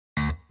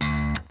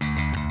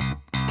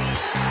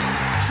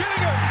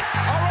Gillingham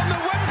are on the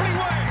Wembley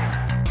way.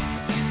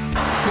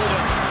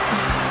 Gooden.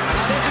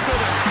 And that is a good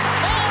one.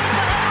 Oh, it's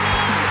a header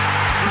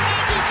from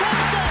Andy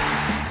Thompson.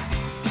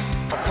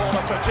 A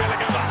corner for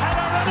Gillingham. A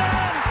header and in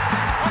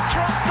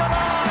across the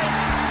line.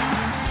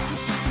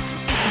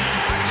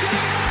 And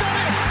Gillingham have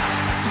done it.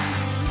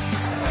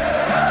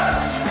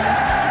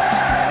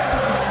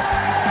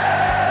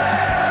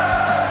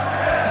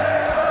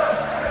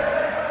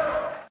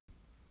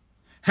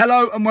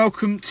 Hello and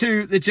welcome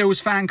to the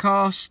Gills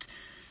Fancast.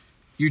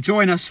 You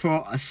join us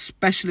for a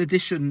special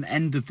edition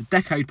end of the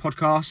decade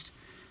podcast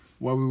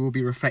where we will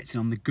be reflecting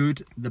on the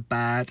good, the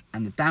bad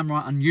and the damn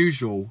right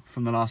unusual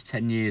from the last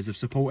 10 years of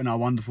supporting our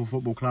wonderful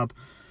football club.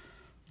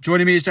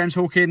 Joining me is James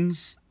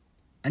Hawkins.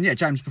 And yeah,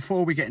 James,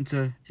 before we get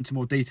into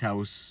more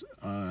details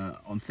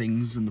on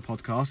things and the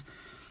podcast,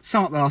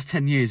 sum up the last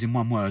 10 years in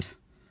one word.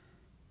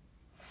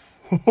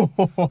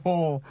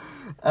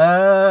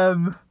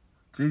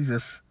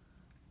 Jesus.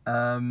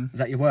 Is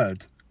that your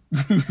word?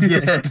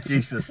 Yeah,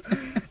 Jesus.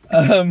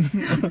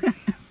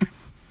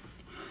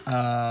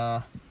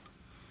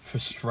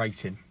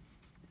 Frustrating.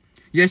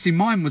 Yeah, see,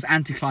 mine was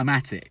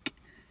anticlimactic.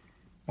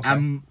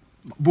 Okay.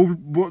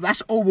 Well, that's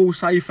all we'll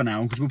say for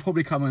now because we'll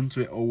probably come into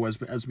it all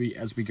as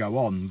we go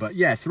on. But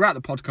yeah, throughout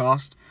the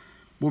podcast,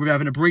 we'll be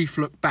having a brief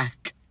look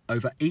back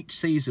over each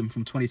season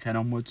from 2010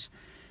 onwards,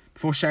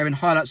 before sharing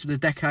highlights of the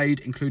decade,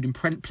 including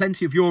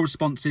plenty of your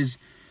responses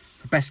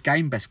for best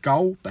game, best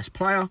goal, best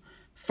player,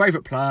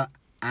 favourite player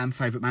and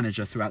favourite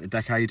manager throughout the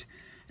decade.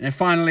 And then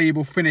finally,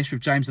 we'll finish with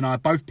James and I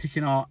both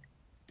picking our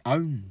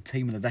own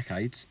team of the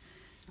decades,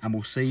 and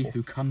we'll see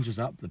who conjures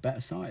up the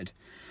better side.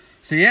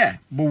 So yeah,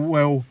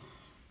 we'll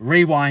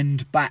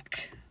rewind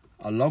back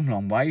a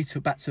long way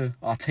back to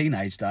our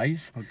teenage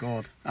days. Oh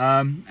God.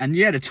 And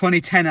yeah, the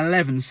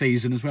 2010-11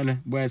 season as well,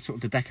 where sort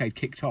of the decade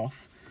kicked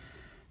off.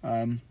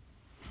 And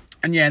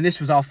yeah, and this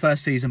was our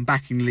first season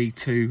back in League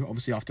Two,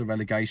 obviously after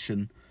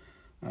relegation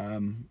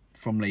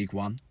from League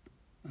One.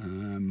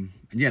 And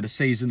yeah, the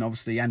season,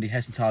 obviously Andy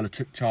Hessenthaler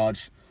took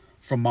charge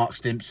from Mark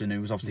Stimpson,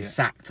 who was obviously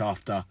sacked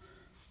after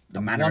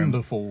the manner in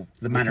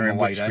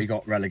which we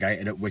got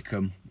relegated at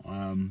Wickham.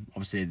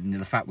 Obviously,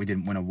 the fact we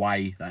didn't win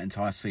away that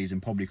entire season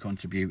probably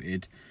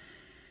contributed.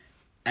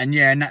 And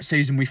yeah, in that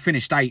season we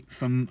finished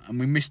 8th and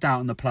we missed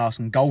out on the playoffs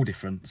on goal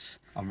difference.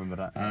 I remember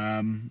that.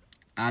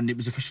 And it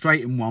was a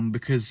frustrating one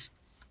because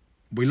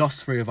we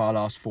lost 3 of our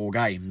last 4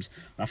 games.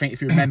 I think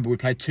if you remember, we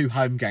played 2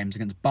 home games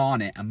against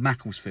Barnet and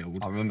Macclesfield.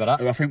 I remember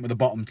that. Who I think were the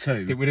bottom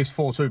 2. Did we lose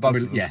 4-2 both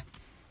of them? Yeah.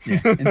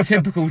 In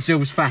typical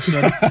Gills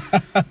fashion,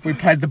 we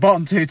played the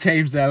bottom 2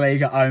 teams of their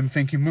league at home,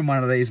 thinking win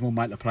one of these and we'll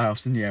make the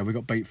playoffs. And yeah, we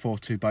got beat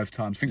 4-2 both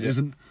times. I think it was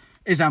an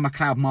Isam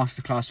McLeod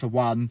masterclass for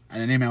 1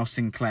 and an Emil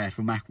Sinclair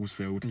for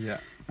Macclesfield. Yeah.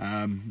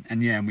 And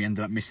we ended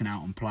up missing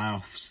out on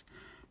playoffs.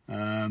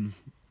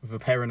 With a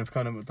pairing of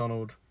Conan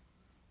McDonald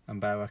and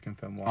Bear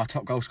Eckenfeld. Our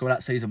top goal scorer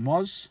that season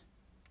was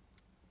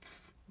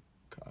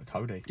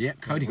Cody. Yeah,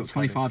 Cody got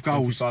 25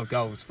 goals. 25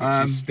 goals,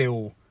 which is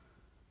still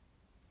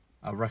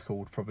a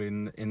record probably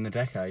in the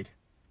decade.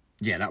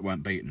 Yeah, that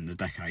weren't beaten in the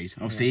decade.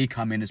 Obviously, he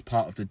come in as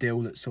part of the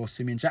deal that saw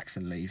Simeon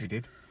Jackson leave. He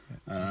did.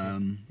 Yeah,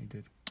 he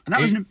did. And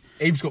that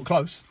Eves got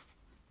close.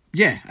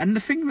 Yeah, and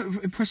the thing that was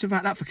impressive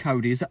about that for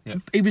Cody is that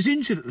he was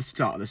injured at the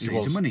start of the season,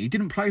 wasn't he? He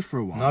didn't play for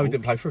a while. No, he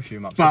didn't play for a few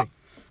months. But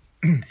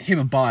him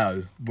and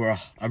Bio were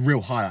a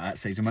real highlight that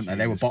season, weren't they?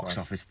 They were box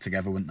office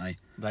together, weren't they?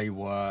 They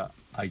were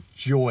a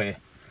joy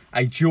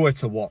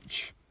to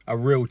watch, a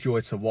real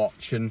joy to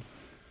watch. And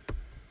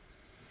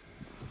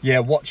yeah,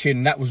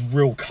 watching, that was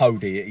real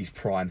Cody at his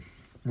prime.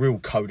 Real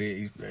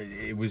Cody.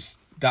 It was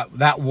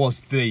that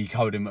was the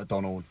Cody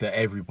McDonald that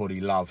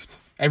everybody loved.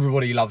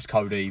 Everybody loves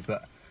Cody,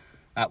 but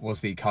that was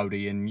the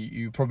Cody. And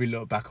you probably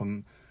look back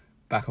on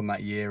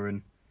that year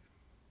and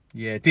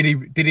yeah, did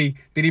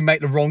he make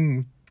the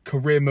wrong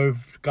career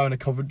move going to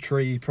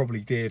Coventry? He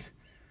probably did.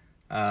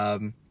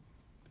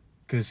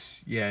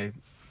 Because we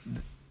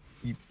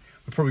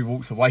probably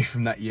walked away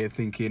from that year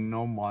thinking,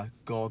 oh my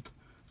God,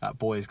 that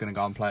boy is going to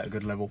go and play at a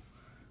good level.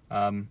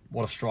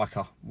 What a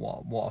striker,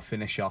 what a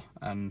finisher,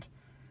 and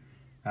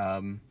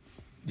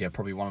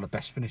probably one of the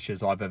best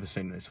finishers I've ever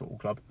seen at this football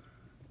club,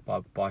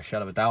 by a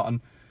shadow of a doubt. And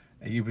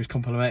he was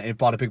complimented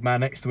by the big man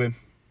next to him,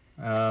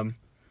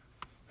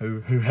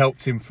 who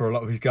helped him for a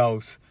lot of his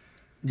goals.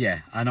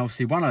 Yeah, and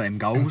obviously one of them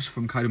goals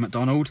from Cody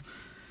McDonald,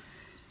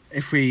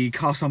 if we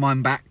cast our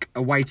mind back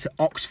away to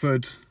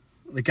Oxford,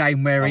 the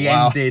game where he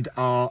ended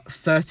our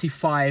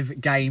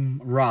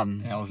 35-game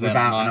run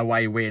without an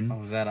away win. I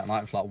was there that night.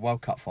 It was like a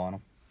World Cup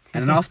final.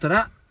 And then after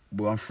that,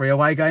 we won 3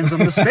 away games on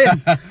the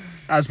spin.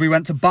 As we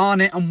went to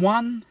Barnet and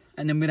won,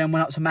 and then we went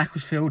up to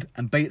Macclesfield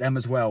and beat them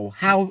as well.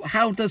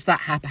 How does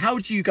that happen? How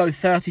do you go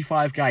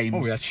 35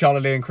 games? We had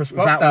Charlie Lee and Chris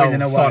without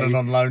winning away, signing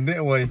on loan,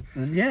 didn't we?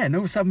 And yeah, and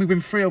all of a sudden we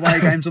win 3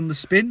 away games on the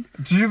spin.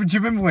 Do you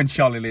remember when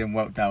Charlie Lee and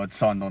Welkdale had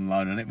signed on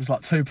loan, and it was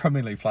like 2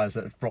 Premier League players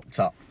that had rocked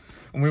up?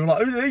 And we were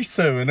like, who are these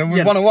 2? And then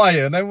we won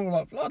away, and then we were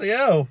like, bloody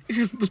hell.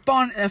 It was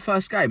Barnet their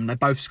first game, and they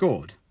both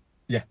scored.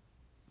 Yeah.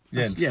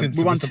 Yeah, and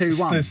we won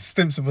 2-1.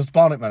 Stimson was the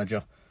Barnet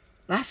manager.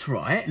 That's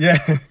right. Yeah.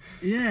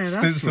 Yeah, that's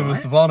Stinson right.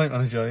 was the Barnet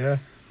manager,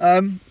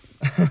 yeah.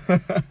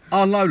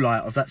 Our low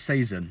light of that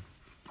season,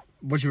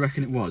 what do you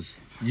reckon it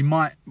was?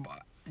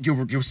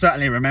 You'll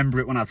certainly remember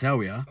it when I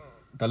tell you.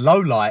 The low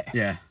light.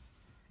 Yeah.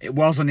 It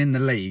wasn't in the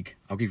league.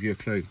 I'll give you a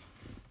clue.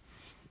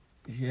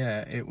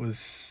 Yeah, it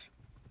was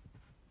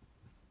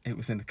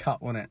in the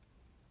cup, wasn't it?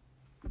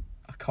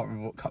 I can't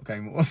remember what cup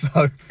game it was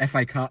though.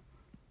 FA Cup.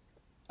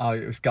 Oh,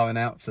 it was going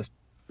out to.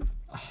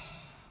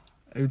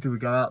 Who did we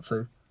go out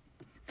to?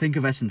 Think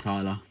of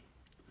Tyler.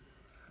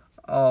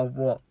 Oh,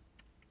 what?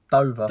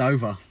 Dover.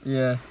 Dover.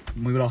 Yeah.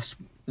 We lost.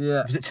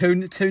 Yeah. Was it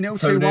 2-0,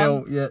 2-1?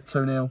 2-0. Yeah,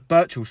 2-0.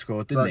 Birchall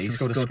scored, didn't he? He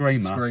scored a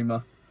screamer.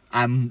 Screamer.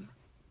 I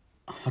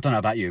don't know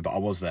about you, but I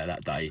was there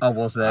that day. I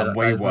was there. And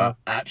we were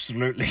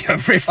absolutely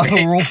horrific.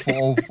 We were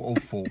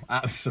awful.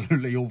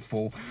 Absolutely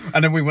awful.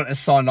 And then we went and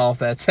signed half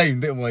their team,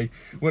 didn't we?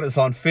 Went and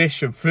signed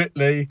Fish and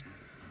Fitley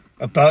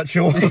and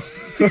Birchall.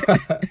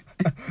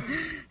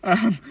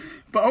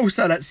 But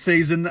also that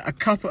season, a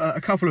couple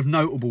of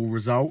notable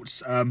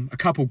results. A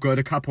couple good,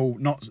 a couple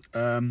not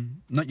so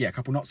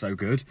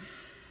good.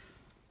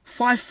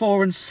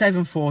 5-4 and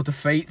 7-4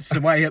 defeats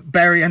away at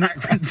Bury and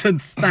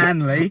Accrington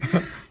Stanley.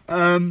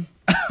 But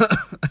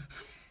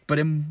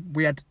then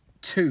we had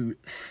 2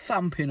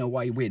 thumping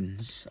away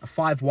wins. A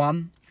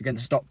 5-1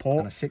 against Stockport.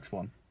 And a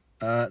 6-1.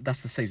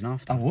 That's the season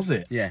after. Oh, was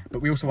it? Yeah,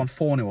 but we also won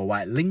 4-0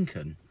 away at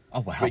Lincoln.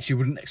 Oh, wow. Which you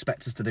wouldn't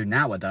expect us to do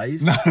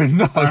nowadays.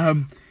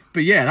 No.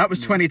 But yeah, that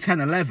was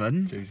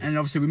 2010-11. Jesus. And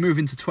obviously we move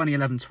into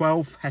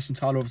 2011-12. Heston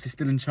Tyler obviously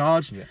still in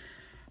charge. Yeah.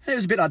 And it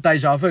was a bit like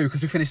deja vu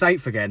because we finished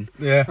 8th again.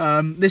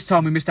 Yeah. This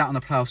time we missed out on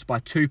the playoffs by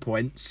 2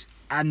 points.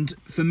 And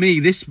for me,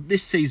 this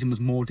season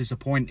was more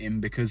disappointing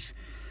because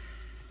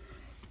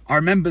I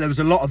remember there was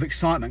a lot of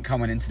excitement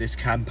coming into this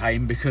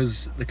campaign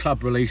because the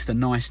club released a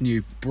nice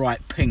new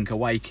bright pink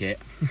away kit.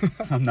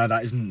 No,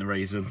 that isn't the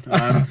reason.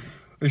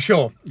 You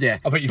sure? Yeah.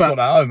 I bet you've got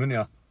that at home, haven't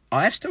you?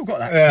 I have still got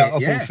that Yeah,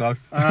 kit. I thought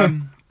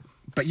so.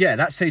 But yeah,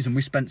 that season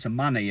we spent some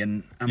money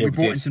and Yeah, we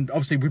brought did. in some.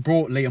 Obviously, we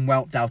brought Liam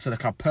Weltdale to the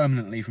club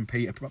permanently from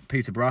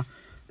Peterborough,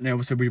 and then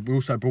obviously we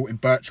also brought in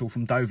Birchall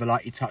from Dover,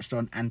 like you touched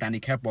on, and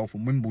Danny Kedwell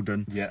from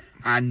Wimbledon. Yeah.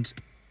 And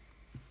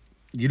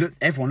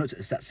everyone looked at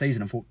us that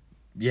season and thought,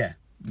 the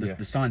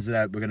signs are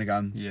there. We're going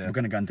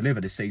to go and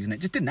deliver this season. It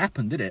just didn't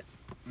happen, did it?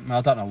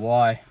 I don't know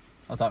why.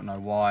 I'll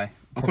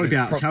probably be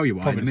able to tell you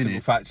why in a Probably the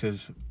minute. simple fact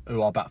is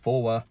who our back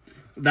four were.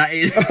 That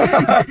is,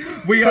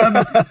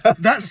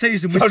 that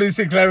season Tony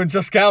Sinclair and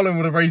Josh Gowland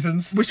were the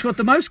reasons. we scored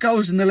the most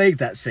goals in the league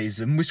that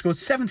season. We scored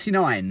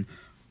 79,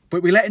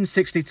 but we let in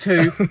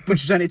 62,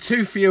 which was only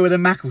 2 fewer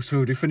than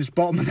Macclesfield, who finished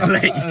bottom of the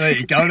league. There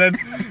you go then.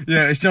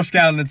 Yeah, it's Josh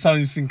Gowland and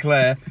Tony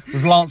Sinclair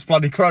with Lance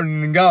bloody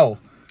Cronin in goal.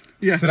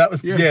 Yeah, So that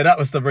was that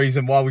was the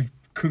reason why we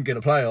couldn't get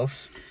the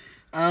playoffs.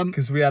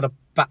 Because we had a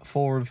back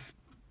four of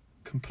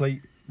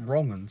complete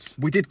wrong-uns.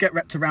 We did get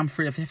rep to round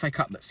 3 of the FA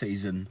Cup that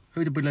season.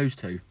 Who did we lose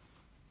to?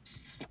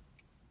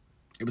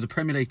 It was a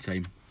Premier League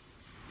team.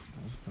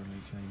 It was a Premier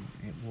League team.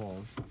 It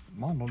was.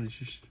 My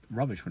knowledge is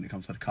rubbish when it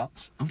comes to the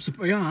cups. I'm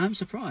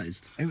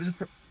surprised. It was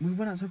we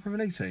went out to a Premier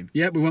League team.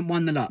 Yeah, we went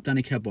 1-0 up.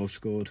 Danny Kedwell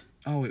scored.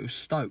 Oh, it was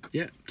Stoke.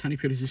 Yeah, Tony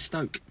Pulis'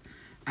 Stoke.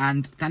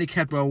 And Danny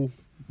Kedwell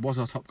was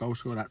our top goal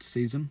scorer that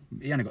season.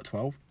 He only got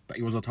 12, but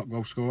he was our top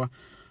goal scorer.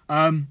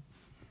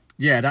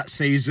 That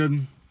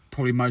season,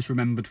 probably most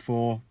remembered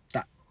for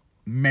that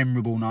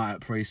memorable night at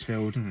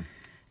Priestfield.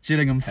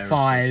 Gillingham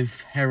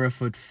 5,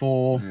 Hereford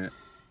 4. Yeah.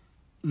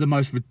 The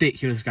most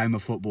ridiculous game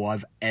of football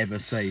I've ever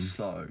seen.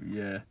 So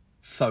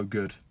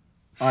good.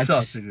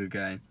 Such a good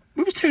game.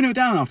 We was 2-0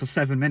 down after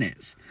 7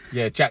 minutes.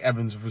 Yeah, Jack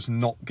Evans was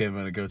not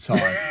given a good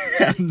time.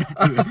 No,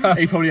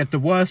 he probably had the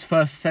worst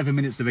first 7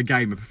 minutes of a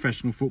game a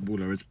professional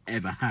footballer has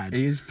ever had.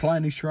 He is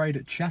playing his trade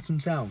at Chatham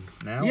Town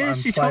now. Yes,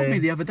 and you told me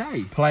the other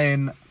day.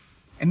 Playing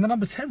in the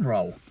number 10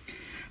 role.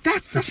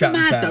 That's Chatham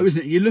mad Town. though,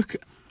 isn't it? You look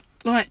at,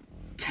 like,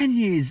 10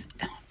 years...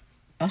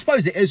 I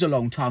suppose it is a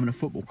long time in a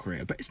football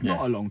career, but it's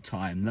not a long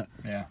time.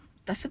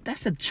 That's a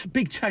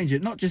big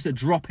change. Not just a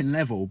drop in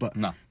level, but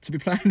to be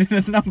playing in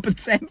a number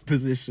 10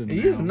 position.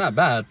 He isn't that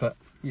bad, but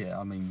yeah,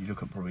 I mean, you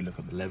probably look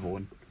at the level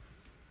and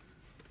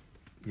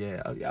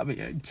I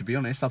mean, to be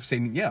honest, I've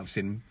seen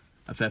him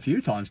a fair few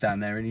times down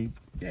there, and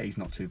he's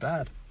not too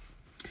bad.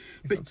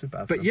 Not too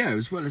bad. But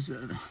as well as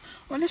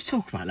let's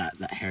talk about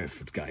that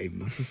Hereford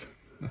game.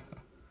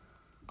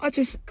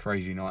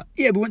 Crazy night.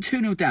 Yeah, we went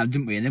 2-0 down,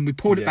 didn't we? And then we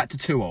pulled it back to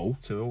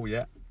 2-2. 2-2,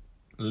 yeah.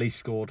 Lee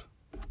scored.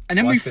 And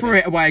then we Twice, threw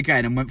it away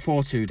again and went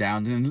 4-2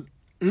 down. And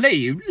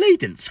Lee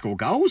didn't score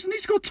goals, and he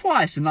scored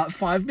twice in like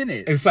 5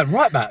 minutes. He was playing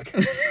right back.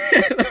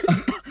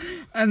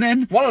 And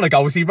then one of the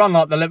goals, he ran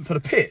like the length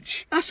of the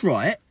pitch. That's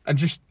right. And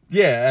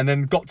and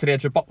then got to the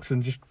edge of the box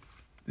and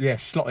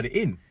slotted it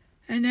in.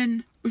 And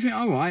then we think,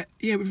 all right,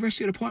 we've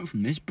rescued a point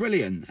from this,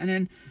 brilliant. And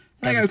then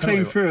they David go clean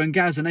Penalty. through, and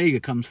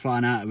Gazaniga comes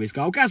flying out of his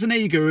goal.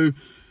 Gazaniga, who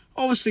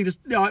obviously,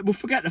 we'll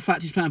forget the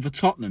fact he's playing for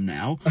Tottenham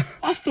now.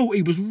 I thought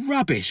he was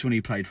rubbish when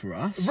he played for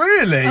us.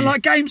 Really? And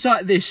like games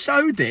like this,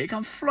 so dick,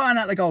 I'm flying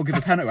out the goal, give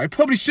a penalty away.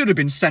 Probably should have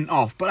been sent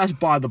off, but that's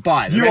by the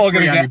by. The You are going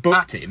referee to only get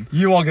booked him.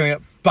 You are going to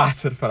get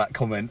battered for that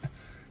comment.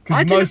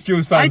 Because most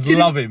Jules fans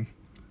love him.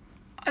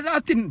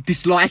 I didn't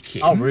dislike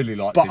him. I really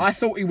liked him. But I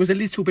thought he was a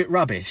little bit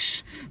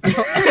rubbish.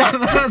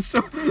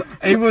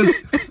 He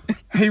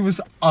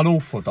was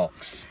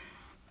unorthodox.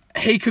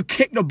 He could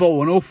kick the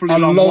ball an awfully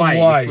long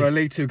way for a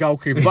League Two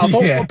goalkeeper. But I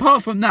thought,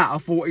 apart from that, I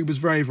thought he was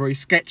very, very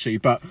sketchy.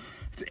 But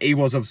he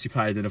was obviously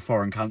played in a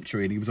foreign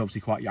country and he was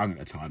obviously quite young at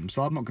the time.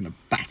 So I'm not going to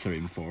batter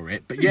him for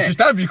it. But yeah.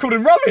 You called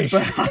him rubbish.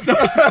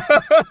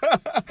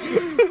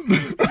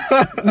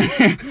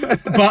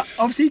 But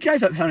obviously he gave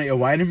that penalty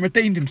away and then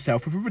redeemed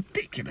himself with a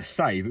ridiculous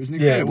save. It was an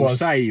incredible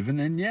save. And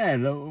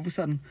then, all of a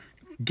sudden,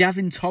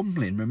 Gavin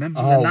Tomlin,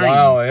 remember the name?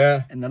 Wow,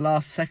 yeah. In the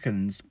last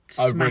seconds,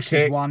 Over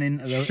smashes one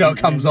into the... Shot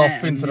comes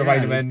off into the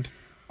Rainham end.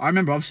 I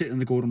remember I was sitting in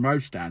the Gordon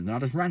Road stand and I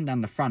just ran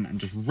down the front and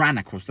just ran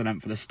across the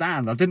length of the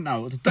stand. I didn't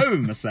know what to do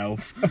with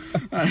myself.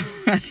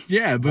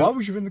 Yeah, but... Why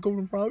was you in the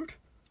Gordon Road?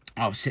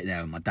 I was sitting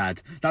there with my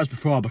dad. That was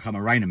before I became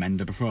a Rainham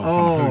ender, before I became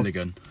a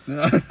hooligan.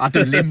 I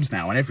do limbs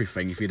now and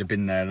everything. If you'd have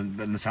been there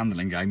in the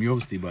Sunderland game, you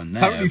obviously weren't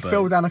there. Apparently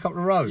fell down a couple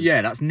of rows.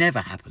 Yeah, that's never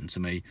happened to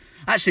me.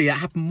 Actually, that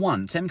happened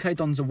once. MK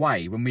Dons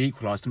away when we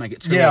equalised to make it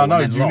 2-0. Yeah, I know.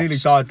 And then You nearly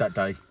died that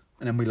day.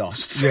 And then we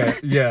lost.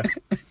 Yeah.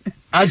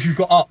 As you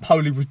got up,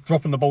 Holy was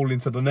dropping the ball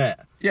into the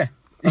net. Yeah.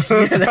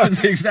 Yeah,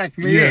 that's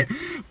exactly it.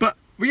 But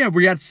yeah,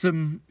 we had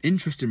some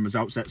interesting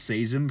results that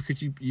season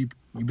because it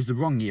was the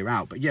wrong year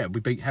out. But yeah, we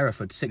beat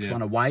Hereford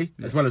 6-1 away,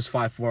 as well as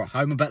 5-4 at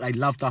home. I bet they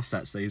loved us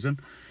that season.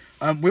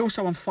 We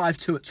also won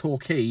 5-2 at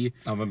Torquay.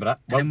 I remember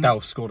that.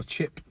 Whelpdale scored a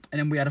chip. And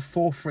then we had a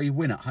 4-3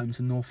 win at home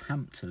to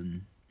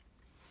Northampton.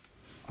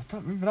 I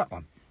don't remember that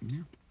one. Yeah.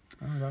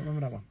 I don't remember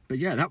that one. But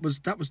yeah, that was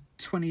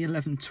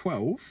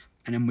 2011-12.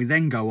 And then we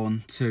then go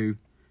on to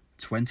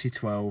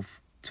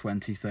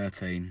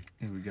 2012-2013.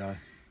 Here we go.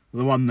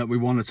 The one that we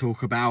want to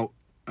talk about.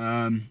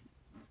 In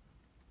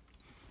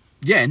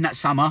that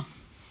summer,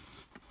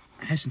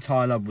 Heston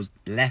Tyler was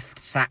left,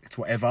 sacked,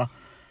 whatever.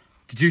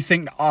 Did you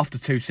think that after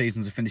 2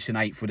 seasons of finishing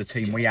 8th with the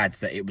team we had,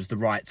 that it was the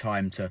right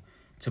time to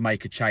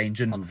make a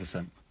change? And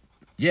 100%.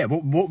 Yeah,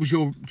 what was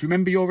your? Do you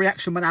remember your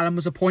reaction when Alan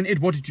was appointed?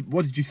 What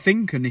did you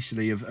think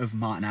initially of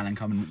Martin Allen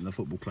coming into the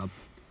football club?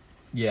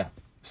 Yeah,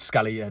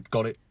 Scully had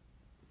got it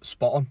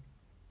spot on.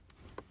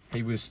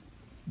 He was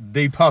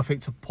the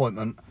perfect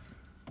appointment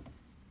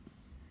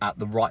at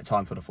the right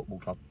time for the football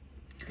club.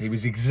 He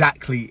was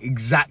exactly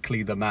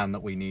the man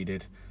that we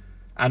needed.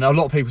 And a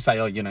lot of people say,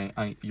 oh,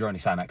 you're only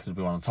saying that because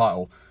we won a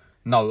title.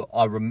 No,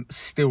 I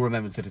still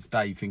remember to this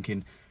day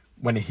thinking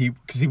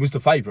because he was the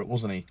favourite,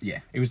 wasn't he? Yeah.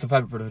 He was the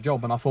favourite for the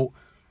job. And I thought,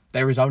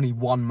 there is only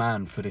one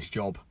man for this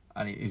job,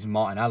 and it is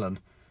Martin Allen.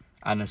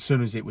 And as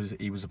soon as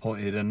he was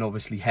appointed, and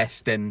obviously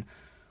Hess then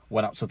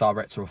went up to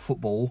director of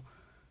football,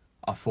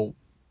 I thought,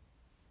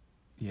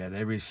 yeah,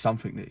 there is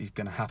something that is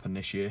going to happen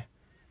this year.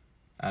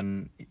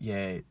 And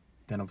yeah,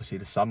 then obviously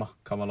the summer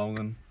come along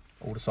and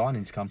all the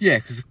signings come. Yeah,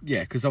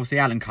 because obviously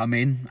Alan come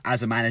in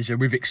as a manager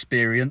with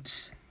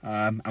experience,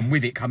 and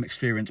with it come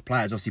experienced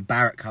players. Obviously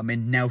Barrett come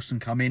in,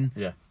 Nelson come in,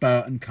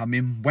 Burton come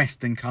in,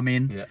 Weston come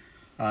in,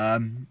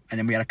 and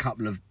then we had a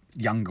couple of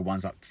younger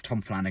ones like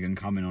Tom Flanagan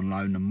coming on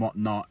loan and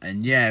whatnot,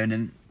 and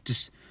then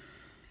just.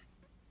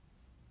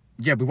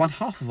 Yeah, we won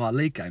half of our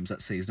league games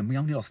that season. We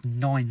only lost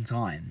 9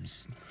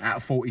 times out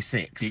of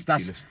 46. Ridiculous.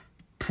 That's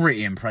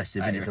pretty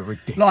impressive. That is a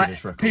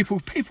ridiculous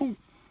record. People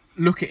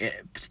look at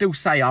it, still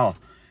say, oh,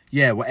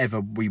 yeah,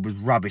 whatever, we was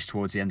rubbish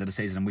towards the end of the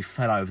season and we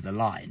fell over the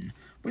line.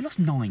 We lost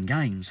 9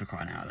 games for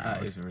crying out loud.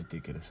 That is a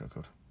ridiculous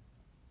record.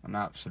 An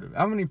absolute.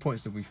 How many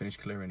points did we finish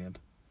clear in the end?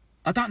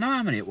 I don't know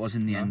how many it was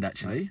in the end,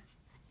 actually.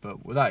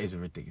 No. But that is a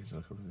ridiculous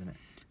record, isn't it?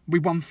 We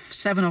won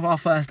 7 of our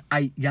first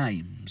 8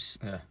 games.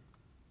 Yeah.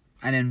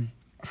 And then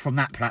from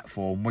that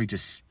platform, I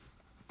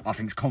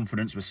think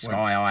confidence was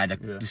sky high.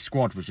 The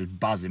squad was just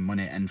buzzing,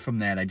 wasn't it? And from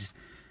there,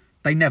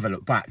 they never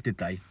looked back, did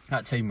they?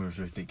 That team was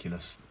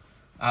ridiculous.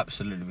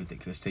 Absolutely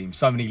ridiculous team.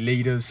 So many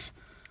leaders,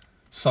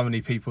 so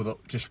many people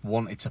that just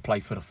wanted to play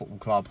for the football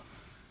club.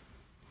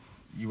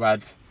 You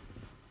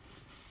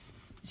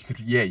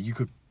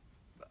could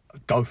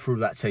go through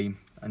that team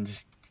and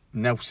just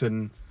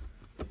Nelson,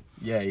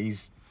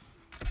 he's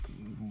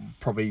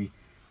probably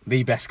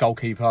the best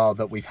goalkeeper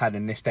that we've had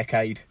in this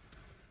decade.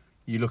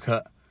 You look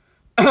at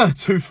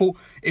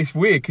it's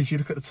weird because you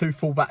look at the 2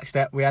 fullbacks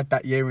that we had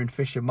that year in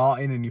Fisher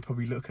Martin, and you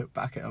probably look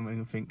back at them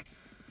and think,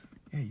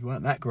 yeah, you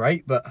weren't that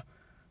great, but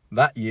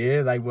that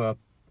year they were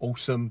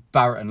awesome.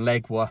 Barrett and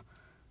Legg were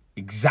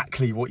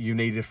exactly what you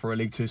needed for a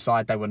League Two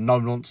side. They were no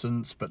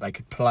nonsense, but they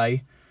could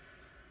play.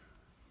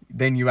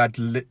 Then you had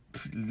Lee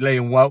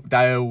and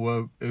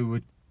Whelpdale,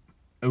 who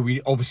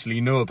we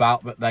obviously knew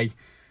about, but they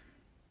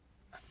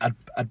had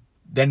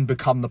then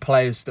become the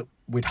players that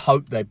we'd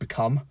hoped they'd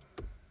become.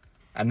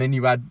 And then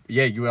you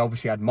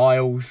obviously had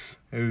Miles,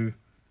 who...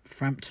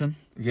 Frampton.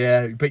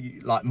 Yeah, but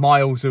like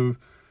Miles, who...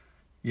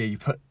 Yeah,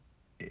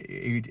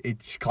 he'd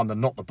kind of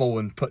knock the ball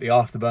and put the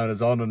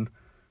afterburners on, and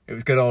it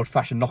was good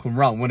old-fashioned knock and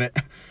run, wasn't it?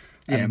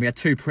 Yeah, and we had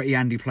 2 pretty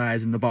handy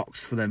players in the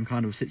box for them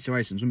kind of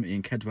situations, wasn't we?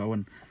 In Kedwell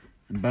and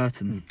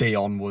Burton.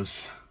 Dion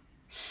was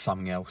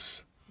something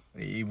else.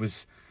 He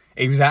was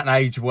at an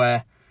age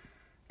where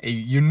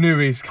You knew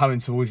he was coming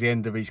towards the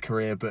end of his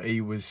career, but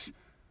he was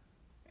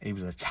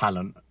a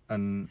talent.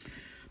 And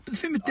But the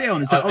thing with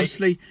Dion is that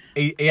obviously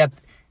he had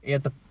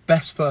the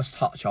best first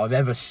touch I've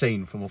ever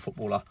seen from a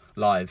footballer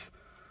live.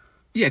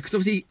 Yeah, because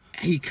obviously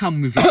he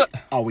come with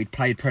he'd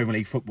played Premier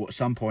League football at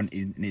some point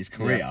in his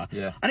career,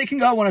 Yeah. And it can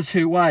go one of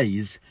two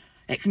ways.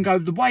 It can go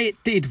the way it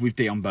did with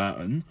Dion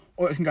Burton,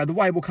 or it can go the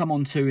way we'll come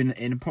on to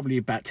in probably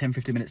about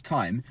 10-15 minutes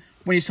time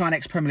when you sign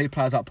ex-Premier League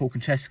players like Paul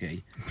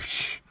Konchesky.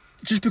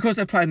 Just because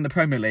they've played in the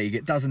Premier League,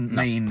 it doesn't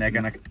mean they're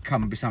going to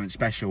come and be something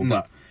special.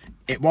 But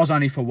it was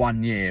only for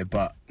 1 year,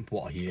 but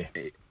What a year!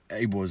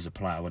 he was a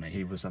player, wasn't he?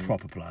 He was a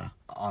proper player.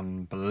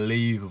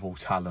 Unbelievable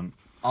talent,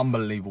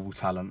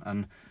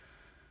 and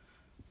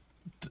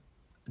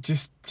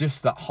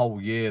just that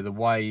whole year, the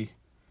way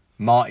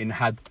Martin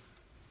had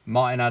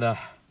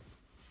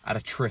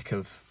a trick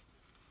of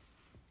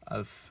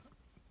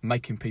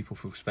making people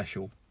feel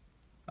special,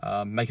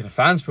 making the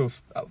fans feel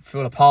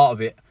a part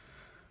of it,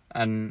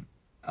 and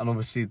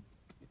obviously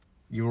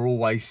you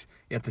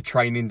had the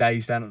training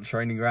days down at the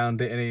training ground,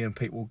 didn't he? And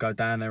people would go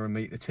down there and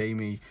meet the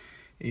team.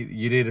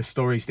 You'd hear the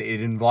stories that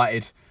he'd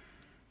invited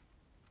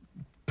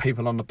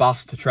people on the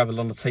bus to travel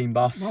on the team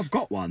bus. Well, I've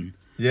got one.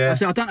 Yeah.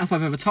 Obviously, I don't know if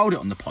I've ever told it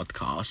on the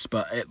podcast,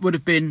 but it would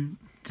have been...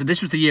 So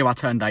this was the year I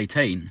turned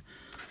 18.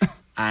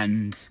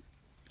 And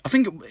I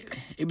think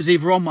it was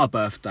either on my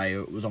birthday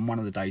or it was on one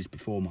of the days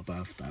before my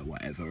birthday or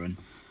whatever. And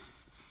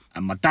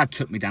my dad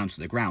took me down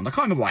to the ground. I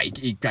can't remember why.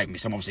 He gave me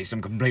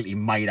some completely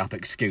made-up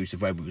excuse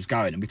of where we was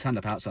going. And we turned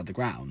up outside the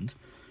ground.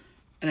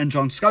 And then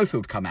John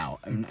Schofield come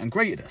out and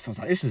greeted us. I was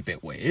like, this is a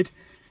bit weird.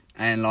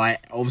 And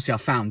obviously I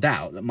found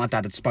out that my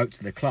dad had spoke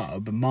to the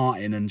club and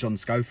Martin and John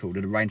Schofield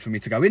had arranged for me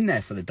to go in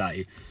there for the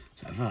day.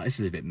 So I thought, this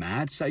is a bit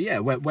mad. So yeah,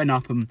 went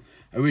up and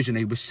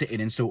originally was sitting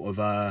in sort of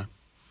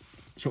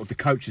the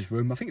coach's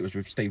room. I think it was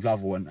with Steve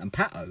Lovell and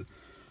Pato.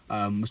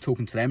 Was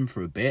talking to them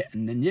for a bit,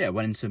 and then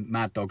went into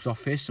Mad Dog's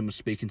office and was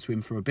speaking to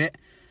him for a bit.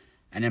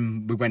 And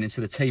then we went into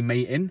the team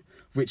meeting,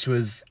 which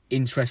was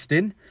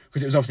interesting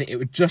because it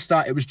was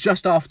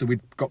just after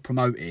we'd got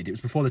promoted. It was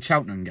before the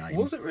Cheltenham game.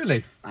 Was it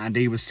really? And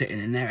he was sitting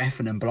in there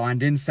effing and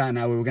blinding, saying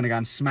how we were going to go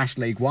and smash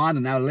League One,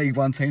 and now League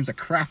One teams are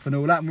crap and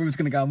all that, and we was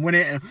going to go and win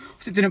it. And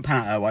it didn't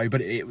pan out that way,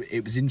 but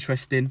it was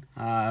interesting.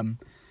 And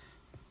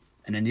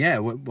then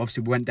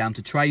obviously we went down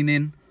to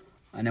training.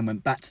 And then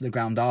went back to the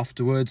ground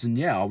afterwards, and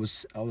I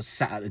was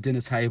sat at the dinner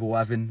table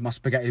having my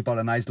spaghetti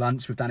bolognese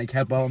lunch with Danny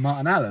Kedwell and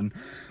Martin Allen,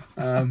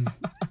 and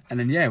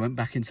then went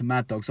back into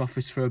Mad Dog's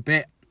office for a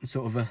bit.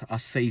 I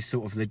see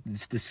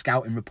the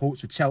scouting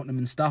reports with Cheltenham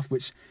and stuff,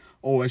 which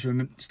always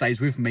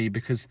stays with me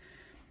because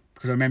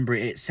I remember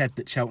it said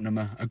that Cheltenham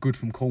are good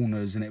from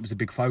corners, and it was a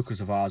big focus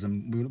of ours,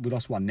 and we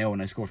lost 1-0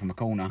 and they scored from a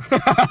corner.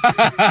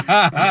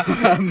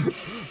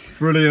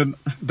 Brilliant.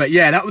 But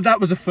that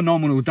was a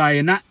phenomenal day,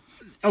 and that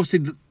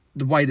obviously.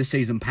 The way the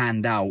season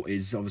panned out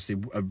is obviously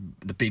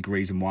the big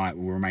reason why it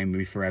will remain with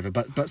me forever.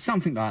 But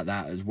something like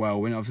that as well.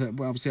 When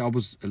obviously I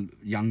was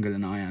younger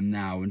than I am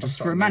now, and just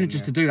for a manager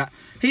to do that,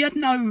 he had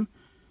not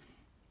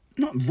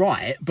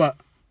right, but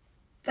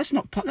that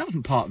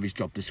wasn't part of his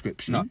job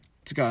description. No.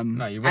 To go and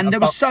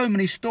there were so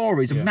many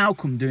stories of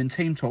Malcolm doing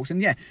team talks,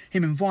 and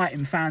him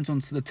inviting fans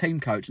onto the team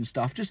coach and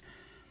stuff. Just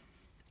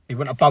he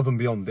went above and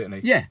beyond,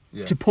 didn't he? Yeah.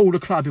 To pull the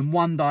club in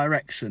one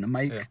direction and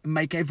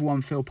make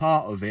everyone feel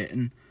part of it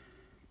and.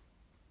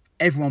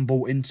 Everyone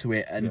bought into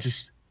it, and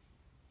just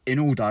in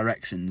all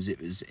directions,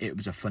 it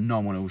was a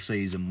phenomenal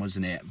season,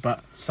 wasn't it?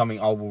 But something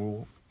I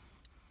will,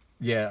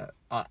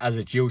 as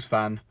a Gills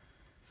fan,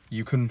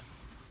 you can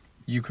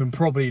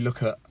probably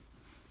look at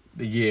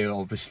the year,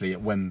 obviously,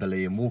 at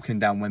Wembley and walking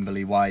down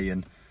Wembley Way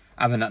and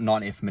having that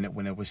 90th minute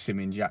winner with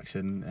Simeon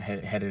Jackson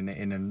heading it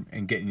in and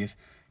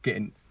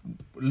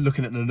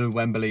looking at the new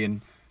Wembley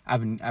and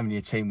having your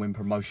team win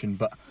promotion,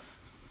 but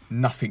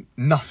nothing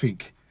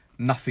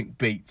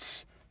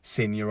beats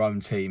seeing your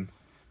own team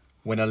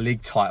win a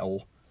league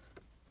title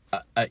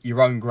at your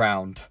own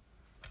ground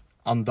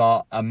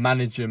under a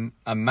management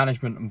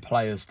and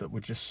players that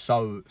were just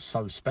so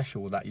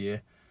special that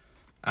year,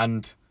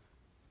 and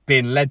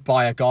being led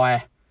by a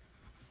guy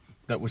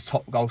that was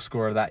top goal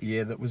scorer that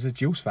year that was a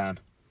Gills fan,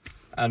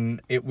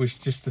 and it was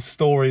just a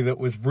story that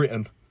was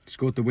written.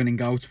 Scored the winning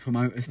goal to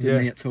promote us,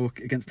 didn't he,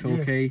 against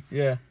Torquay?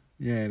 Yeah.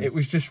 It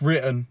was just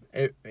written.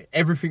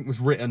 Everything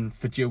was written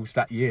for Gills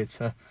that year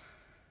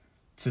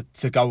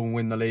to go and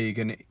win the league,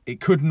 and it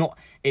couldn't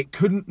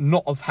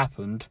not have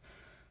happened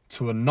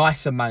to a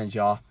nicer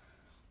manager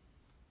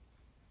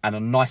and a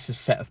nicer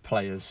set of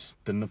players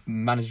than the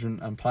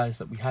management and players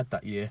that we had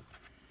that year.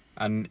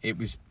 And it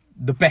was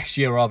the best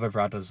year I've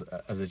ever had as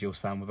a Gills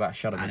fan, without a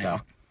shadow of a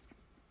doubt.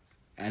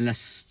 Unless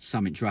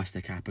something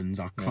drastic happens,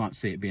 I can't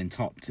see it being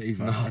topped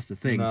either. No, that's the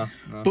thing. No.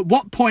 But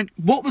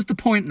what was the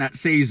point in that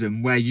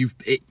season where you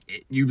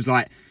was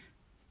like,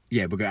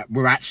 yeah,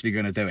 we're actually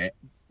going to do it.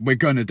 We're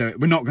going to do it.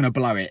 We're not going to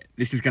blow it.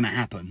 This is going to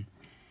happen.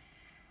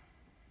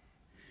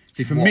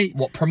 See, for me...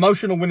 What,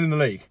 promotion or winning the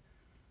league?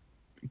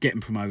 Getting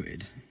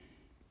promoted.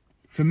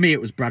 For me, it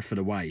was Bradford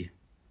away.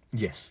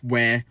 Yes.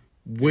 Where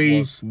We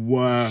was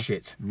were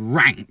shit.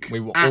 rank. We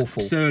were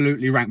awful.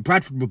 Absolutely rank.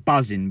 Bradford were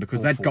buzzing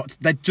because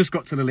they'd just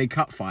got to the League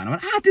Cup final. I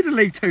went, how did a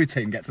League Two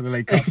team get to the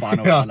League Cup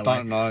final? I by the way?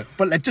 don't know.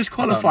 But they'd just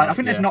qualified. I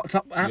think Yeah. they'd knocked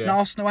up Yeah.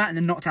 Arsenal out and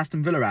then knocked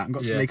Aston Villa out and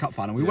got to the Yeah. League Cup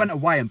final. We Yeah. went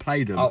away and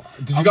played them. Oh,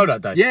 did you go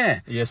that day? Yeah.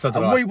 Yeah, so did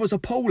and I. we was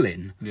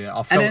appalling.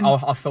 Yeah, And then-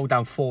 I fell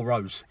down 4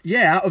 rows.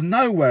 Yeah, out of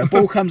nowhere, a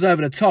ball comes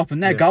over the top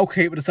and their Yeah.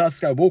 goalkeeper decides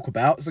to go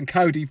walkabouts and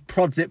Cody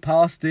prods it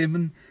past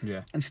him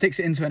Yeah. and sticks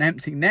it into an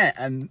empty net.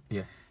 And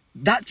Yeah.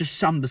 that just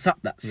summed us up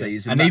that Yeah.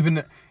 season. And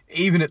That-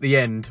 even at the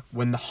end,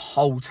 when the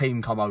whole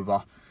team come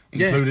over,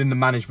 Yeah. including the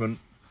management,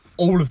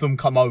 all of them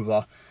come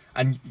over,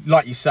 and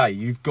like you say,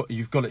 you've got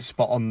it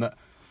spot on that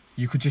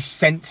you could just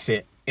sense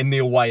it in the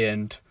away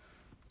end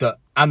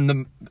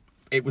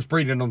it was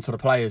breeding onto the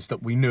players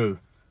that we knew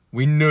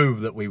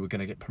that we were going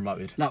to get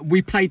promoted. like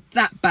we played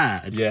that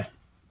bad Yeah,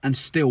 and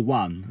still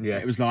won. Yeah.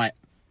 It was like,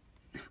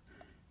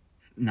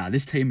 no,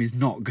 this team is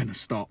not going to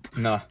stop.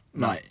 no,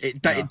 Like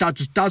it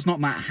just does not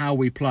matter how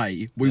we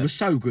play. We Yeah. were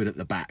so good at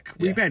the back.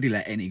 We Yeah. barely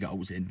let any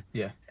goals in.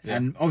 yeah, yeah.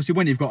 And obviously,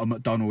 when you've got a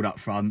McDonald up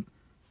front,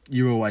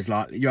 you're always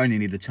like, you only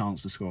need a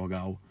chance to score a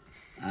goal.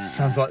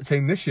 Sounds like the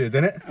team this year,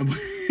 didn't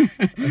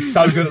it? They're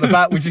so good at the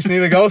back. We just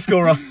need a goal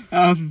scorer.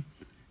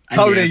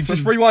 Cody, yeah,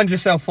 just rewind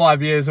yourself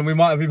 5 years, and we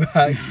might be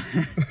back.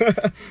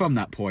 From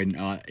that point,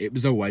 it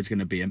was always going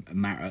to be a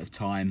matter of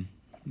time.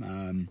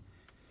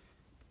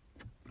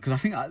 Because I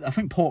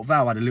think Port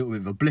Vale had a little bit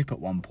of a blip at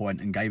one point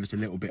and gave us a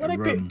little bit Well,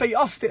 of they room. beat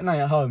us, didn't they,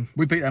 at home?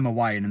 We beat them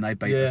away and then they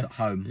beat Yeah. us at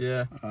home.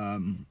 Yeah.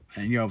 And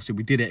yeah, obviously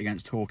we did it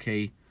against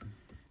Torquay.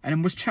 And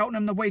then was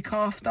Cheltenham the week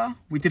after?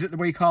 We did it the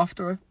week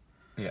after.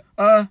 Yeah.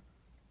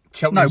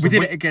 Cheltenham No, was we the did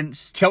week- it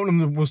against.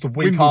 Cheltenham was the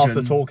week Wimbledon.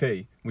 after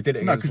Torquay. We did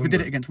it. No, against because we did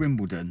it Wimbledon. against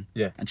Wimbledon.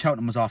 Yeah. And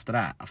Cheltenham was after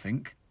that, I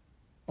think.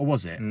 Or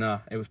was it? No,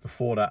 it was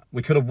before that.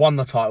 We could have won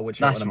the title with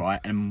Cheltenham. That's right.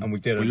 And we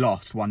didn't. We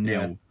lost 1-0. Yeah.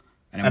 And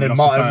And we then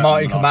lost to Burton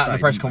Martin on come the out in last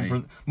the press day, didn't we?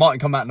 conference. Martin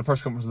come out in the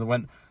press conference and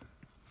went,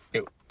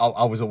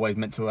 I was always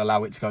meant to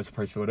allow it to go to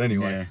Priestfield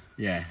anyway.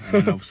 Yeah. And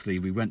then obviously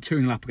we went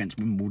 2-0 up against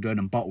Wimbledon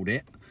and bottled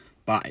it,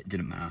 but it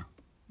didn't matter.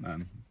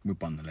 We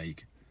won the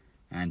league,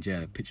 and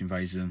yeah, pitch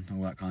invasion,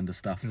 all that kind of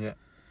stuff. Yeah.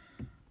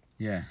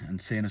 Yeah,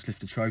 and seeing us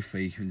lift a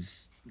trophy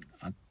was,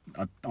 I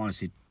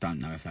honestly don't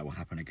know if that will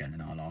happen again in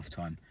our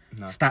lifetime.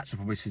 No. Stats will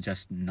probably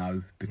suggest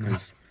no,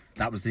 because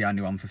that was the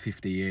only one for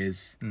 50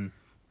 years.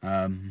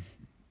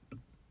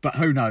 But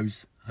who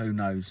knows? Who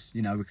knows?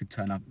 You know, we could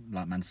turn up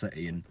like Man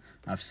City and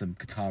have some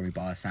Qatari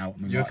buy us out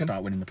and we You might reckon?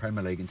 start winning the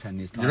Premier League in 10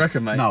 years' time. You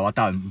reckon, mate? No, I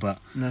don't, but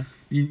No.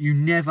 you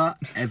never,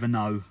 ever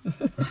know.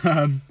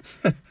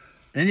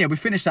 And yeah, we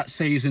finished that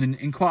season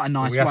in quite a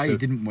nice we have way, to.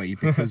 didn't we?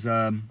 Because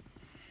Yeah.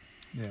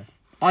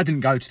 I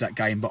didn't go to that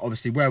game, but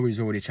obviously where we was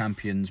already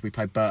champions, we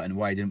played Burton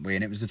away, didn't we?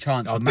 And it was a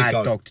chance for Mad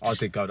Dog to I just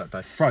did go that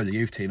day. throw the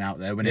youth team out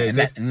there, Yeah, he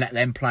did. and let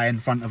them play in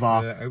front of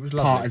our Yeah, it was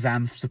lovely.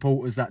 partisan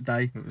supporters that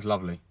day. It was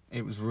lovely.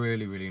 It was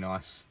really, really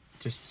nice.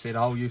 Just to see the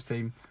whole youth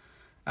team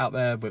out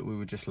there, but we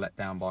were just let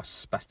down by a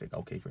spastic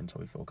goalkeeper in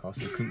Tommy Forecast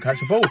who couldn't catch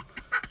the ball.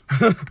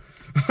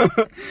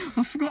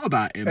 I forgot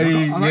about him.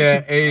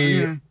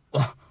 He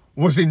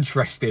was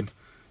interesting,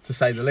 to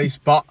say the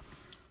least. But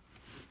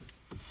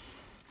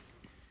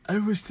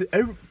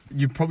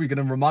you're probably going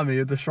to remind me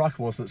who the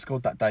striker was that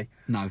scored that day.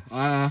 No,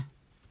 I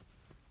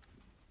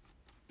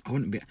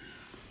wouldn't be.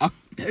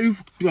 Who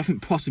do I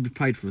think possibly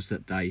played for us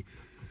that day?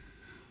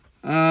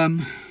 I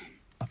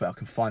bet I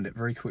can find it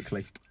very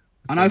quickly.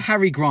 I know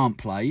Harry Grant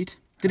played.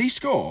 Did he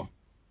score?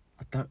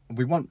 No,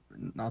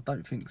 I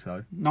don't think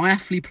so.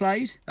 Nyafley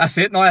played. That's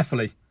it.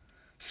 Nyafley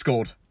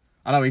scored.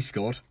 I know he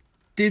scored.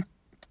 Did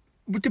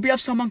we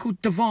have someone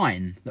called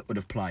Devine that would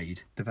have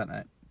played?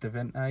 Devente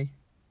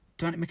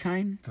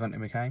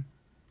McCain?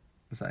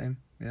 Was that him?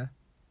 Yeah.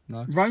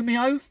 No.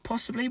 Romeo,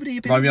 possibly, would he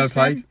have been Romeo with us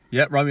then? played.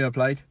 Yeah, Romeo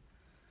played.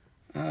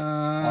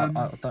 Um,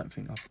 I don't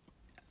think I've...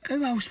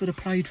 Who else would have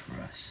played for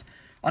us?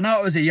 I know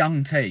it was a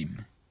young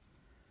team.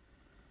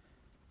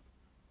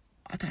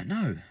 I don't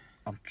know.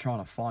 I'm trying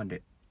to find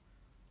it.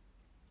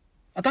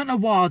 I don't know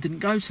why I didn't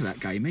go to that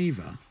game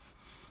either.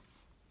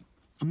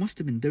 I must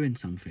have been doing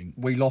something.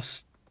 We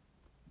lost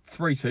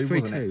 3-2,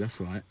 3-2, wasn't it? that's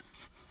right.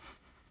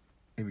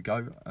 Here we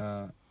go.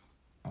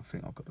 I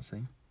think I've got the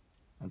scene.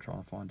 I'm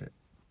trying to find it.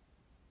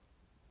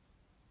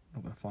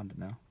 Not going to find it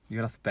now. You're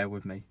going to have to bear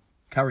with me.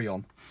 Carry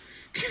on.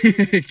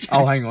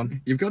 Oh, hang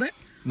on. You've got it?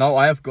 No,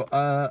 I have got...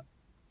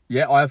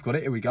 yeah, I have got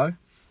it. Here we go.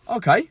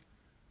 Okay.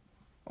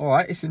 All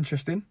right, it's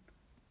interesting.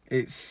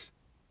 It's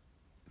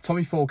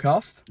Tommy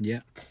Forecast.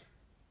 Yeah.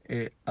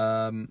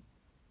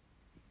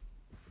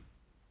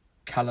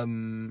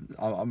 Callum...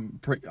 I'm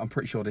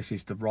pretty sure this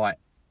is the right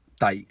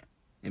date.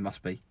 It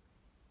must be.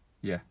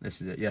 Yeah,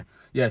 this is it.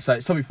 Yeah. So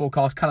it's Tommy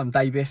Forecast, Callum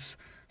Davis,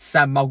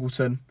 Sam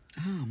Muggleton,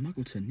 Ah,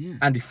 Muggleton, yeah.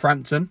 Andy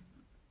Frampton,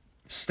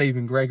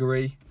 Stephen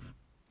Gregory,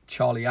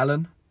 Charlie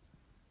Allen,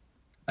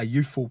 a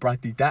youthful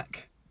Bradley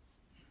Dack,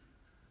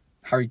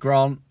 Harry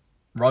Grant,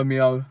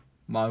 Romeo,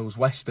 Miles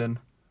Weston,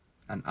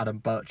 and Adam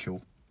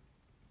Birchall.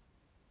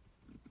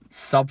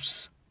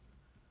 Subs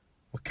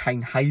were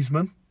Kane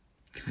Hazeman,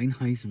 Kane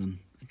Hazeman.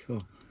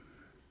 Cool.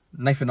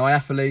 Nathan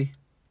Iafale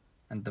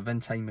and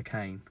Devante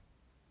McCain.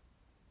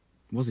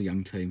 Was a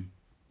young team.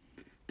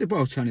 Did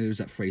well to only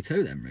lose at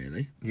 3-2 then,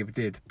 really. Yeah, we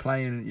did.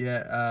 Playing,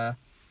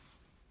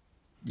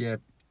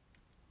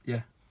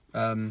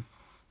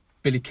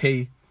 Billy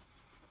Key,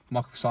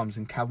 Michael Simons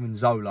and Calvin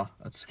Zola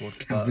had scored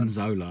for Calvin Burton.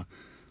 Zola.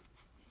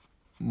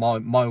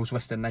 Miles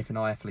West and Nathan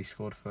Iafale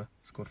scored for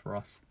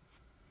us.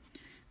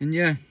 And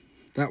yeah,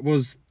 that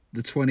was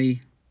the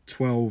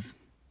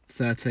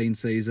 2012-13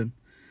 season.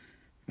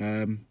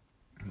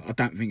 I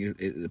don't think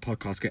the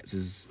podcast gets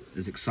as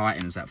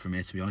exciting as that from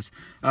here, to be honest.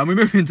 We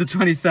move into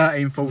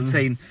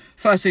 2013-14.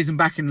 First season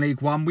back in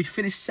League One. We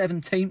finished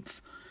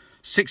 17th,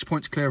 6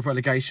 points clear of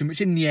relegation,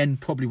 which in the end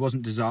probably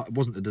wasn't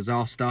a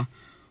disaster.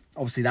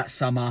 Obviously, that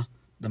summer,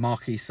 the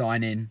marquee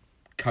signing,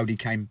 Cody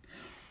came...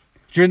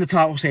 During the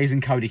title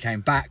season, Cody came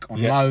back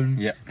on loan.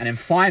 Yeah. And then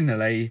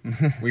finally,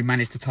 we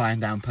managed to tie him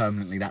down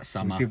permanently that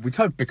summer. Didn't we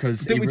tie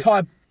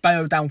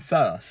Bayo down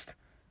first?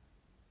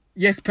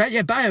 Yeah,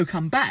 Bayo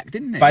come back,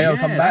 didn't he? Bayo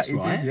come back, that's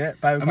right. Did, yeah.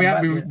 Bayo come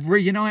back. We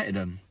reunited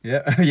him.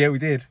 Yeah, yeah, we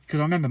did.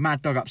 Because I remember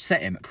Mad Dog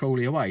upset him at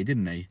Crawley away,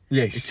 didn't he?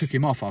 Yes. He took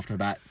him off after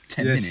about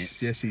 10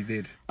 minutes. Yes, he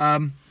did.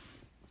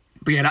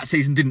 But yeah, that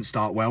season didn't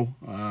start well.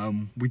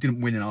 We didn't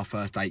win in our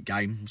first 8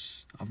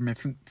 games. I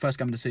remember first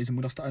game of the season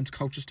we lost at home to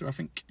Colchester, I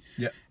think.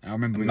 Yeah. I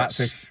remember Matt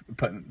Fish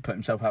put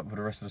himself out for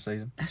the rest of the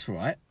season. That's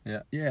right.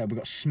 Yeah. Yeah, we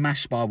got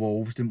smashed by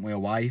Wolves, didn't we,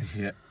 away?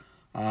 Yeah.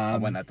 I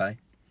went that day.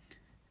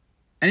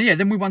 And yeah,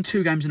 then we won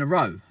 2 games in a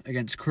row.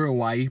 Against Crewe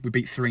away, we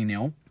beat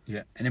 3-0.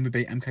 Yeah. And then we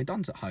beat MK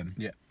Dons at home.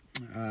 Yeah.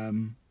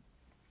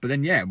 But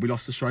then, yeah, we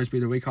lost to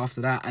Shrewsbury the week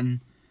after that. And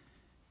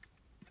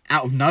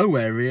out of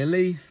nowhere,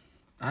 really,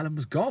 Alan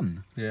was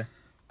gone. Yeah.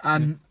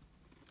 And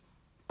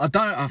I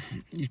don't...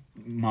 it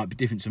might be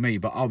different to me,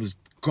 but I was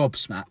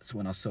gobsmacked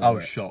when I saw it. I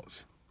was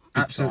shocked.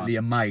 Absolutely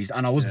amazed.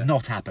 And I was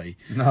not happy.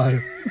 No,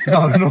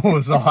 nor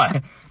was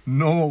I.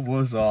 Nor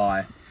was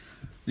I.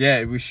 Yeah,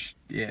 it was...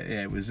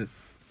 it was...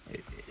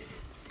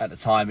 At the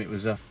time, it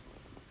was a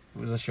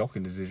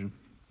shocking decision.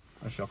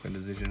 A shocking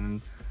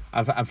decision.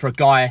 And for a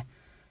guy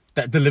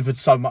that delivered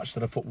so much to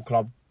the football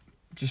club,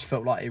 just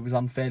felt like it was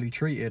unfairly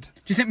treated.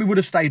 Do you think we would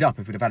have stayed up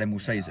if we'd have had him all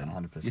season?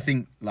 100%. You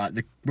think, like,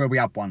 where we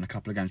had won a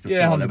couple of games before,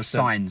 Yeah, there were 100%.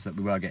 signs that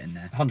we were getting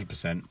there?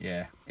 100%,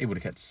 yeah. He would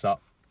have kept us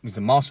up. He was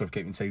the master of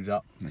keeping teams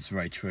up. That's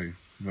very true.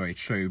 Very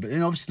true. But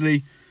then,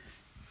 obviously,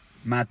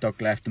 Mad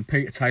Dog left and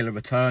Peter Taylor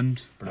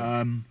returned.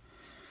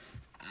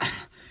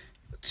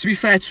 To be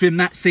fair to him,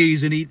 that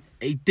season, he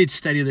did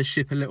steady the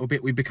ship a little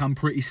bit. We'd become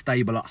pretty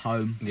stable at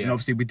home. Yeah. And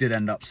obviously, we did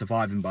end up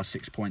surviving by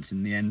 6 points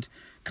in the end.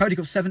 Cody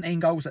got 17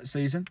 goals that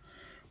season,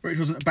 which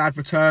wasn't a bad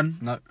return.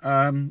 No.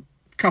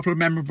 Couple of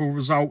memorable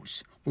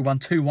results. We won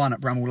 2-1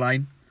 at Bramall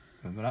Lane,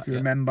 Remember that? if you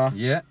remember.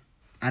 Yeah.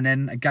 And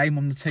then a game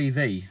on the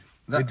TV.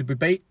 Who did we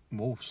beat?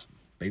 Wolves.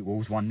 Beat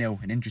Wolves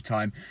 1-0 in injury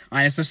time.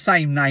 And it's the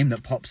same name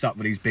that pops up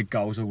with these big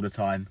goals all the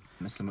time.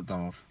 Mr.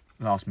 McDonald.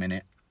 Last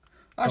minute.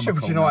 That From Sheffield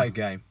a corner. United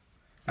game.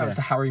 That was Yeah.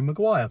 the Harry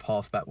Maguire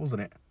pass back,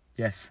 wasn't it?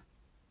 Yes.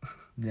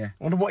 Yeah.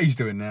 I wonder what he's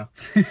doing now.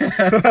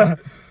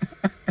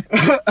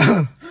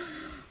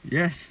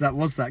 Yes, that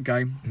was that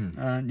game.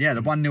 Yeah,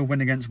 the 1-0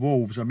 win against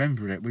Wolves, I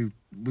remember it. We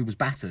was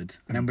battered,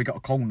 and then we got a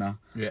corner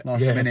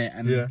last minute,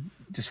 and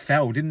just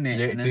fell, didn't it?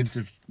 Yeah, and it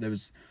then did. There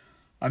was.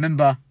 I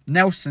remember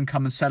Nelson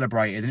come and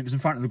celebrated, and it was in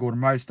front of the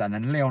Gordon Road stand,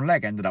 and Leon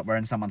Legg ended up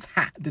wearing someone's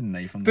hat, didn't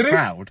he, from the Did he?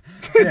 crowd?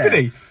 Did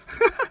he?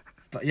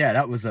 But yeah,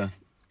 that was a.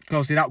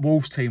 Obviously, that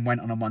Wolves team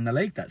went on and won the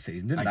league that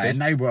season, didn't they? They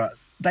did. And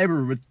they were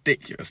a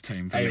ridiculous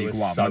team for He League was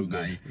One, so weren't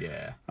good. they?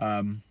 Yeah.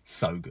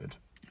 So good.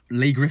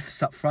 Lee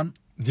Griffiths up front.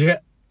 Yeah.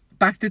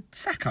 Back did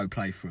Sacco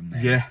play for him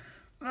there? Yeah.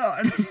 Oh,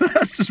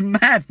 that's just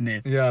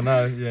madness. Yeah, I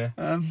know, yeah.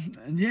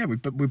 And yeah, we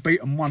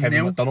beat them 1-0.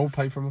 Kevin McDonald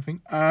played for him, I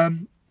think.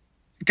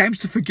 Games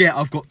to forget,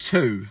 I've got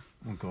 2.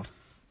 Oh, God.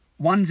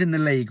 One's in the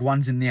league,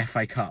 one's in the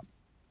FA Cup.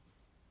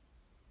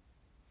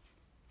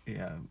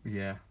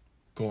 Yeah.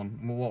 Go on.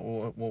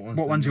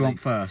 What one do you want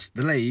first?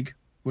 The league,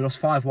 we lost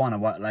 5-1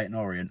 away at Leyton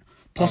Orient.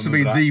 Possibly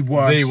remember the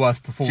that.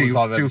 worst performance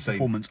I've ever seen.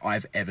 performance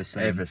I've ever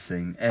seen. Ever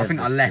seen. I think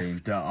I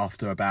left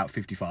after about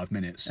 55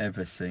 minutes.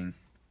 Ever seen.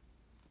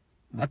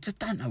 I just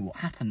don't know what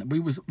happened. We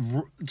was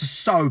just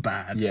so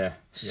bad. Yeah.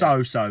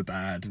 So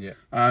bad. Yeah.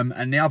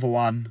 And the other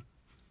one,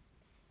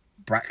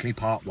 Brackley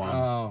Part 1.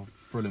 Oh,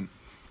 brilliant.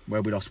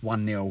 Where we lost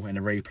 1-0 in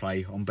a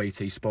replay on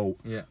BT Sport.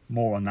 Yeah.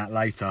 More on that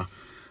later.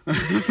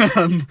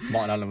 Martin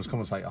Allen was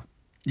commentator.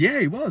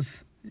 Yeah, he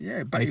was.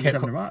 Yeah, but he was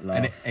having the right laugh.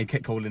 And he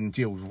kept calling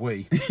Gilles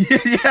we.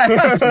 Yeah,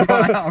 that's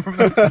right. I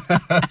remember.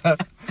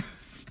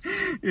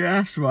 Yeah,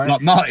 that's right.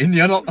 Like, Martin,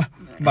 you're not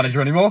manager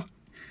anymore.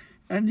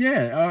 And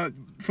yeah,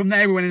 from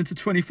there we went into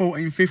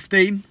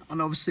 2014-15,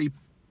 and obviously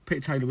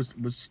Peter Taylor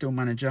was still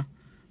manager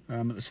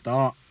at the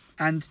start.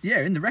 And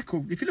yeah, in the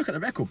record, if you look at the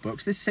record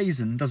books, this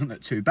season doesn't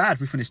look too bad.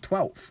 We finished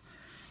 12th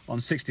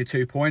on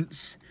 62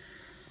 points.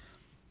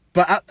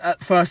 But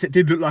at first it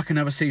did look like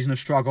another season of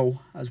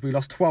struggle, as we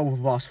lost 12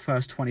 of our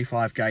first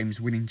 25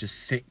 games, winning just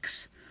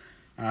 6.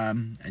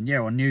 And yeah,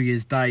 on New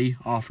Year's Day,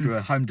 after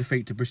a home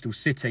defeat to Bristol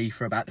City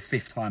for about the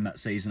 5th time that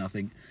season, I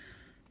think,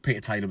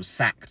 Peter Taylor was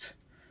sacked.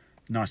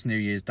 Nice New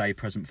Year's Day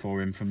present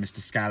for him from Mr.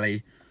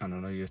 Scally. And a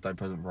New Year's Day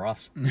present for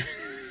us.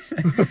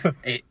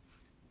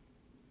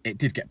 It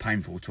did get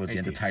painful towards the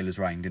end of Taylor's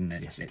reign, didn't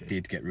it? Yes, it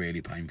did get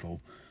really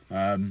painful.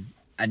 And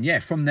yeah,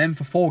 from them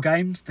for 4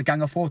 games, the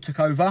Gang of 4 took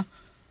over,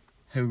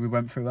 who we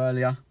went through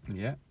earlier.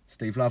 Yeah.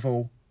 Steve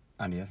Lovell,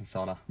 Andy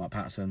Salah, Mark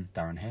Patterson,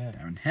 Darren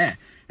Hare.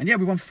 And yeah,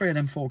 we won 3 of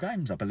them 4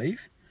 games, I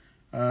believe.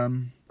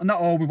 And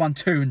not all, we won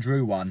 2 and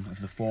drew 1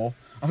 of the 4.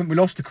 I think we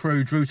lost to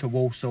Crewe, drew to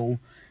Walsall,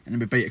 and then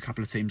we beat a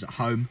couple of teams at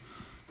home.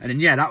 And then,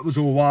 yeah, that was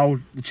all while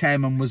the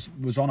chairman was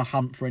on a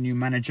hunt for a new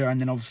manager.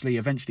 And then, obviously,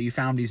 eventually he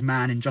found his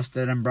man in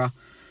Justin Edinburgh.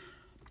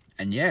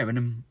 And, yeah, and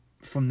then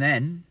from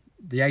then,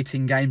 the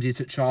 18 games he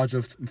took charge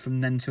of,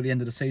 from then till the end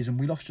of the season,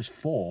 we lost just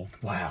 4.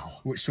 Wow.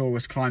 Which saw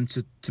us climb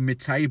to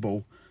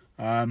mid-table.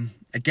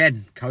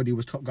 Again, Cody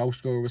was top goal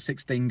scorer with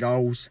 16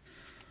 goals.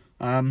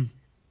 And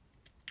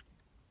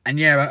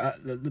yeah,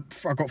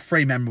 I got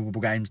 3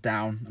 memorable games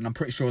down, and I'm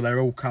pretty sure they're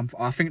all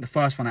I think the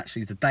first one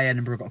actually, the day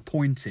Edinburgh got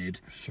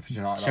appointed,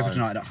 Sheffield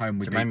United at home.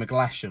 We Jermaine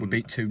McGlashan. We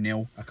beat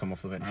 2-0. I come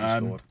off the bench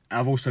and scored.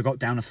 I've also got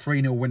down a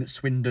 3-0 win at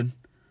Swindon.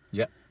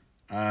 Yep.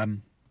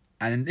 And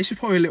this is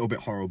probably a little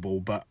bit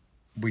horrible, but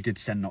we did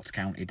send Notts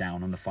County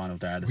down on the final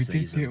day of the season.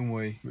 We did, didn't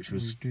we? Which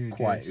was did,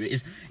 quite...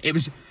 Yes. It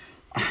was...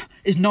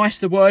 It's nice,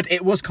 the word.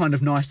 It was kind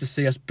of nice to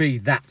see us be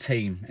that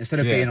team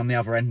instead of being on the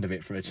other end of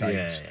it for a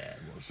change. Yeah, it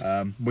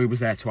was. We was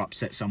there to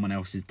upset someone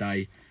else's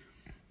day.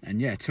 And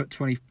yeah,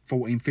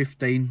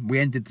 2014-15, we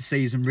ended the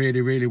season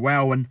really, really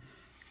well. And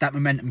that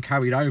momentum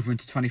carried over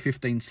into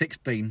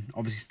 2015-16,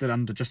 obviously still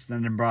under Justin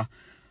Edinburgh.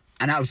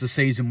 And that was the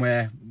season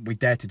where we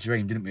dared to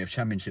dream, didn't we, of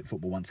Championship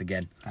football once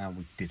again. And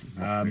we didn't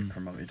get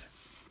promoted.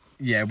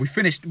 Yeah, we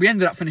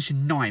ended up finishing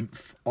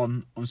 9th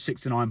on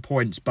 69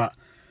 points, but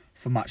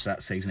for much of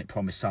that season, it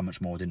promised so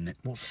much more, didn't it?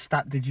 What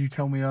stat did you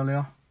tell me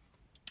earlier?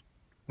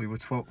 We were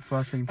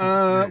 13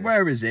 points.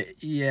 Where is it?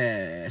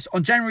 Yes.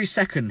 On January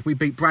 2nd, we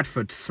beat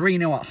Bradford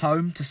 3-0 at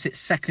home to sit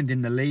 2nd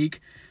in the league.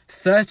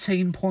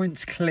 13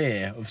 points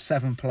clear of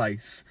 7th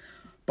place.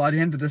 By the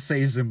end of the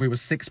season, we were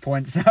 6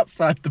 points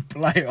outside the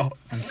playoffs.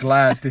 I'm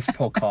glad this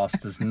podcast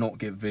does not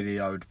get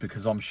videoed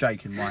because I'm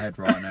shaking my head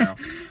right now.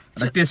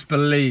 And a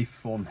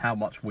disbelief on how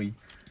much we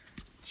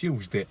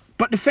used it.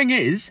 But the thing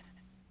is,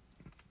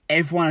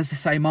 everyone has the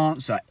same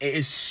answer. It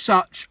is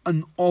such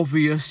an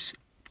obvious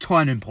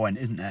turning point,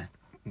 isn't there?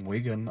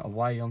 Wigan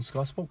away on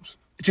Sky Sports.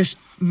 Just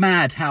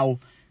mad how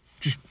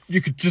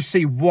you could just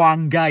see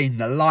one game,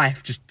 the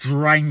life just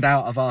drained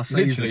out of our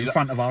season Literally, in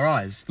front of our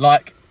eyes.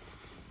 Like,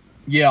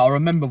 yeah, I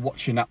remember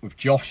watching that with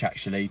Josh,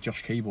 actually,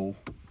 Josh Keeble,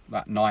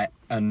 that night.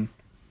 And,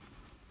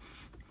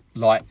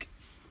 like,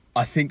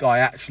 I think I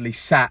actually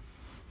sat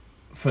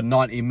for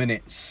 90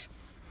 minutes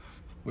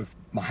with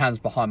my hands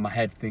behind my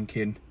head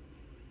thinking,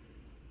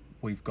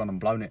 we've gone and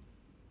blown it.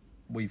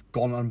 We've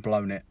gone and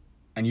blown it.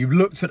 And you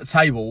looked at the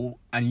table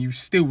and you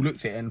still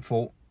looked at it and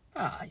thought,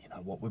 you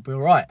know what, we'll be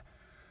all right.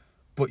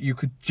 But you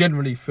could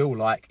generally feel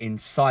like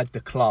inside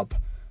the club,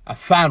 a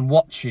fan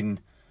watching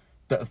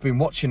that have been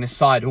watching this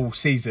side all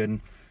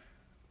season,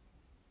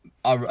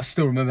 I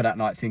still remember that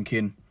night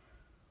thinking,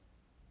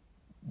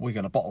 we're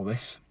going to bottle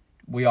this.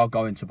 We are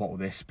going to bottle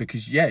this.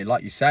 Because, yeah,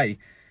 like you say,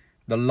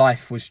 the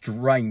life was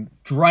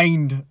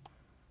drained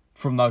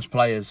from those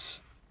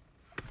players.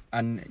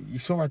 And you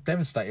saw how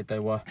devastated they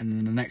were. And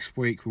then the next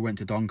week we went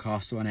to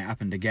Doncaster and it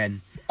happened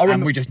again. I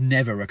remember, and we just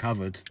never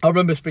recovered. I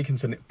remember speaking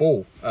to Nick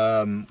Ball.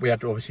 We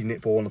had obviously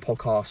Nick Ball on the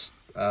podcast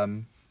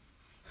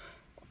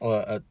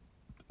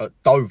at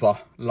Dover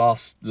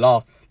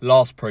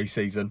last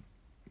pre-season,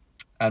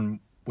 and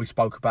we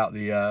spoke about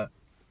the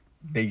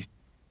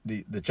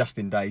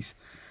Justin days,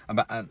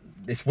 and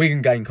this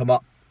Wigan game come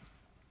up,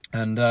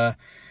 and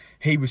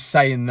he was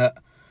saying that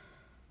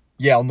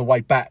on the way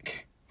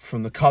back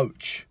from the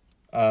coach.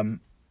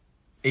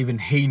 Even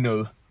he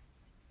knew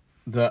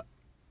that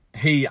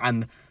he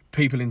and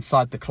people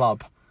inside the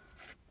club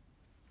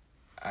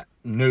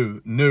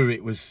knew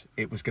it was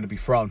going to be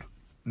thrown.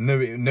 Knew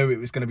it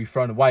was going to be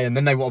thrown away. And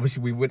then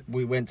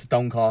we went to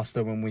Doncaster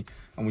and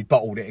we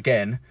bottled it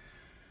again.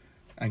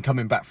 And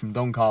coming back from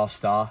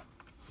Doncaster,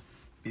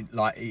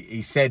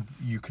 he said,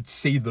 you could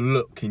see the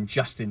look in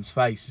Justin's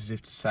face as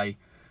if to say,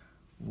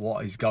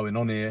 "What is going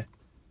on here?"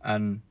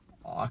 And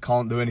I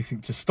can't do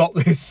anything to stop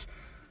this.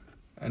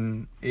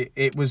 And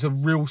it was a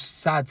real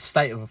sad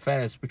state of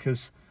affairs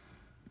because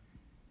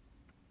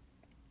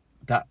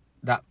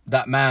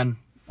that man,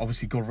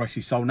 obviously God rest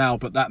his soul now,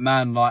 but that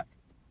man,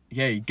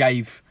 he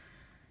gave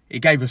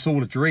us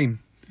all a dream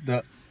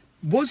that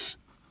was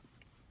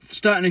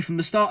certainly from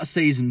the start of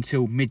season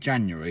till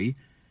mid-January.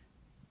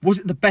 Was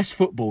it the best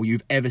football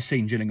you've ever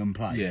seen Gillingham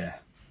play? Yeah,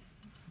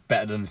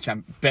 better than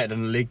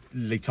the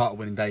league title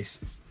winning days.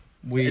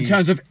 In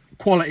terms of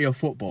quality of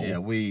football, yeah,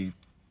 we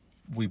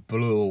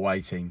blew away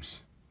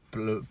teams.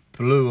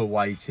 Blew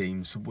away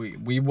teams.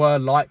 We were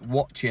like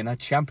watching a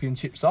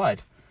championship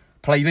side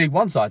play League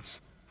One sides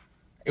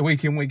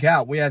week in, week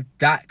out. We had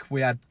Dak,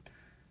 we had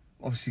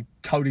obviously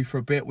Cody for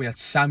a bit, we had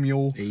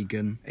Samuel,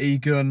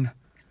 Egan,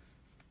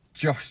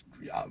 Josh.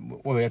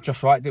 Well, we had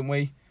Josh Wright, didn't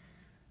we?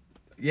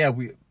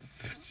 we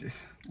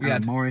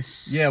had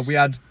Morris. Yeah, we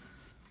had.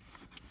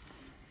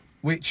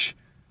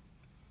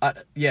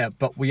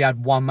 But we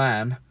had one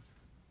man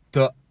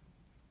that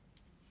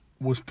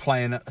was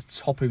playing at the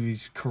top of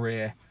his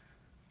career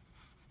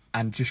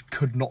and just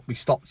could not be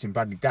stopped in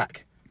Bradley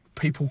Dack.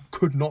 People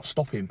could not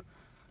stop him.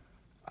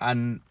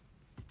 And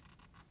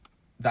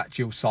that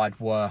Gills side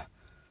were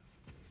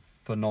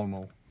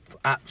phenomenal.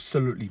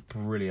 Absolutely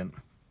brilliant.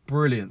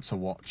 Brilliant to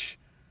watch.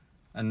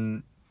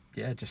 And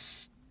yeah,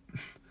 just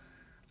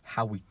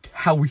how we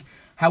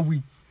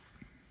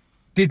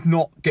did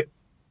not get...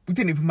 We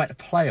didn't even make the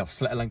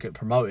playoffs, let alone get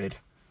promoted.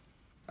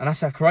 And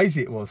that's how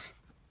crazy it was.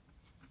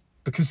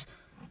 Because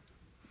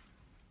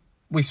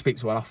we speak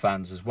to enough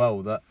fans as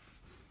well that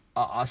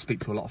I speak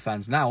to a lot of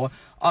fans now.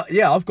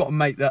 I've got a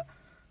mate that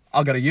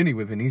I go to uni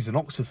with, and he's an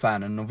Oxford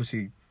fan, and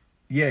obviously,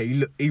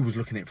 he was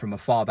looking at it from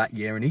afar that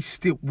year, and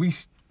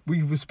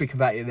we were speaking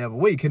about it the other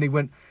week, and he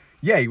went,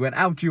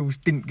 how Gills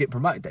didn't get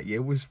promoted that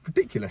year was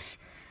ridiculous.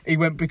 He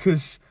went,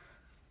 because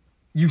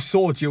you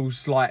saw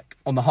Gills like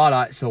on the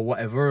highlights or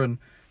whatever, and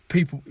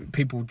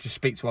people just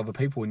speak to other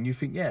people, and you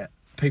think,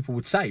 people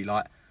would say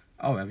like,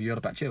 oh, have you heard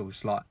about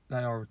Gills? Like,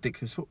 they are a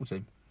ridiculous football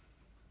team.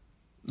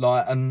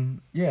 Like,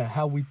 and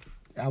how we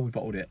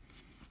bottled it.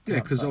 Yeah,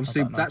 because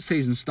obviously that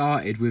season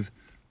started with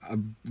a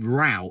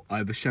rout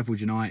over Sheffield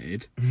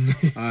United,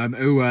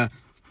 who were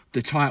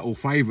the title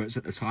favourites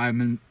at the time,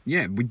 and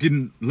we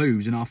didn't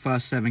lose in our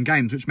first 7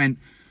 games, which meant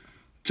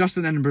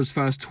Justin Edinburgh's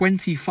first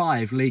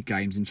 25 league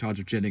games in charge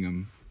of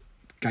Gillingham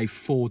gave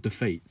 4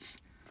 defeats.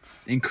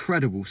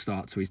 Incredible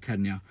start to his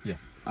tenure. Yeah.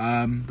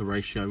 The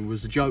ratio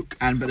was a joke,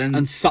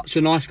 and such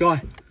a nice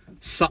guy.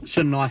 Such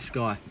a nice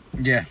guy.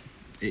 Yeah.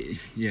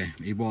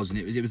 He was, and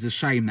it was a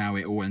shame now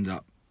it all ended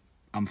up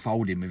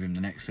unfolding with him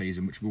the next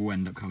season, which we'll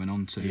end up coming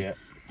on to. Yeah.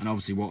 And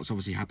obviously what's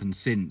happened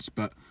since.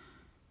 But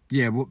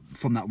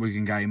from that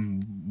Wigan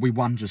game, we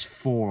won just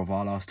 4 of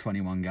our last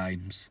 21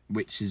 games,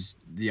 which is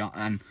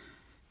I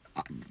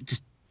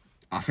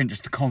think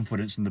just the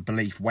confidence and the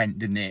belief went,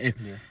 didn't it?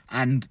 Yeah.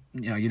 And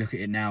you look at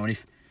it now, and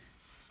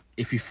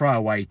if you throw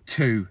away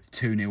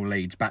 2-0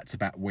 leads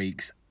back-to-back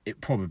weeks, it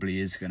probably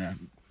is going to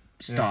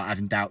start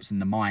having doubts in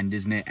the mind,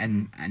 isn't it?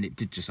 And it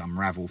did just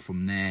unravel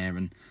from there.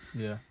 And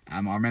I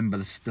remember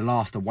the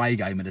last away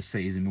game of the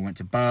season, we went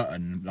to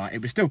Burton. Like,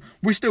 it was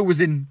we still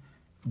was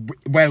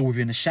well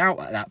within a shout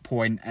at that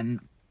point. And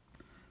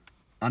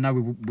I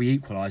know we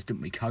equalised,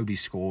 didn't we? Cody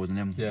scored, and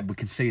then we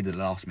conceded the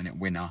last-minute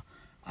winner.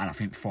 And I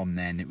think from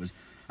then it was...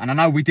 And I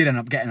know we did end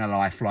up getting a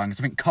lifeline, because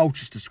I think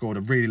Colchester scored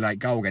a really late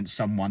goal against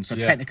someone. So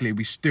technically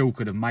we still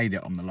could have made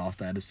it on the last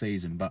day of the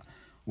season, but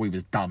we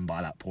was done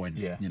by that point.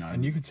 Yeah,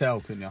 and you could tell,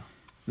 couldn't you?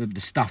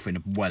 The stuffing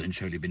had well and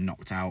truly been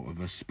knocked out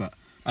of us.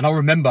 And I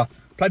remember,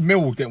 played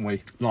Millwall, didn't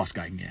we? Last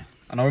game, yeah.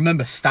 And I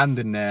remember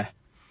standing there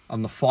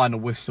on the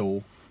final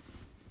whistle,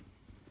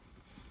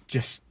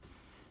 just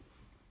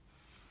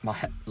my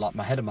head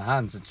in my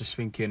hands, and just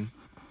thinking,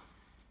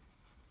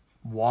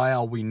 why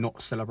are we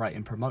not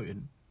celebrating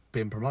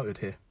being promoted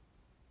here?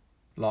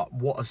 Like,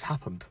 what has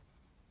happened?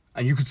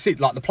 And you could see,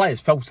 like, the players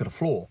fell to the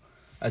floor,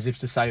 as if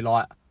to say,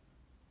 like,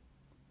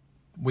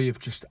 we have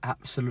just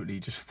absolutely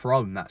just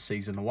thrown that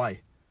season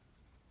away.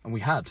 And we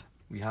had,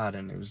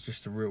 and it was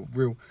just a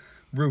real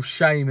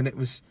shame. And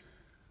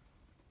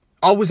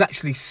I was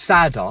actually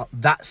sadder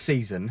that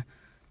season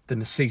than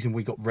the season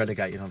we got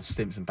relegated under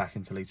Stimpson back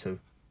into League 2,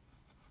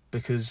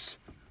 because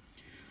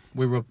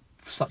we were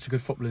such a good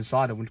footballing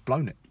side and we'd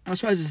blown it. I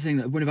suppose the thing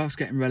that with us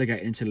getting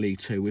relegated into League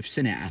 2, we've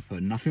seen it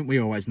happen. I think we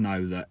always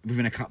know that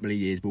within a couple of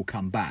years we'll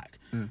come back.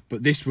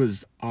 But this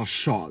was our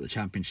shot at the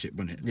Championship,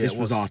 wasn't it?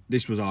 Yeah,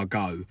 this was our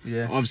go.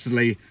 Yeah.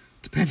 Obviously,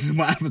 depending on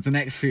what happens the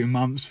next few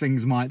months,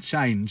 things might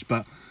change.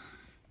 But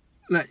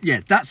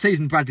that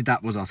season, Bradley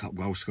Dack was our top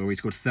goal scorer. He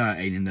scored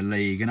 13 in the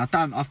league, and I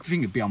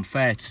think it'd be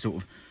unfair to sort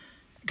of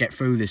get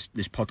through this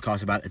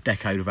podcast about a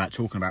decade without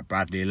talking about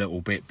Bradley a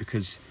little bit,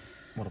 because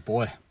what a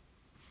boy.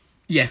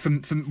 Yeah,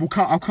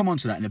 I'll come on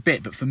to that in a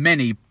bit, but for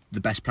many, the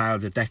best player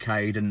of the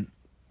decade, and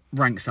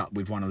ranks up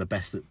with one of the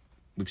best that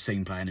we've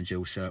seen playing a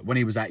Gills shirt. When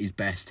he was at his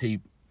best, he's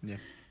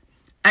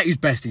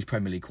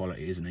Premier League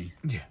quality, isn't he?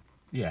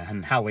 Yeah,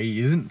 and how he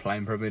isn't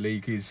playing Premier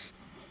League is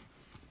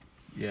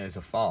a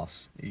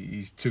farce.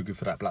 He's too good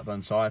for that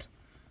Blackburn side,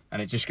 and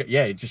it just goes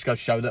to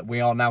show that we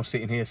are now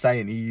sitting here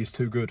saying he is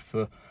too good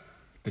for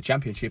the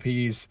Championship.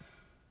 He is,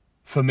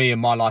 for me in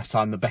my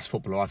lifetime, the best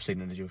footballer I've seen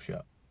in a Gills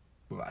shirt,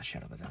 without a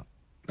shadow of a doubt.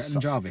 Better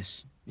than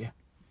Jarvis?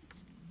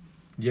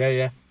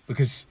 Yeah.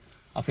 Because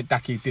I think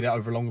Dacky did it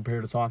over a longer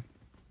period of time.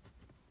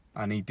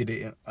 And he did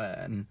it...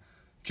 and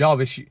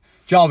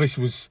Jarvis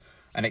was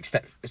an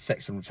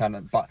exceptional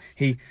talent. But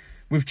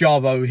with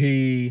Jarvo,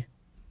 he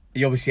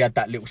obviously had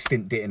that little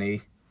stint, didn't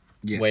he?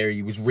 Yeah. Where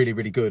he was really,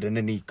 really good. And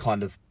then he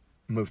kind of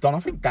moved on.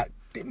 I think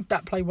didn't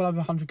that play well over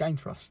 100 games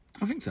for us?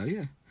 I think so,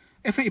 yeah.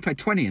 I think he played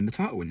 20 in the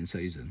title-winning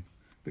season,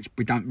 which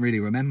we don't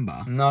really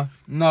remember.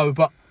 No,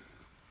 but...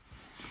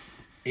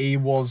 He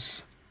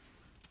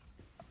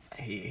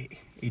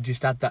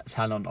just had that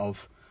talent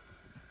of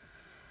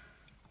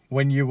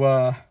when you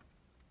were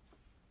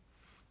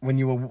when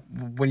you're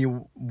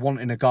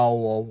wanting a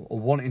goal or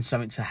wanting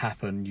something to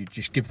happen, you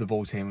just give the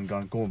ball to him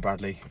and go on,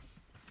 Bradley,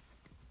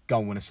 go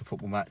and win us a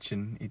football match,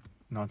 and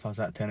 9 times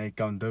out of 10 he'd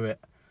go and do it.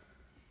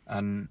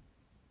 And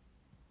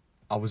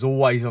I was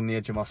always on the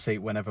edge of my seat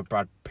whenever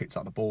Brad picked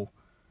up the ball.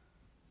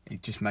 He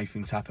just made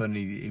things happen.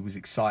 He was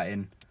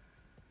exciting,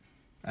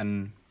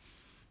 and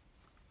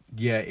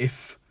yeah,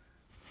 if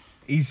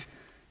he's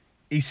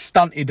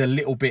stunted a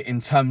little bit in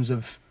terms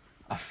of,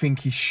 I think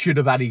he should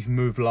have had his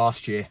move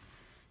last year.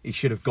 He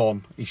should have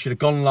gone. He should have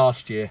gone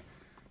last year.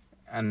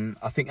 And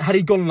I think had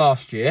he gone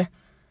last year,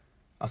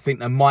 I think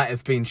there might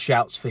have been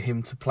shouts for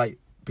him to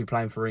be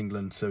playing for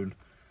England soon.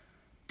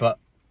 But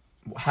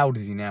how old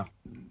is he now?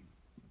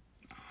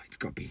 Oh, it's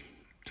got to be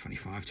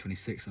 25,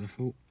 26, I'd have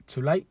thought.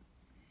 Too late?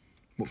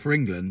 What, for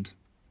England?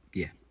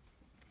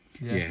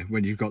 Yeah,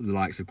 when you've got the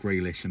likes of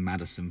Grealish and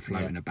Maddison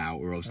floating about,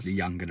 or obviously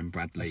younger than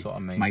Bradley. That's what I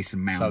mean. Mason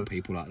Mount,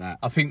 people like that.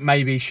 I think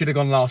maybe he should have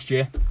gone last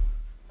year,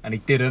 and he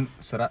didn't.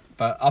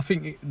 But I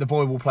think the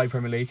boy will play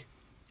Premier League.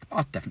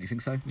 I definitely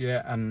think so.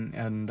 Yeah,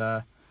 and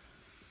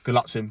good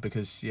luck to him,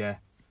 because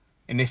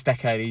in this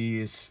decade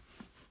he is,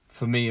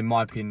 for me, in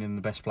my opinion,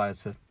 the best player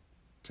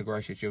to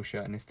grace a Jill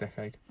shirt in this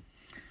decade.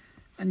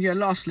 And yeah,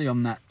 lastly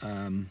on that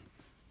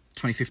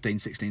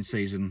 2015-16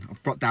 season,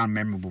 I've got down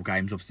memorable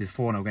games. Obviously, the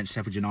 4-0 against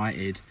Sheffield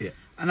United. Yeah.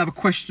 Another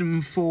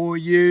question for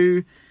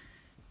you.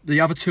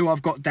 The other two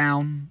I've got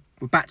down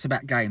were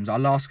back-to-back games. Our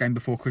last game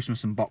before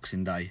Christmas and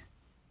Boxing Day.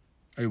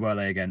 Who were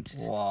they against?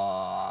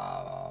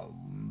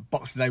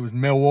 Boxing Day was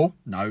Millwall.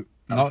 No,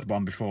 that was the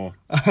one before.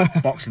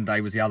 Boxing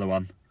Day was the other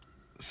one.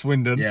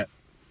 Swindon. Yeah.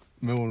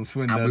 Millwall and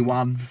Swindon. And we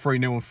won.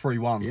 3-0 and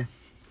 3-1. Yeah.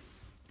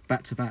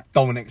 Back-to-back.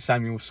 Dominic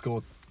Samuel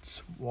scored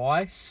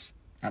twice.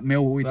 At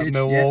Millwall we did,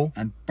 Millwall.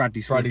 yeah. And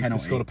Bradley scored a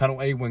penalty. Scored a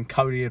penalty when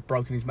Cody had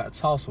broken his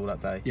metatarsal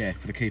that day. Yeah,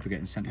 for the keeper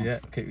getting sent off. Yeah,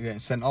 keeper getting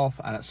sent off.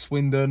 And at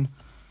Swindon,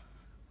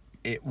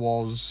 it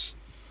was...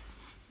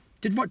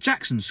 Did what,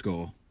 Jackson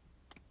score?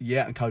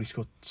 Yeah, and Cody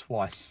scored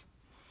twice.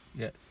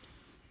 Yeah.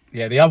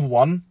 Yeah, the other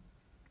one,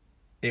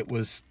 it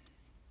was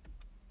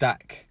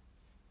Dak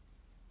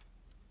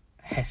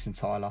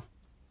Hessenthaler.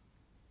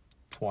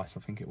 Twice,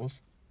 I think it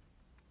was.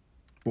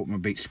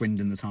 Bournemouth beat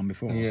Swindon the time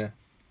before. Yeah.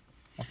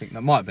 I think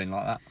that might have been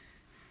like that.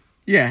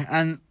 Yeah,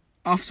 and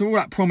after all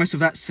that promise of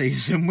that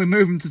season, we're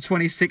moving to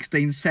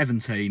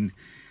 2016-17,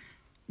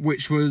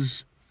 which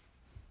was,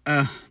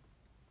 it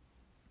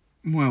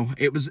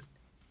was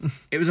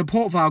a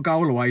Port Vale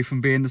goal away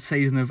from being the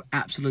season of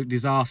absolute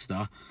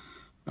disaster.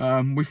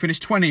 We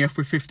finished 20th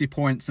with 50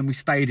 points, and we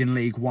stayed in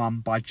League One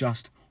by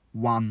just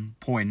 1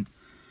 point.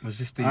 Was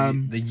this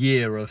the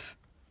year of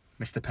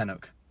Mr.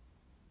 Pennock?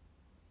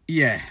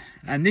 Yeah,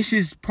 and this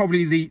is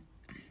probably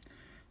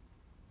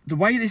the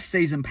way this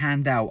season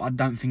panned out. I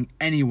don't think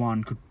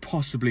anyone could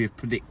possibly have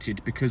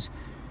predicted, because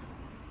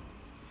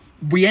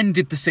we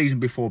ended the season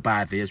before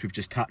badly, as we've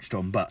just touched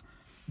on, but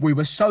we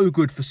were so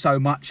good for so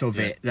much of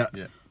it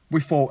that we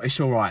thought, it's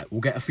all right,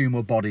 we'll get a few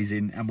more bodies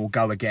in and we'll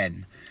go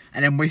again.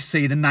 And then we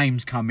see the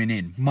names coming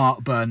in.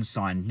 Mark Burns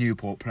signed,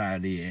 Newport Player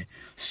of the Year.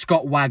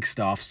 Scott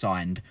Wagstaff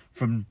signed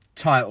from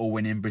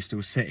title-winning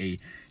Bristol City.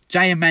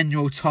 J.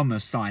 Emmanuel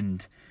Thomas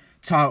signed,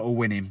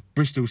 title-winning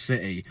Bristol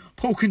City.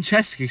 Paul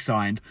Konchesky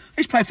signed.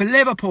 He's played for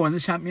Liverpool in the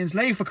Champions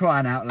League, for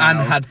crying out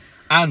loud.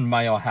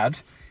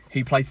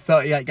 He played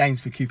 38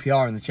 games for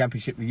QPR in the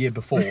Championship the year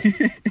before.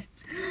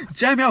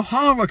 Jamie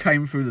O'Hara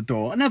came through the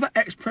door, another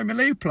ex-Premier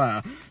League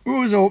player. We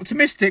was all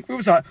optimistic. We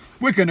was like,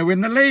 we're going to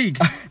win the league.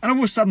 And all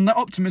of a sudden, that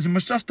optimism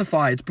was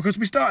justified, because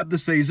we started the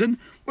season,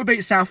 we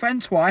beat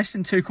Southend twice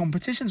in 2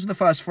 competitions in the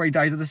first 3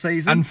 days of the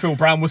season. And Phil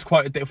Brown was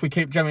quoted that if we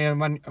keep Jamie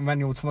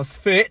Emmanuel Thomas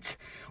fit,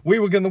 we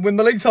were going to win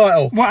the league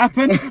title. What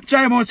happened?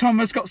 Jamie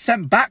Thomas got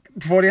sent back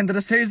before the end of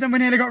the season. We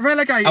nearly got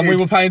relegated. And we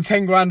were paying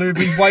 10 grand of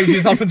his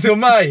wages up until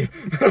May.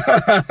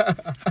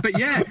 But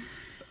yeah,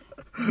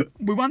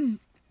 we won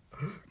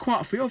quite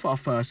a few of our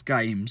first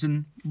games,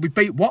 and we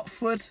beat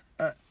Watford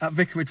at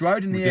Vicarage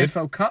Road in the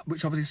EFL Cup,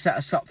 which obviously set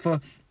us up for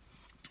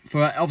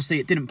obviously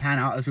it didn't pan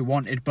out as we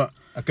wanted, but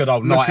a good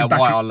old night at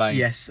White Hart Lane.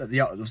 Yes, it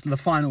was the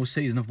final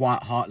season of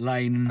White Hart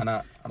Lane,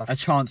 and a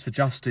chance for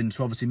Justin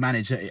to obviously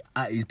manage it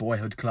at his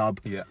boyhood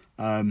club. Yeah,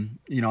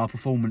 our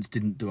performance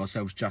didn't do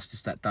ourselves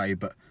justice that day,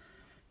 but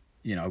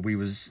we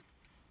was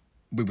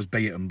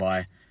beaten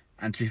by.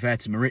 And to be fair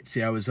to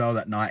Maurizio as well,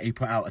 that night he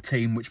put out a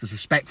team which was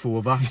respectful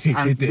of us.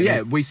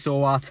 We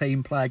saw our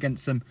team play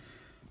against some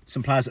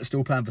players that are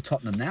still playing for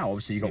Tottenham now.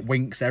 Obviously, you've got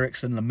Winks,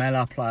 Ericsson,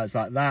 Lamella, players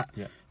like that.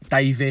 Yeah.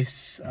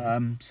 Davis.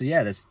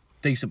 There's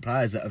decent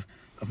players that have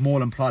more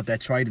than plied their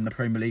trade in the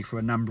Premier League for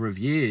a number of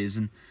years.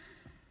 And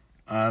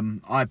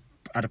I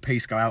had a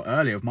piece go out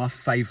earlier of my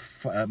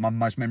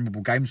most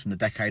memorable games from the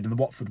decade, and the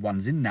Watford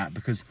one's in that,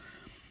 because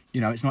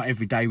it's not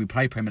every day we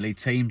play Premier League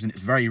teams, and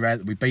it's very rare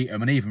that we beat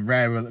them, and even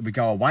rarer that we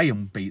go away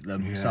and beat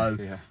them.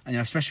 And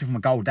especially from a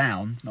goal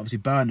down, obviously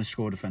Burnley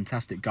scored a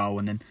fantastic goal,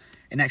 and then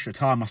in extra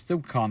time, I still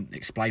can't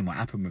explain what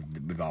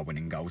happened with our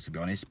winning goal, to be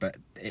honest, but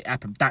it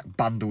happened. Dak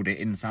bundled it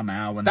in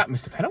somehow. And that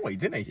missed a penalty,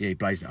 didn't he? Yeah, he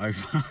blazed it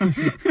over.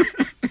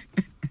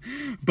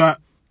 But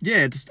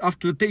yeah, just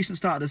after a decent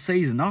start of the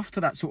season, after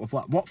that sort of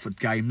like Watford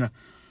game,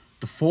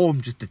 the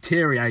form just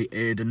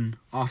deteriorated, and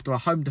after a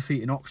home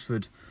defeat to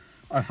Oxford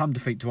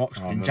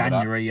in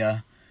January,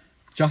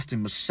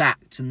 Justin was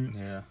sacked,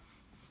 and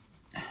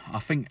I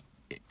think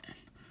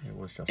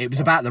it was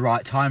about the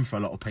right time for a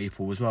lot of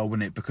people as well,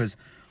 wasn't it? Because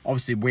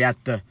obviously we had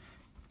the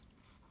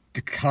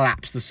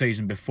collapse the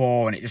season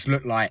before, and it just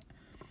looked like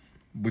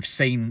we've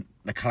seen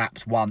the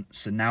collapse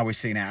once, and now we're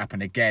seeing it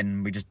happen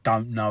again. We just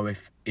don't know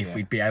if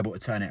we'd be able to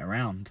turn it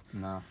around.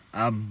 No.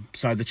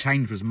 So the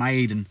change was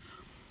made,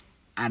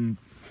 and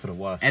for the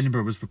worse.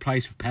 Edinburgh was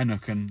replaced with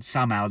Pennock, and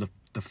somehow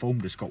the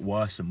form just got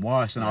worse and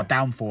worse, and our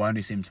downfall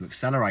only seemed to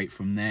accelerate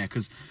from there,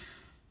 because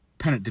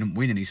Pennock didn't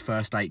win in his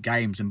first 8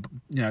 games, and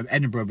you know,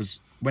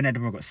 when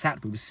Edinburgh got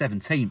sacked, we were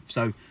 17th,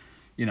 so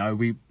you know,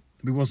 we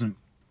was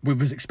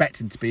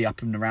expecting to be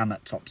up and around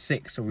that top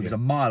 6, so we was a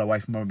mile away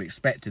from what we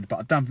expected, but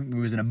I don't think we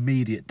was in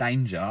immediate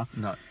danger.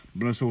 No.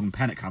 When I saw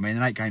Pennock come in,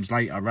 and 8 games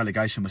later,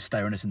 relegation was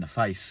staring us in the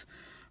face.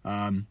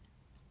 But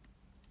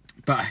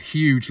a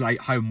huge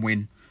late home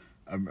win,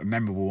 a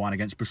memorable one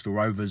against Bristol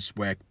Rovers,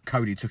 where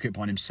Cody took it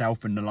upon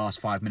himself in the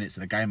last 5 minutes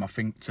of the game, I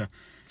think, to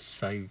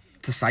save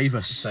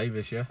us. Save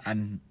us, yeah.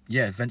 And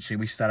yeah, eventually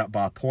we stayed up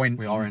by a point.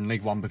 We are in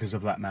League One because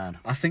of that man.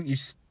 I think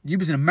you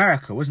was in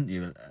America, wasn't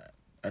you,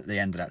 at the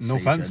end of that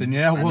Northampton, season?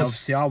 yeah, I was. And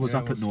obviously I was Yeah,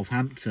 up I at was.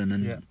 Northampton,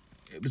 and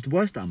it was the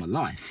worst day of my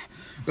life.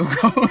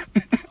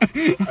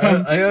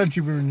 I heard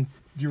you were in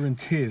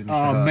tears.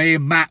 Mr. Me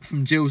and Matt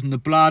from Jills and the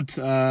Blood,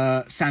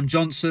 Sam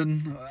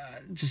Johnson,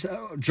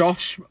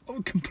 Josh,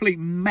 a complete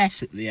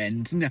mess at the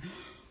end. And,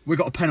 we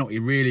got a penalty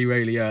really,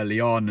 really early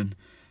on,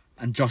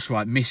 and Josh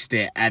Wright missed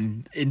it,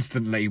 and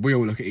instantly we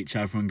all look at each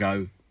other and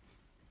go,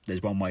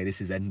 there's one way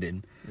this is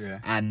ending. Yeah.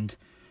 And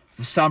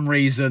for some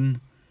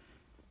reason,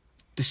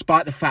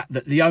 despite the fact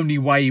that the only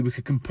way we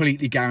could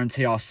completely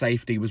guarantee our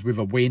safety was with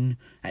a win,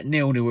 at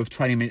 0-0 with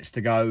 20 minutes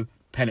to go,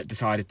 Pennock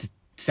decided to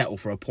settle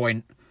for a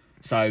point.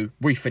 So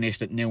we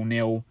finished at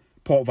 0-0.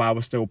 Port Vale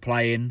was still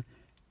playing,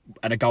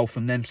 and a goal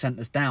from them sent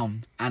us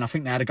down. And I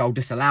think they had a goal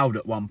disallowed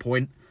at one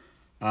point.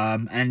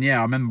 And yeah,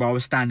 I remember I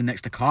was standing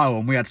next to Kyle,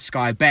 and we had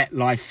Sky Bet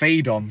live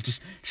feed on,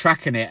 just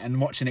tracking it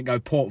and watching it go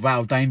Port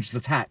Vale dangerous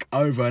attack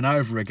over and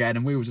over again,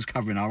 and we were just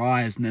covering our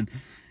eyes. And then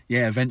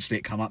yeah, eventually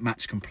it come up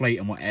match complete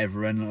and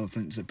whatever, and I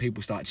think that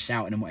people started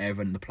shouting and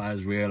whatever, and the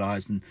players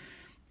realised, and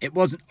it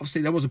wasn't,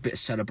 obviously there was a bit of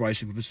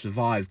celebration because we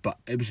survived, but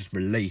it was just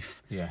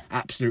relief. Yeah.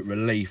 Absolute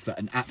relief that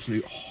an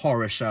absolute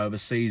horror show of a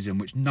season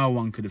which no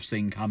one could have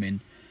seen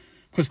coming,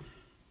 because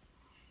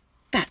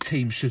that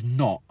team should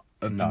not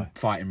have been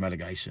fighting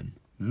relegation.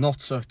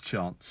 Not a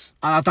chance.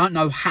 And I don't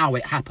know how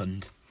it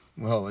happened.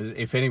 Well,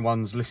 if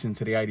anyone's listened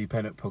to the AD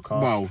Pennock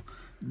podcast, Well,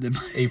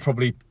 he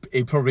probably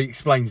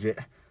explains it.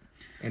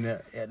 I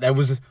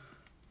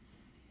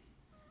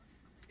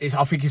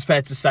think it's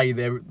fair to say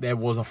there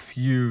was a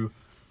few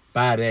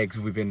bad eggs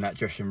within that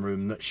dressing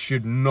room that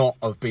should not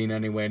have been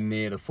anywhere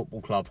near the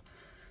football club.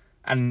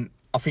 And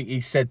I think he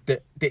said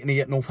that, didn't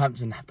he, at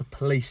Northampton have the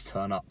police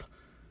turn up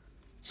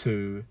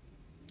to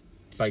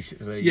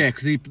basically... Yeah,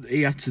 because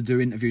he had to do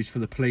interviews for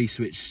the police,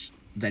 which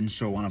then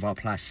saw one of our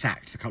players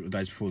sacked a couple of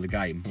days before the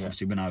game. Yeah.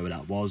 Obviously we know who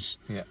that was.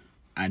 Yeah.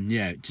 And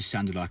yeah, it just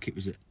sounded like it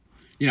was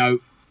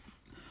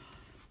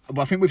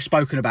well, I think we've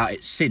spoken about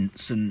it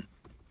since, and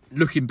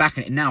looking back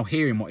at it now,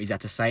 hearing what he's had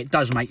to say, it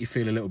does make you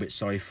feel a little bit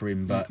sorry for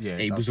him, but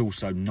he was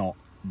also not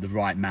the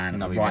right man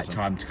at the right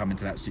time to come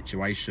into that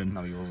situation.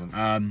 No, he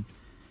wasn't.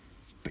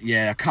 But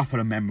yeah, a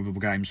couple of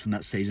memorable games from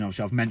that season.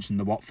 Obviously, I've mentioned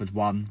the Watford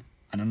one,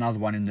 and another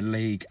one in the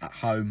league at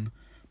home.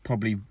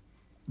 Probably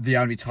the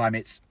only time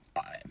it's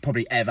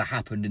probably ever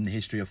happened in the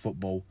history of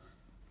football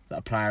that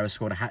a player has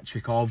scored a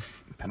hat-trick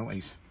of.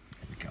 Penalties.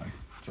 There we go.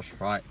 Just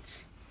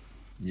right.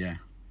 Yeah.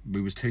 We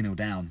was 2-0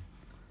 down,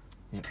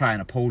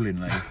 playing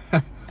appallingly,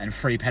 and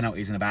 3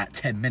 penalties in about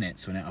 10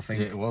 minutes, wasn't it, I think?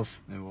 Yeah, it was.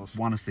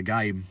 Won us the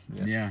game,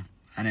 yeah.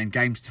 And then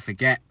games to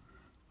forget,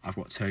 I've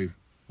got 2.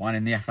 One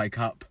in the FA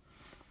Cup.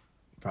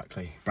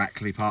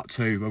 Brackley Part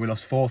 2, where we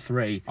lost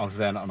 4-3. I was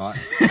there that night.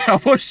 I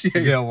was you?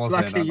 Yeah, I was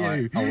Lucky there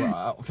that you.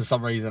 night. For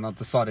some reason, I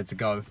decided to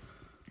go.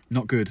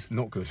 Not good.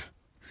 Not good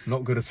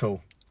at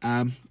all.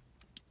 I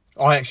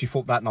actually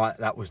thought that night,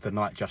 that was the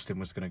night Justin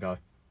was going to go.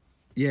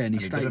 Yeah, and he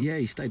didn't. stayed. Yeah,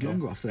 he stayed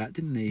longer after that,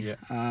 didn't he?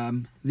 Yeah.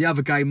 The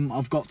other game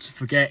I've got to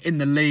forget in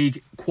the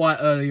league, quite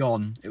early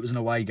on, it was an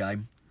away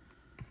game.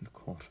 Of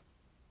course.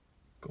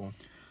 Go on.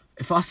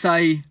 If I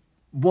say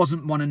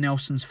wasn't one of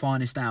Nelson's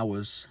finest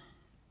hours,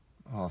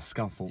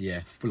 Scunthorpe.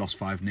 yeah, we lost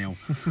 5-0.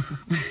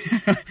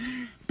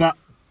 But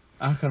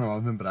How can I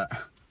remember that?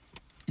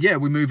 yeah,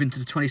 we move into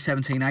the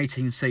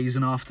 2017-18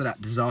 season after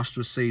that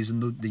disastrous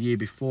season the year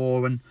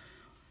before, and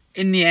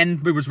in the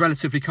end we was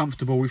relatively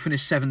comfortable. We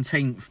finished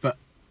 17th, but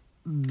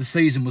the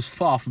season was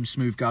far from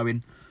smooth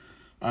going.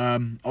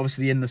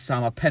 Obviously in the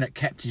summer, Pennock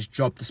kept his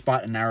job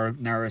despite a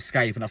narrow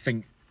escape, and I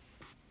think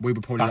we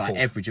were probably Baffled.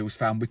 like every Jules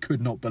fan, we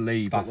could not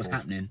believe what was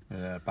happening.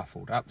 Yeah,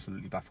 baffled.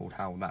 Absolutely baffled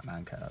how that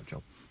man kept that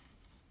job.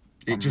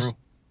 It just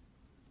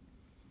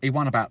he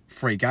won about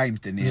 3 games,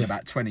 didn't he? In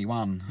about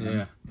 21.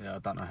 Yeah, I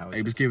don't know how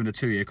he was given a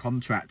 2-year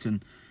contract,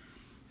 and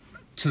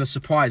to the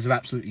surprise of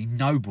absolutely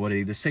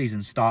nobody, the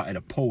season started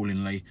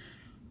appallingly.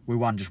 We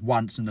won just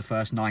once in the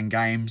first 9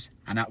 games,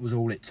 and that was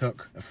all it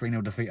took. A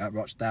 3-0 defeat at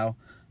Rochdale,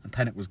 and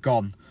Pennant was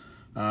gone.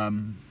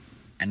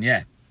 And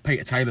yeah,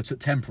 Peter Taylor took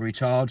temporary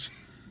charge.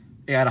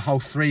 He had a whole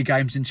 3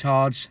 games in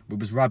charge. We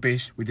was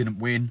rubbish. We didn't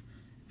win,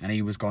 and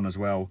he was gone as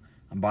well.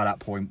 And by that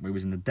point, we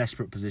was in the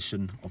desperate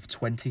position of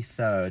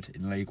 23rd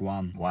in League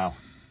One. Wow.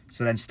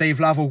 So then Steve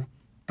Lovell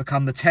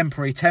become the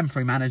temporary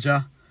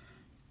manager,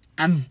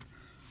 and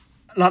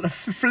like the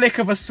flick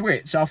of a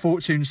switch, our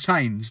fortunes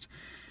changed.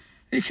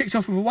 He kicked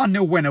off with a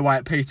 1-0 win away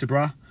at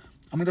Peterborough,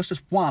 and we lost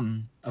just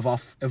 1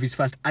 of his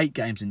first 8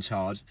 games in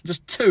charge, and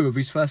just 2 of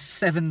his first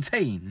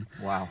 17.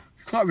 Wow.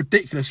 Quite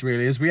ridiculous,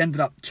 really, as we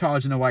ended up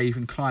charging away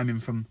and climbing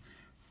from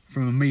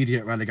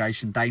immediate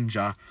relegation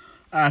danger.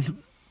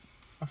 And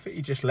I think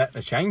he just let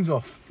the chains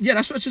off. yeah,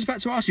 that's what I was just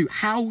about to ask you.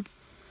 How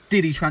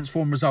did he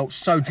transform results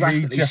so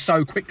drastically,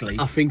 so quickly?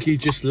 I think he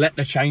just let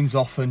the chains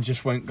off and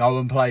just went, go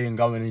and play and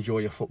go and enjoy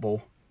your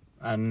football.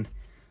 And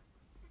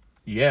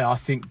yeah, I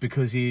think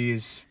because he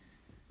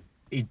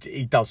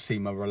does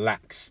seem a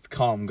relaxed,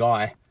 calm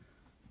guy,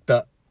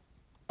 that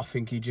I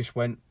think he just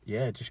went,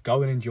 yeah, just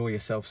go and enjoy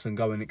yourselves and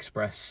go and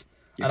express.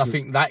 Yeah, and I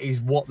think that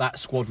is what that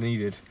squad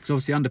needed. Because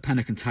obviously under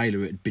Pennock and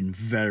Taylor, it had been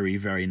very,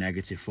 very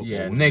negative football.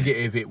 Yeah, wasn't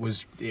negative. It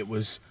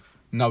was.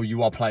 No,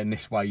 you are playing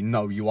this way.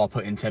 No, you are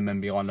putting 10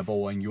 men behind the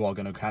ball, and you are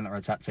going to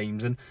counter-attack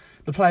teams. And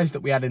the players that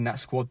we had in that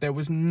squad, there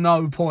was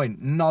no point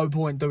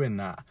doing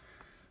that.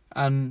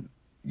 And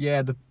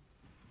yeah, at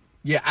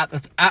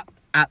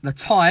the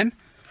time,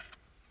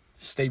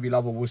 Stevie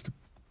Lovell was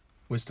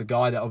the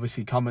guy that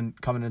obviously come in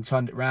and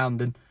turned it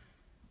round. And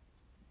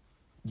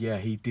yeah,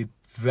 he did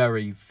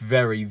very,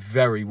 very,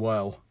 very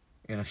well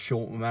in a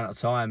short amount of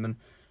time, and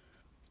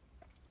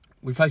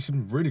we played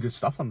some really good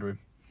stuff under him.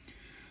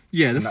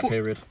 Yeah, in that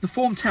period. The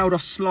form tailed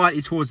off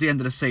slightly towards the end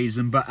of the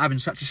season, but having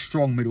such a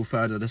strong middle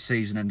third of the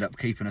season ended up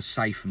keeping us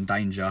safe from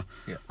danger.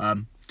 Yeah.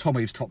 Tom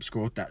Eaves top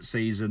scored that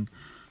season.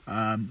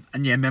 And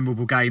yeah,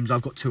 memorable games.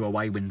 I've got 2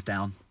 away wins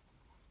down.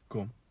 Go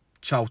on.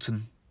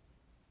 Charlton.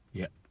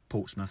 Yeah.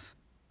 Portsmouth.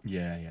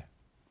 Yeah.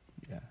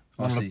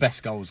 One of the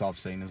best goals I've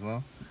seen as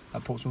well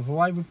at Portsmouth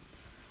away with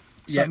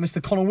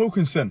Mr. Conor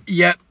Wilkinson.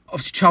 Yeah,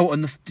 obviously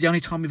Charlton, the only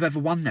time we've ever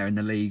won there in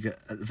the league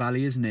at the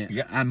Valley, isn't it?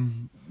 Yeah.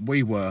 And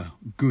we were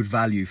good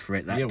value for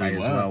it that day as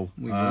well.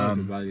 We were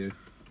good value.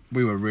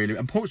 We were really...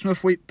 And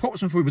Portsmouth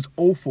was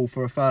awful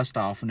for a first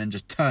half and then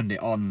just turned it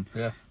on.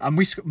 Yeah. And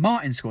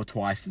Martin scored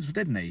twice,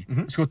 didn't he?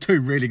 Mm-hmm. Scored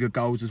 2 really good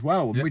goals as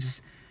well. And Yeah. we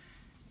just...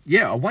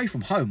 Yeah, away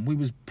from home, we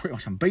was pretty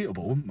much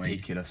unbeatable, weren't we?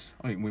 Ridiculous.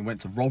 I think we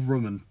went to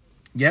Rotherham and...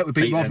 Yeah, we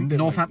beat Beat them, Rotherham.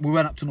 didn't We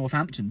went up to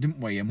Northampton, didn't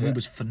we? And we Yeah.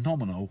 was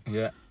phenomenal.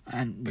 Yeah.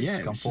 And Beat yeah,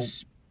 it was Scunthorpe.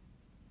 just,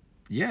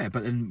 yeah,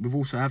 but then we've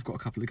also have got a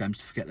couple of games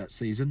to forget that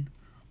season.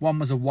 One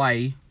was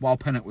away while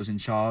Pennant was in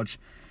charge.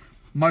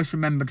 Most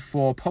remembered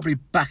for probably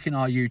back in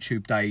our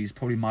YouTube days,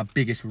 probably my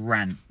biggest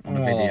rant on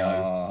a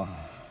video.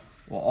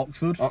 What,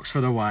 Oxford?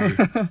 Oxford away.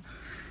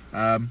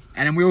 And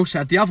then we also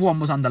had the other one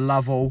was under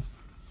Lovell,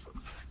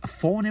 a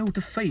 4-0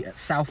 defeat at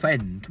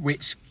Southend,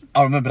 which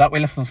I remember that. We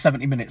left on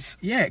 70 minutes.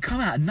 yeah, it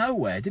come out of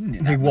nowhere, didn't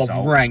it? We that were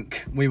result?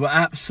 rank. We were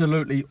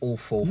absolutely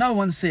awful. No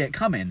one see it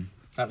coming,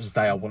 That was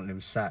the day I wanted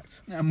him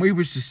sacked. and we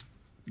was just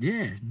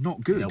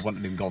not good. Yeah, I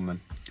wanted him gone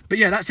then. But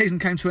yeah, that season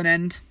came to an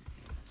end.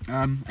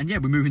 And yeah,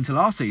 we move into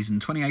last season,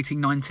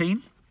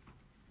 2018-19,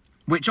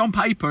 which on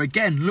paper,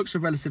 again, looks a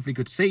relatively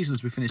good season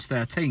as we finished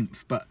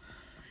 13th, but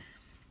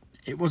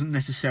it wasn't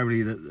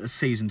necessarily a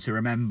season to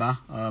remember.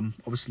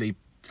 Obviously,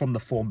 from the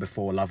form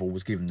before, Lovell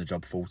was given the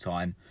job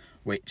full-time,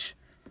 which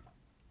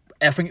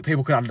I think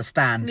people could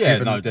understand, Yeah,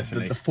 given no,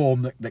 definitely. the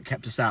form that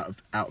kept us out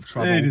of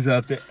trouble. Yeah, he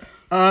deserved it.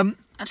 I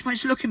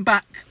suppose looking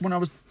back when I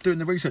was doing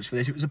the research for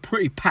this, it was a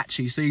pretty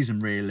patchy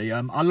season, really.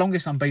 Our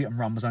longest unbeaten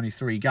run was only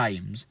 3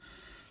 games.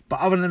 But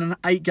other than an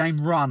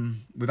 8-game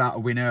run without a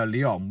win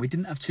early on, we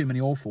didn't have too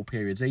many awful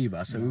periods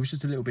either. So it was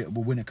just a little bit,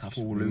 we'll win a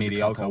couple, we'll lose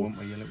Mediocre, a couple. weren't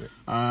we, a little bit?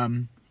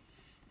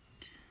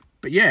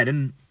 But yeah,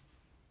 then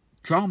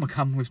drama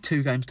come with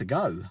 2 games to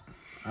go.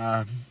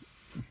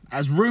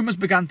 As rumours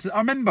began to... I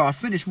remember I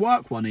finished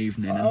work one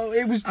evening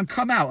and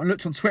come out and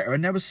looked on Twitter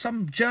and there was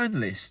some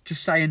journalist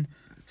just saying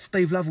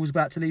Steve Lovell was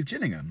about to leave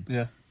Gillingham.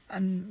 Yeah.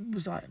 And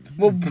was like...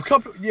 Well,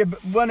 but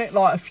when it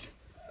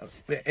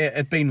it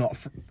had been like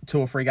 2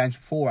 or 3 games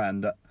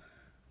beforehand that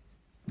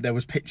there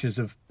was pictures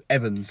of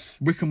Evans.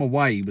 Wickham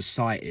away was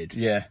cited.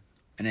 Yeah.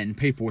 And then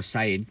people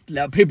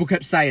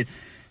kept saying,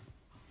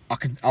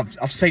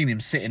 I've seen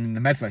him sitting in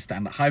the Medway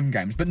stand at home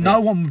games, but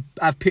no one would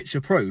have picture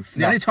proof.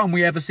 The No. only time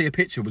we ever see a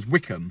picture was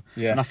Wickham,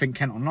 Yeah. and I think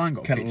Kent Online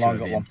got a Kent picture Online of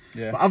got him. one,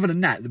 yeah. But other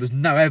than that, there was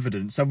no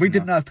evidence, so we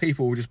didn't know if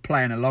people were just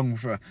playing along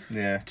to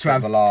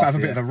have a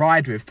bit of a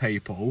ride with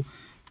people.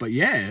 But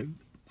yeah,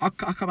 I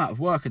come out of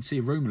work and see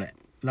a rumour that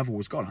Lovell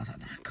was gone. I was like,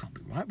 that can't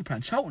be right. We're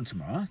playing Charlton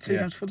tomorrow, 2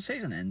 games before the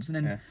season ends, and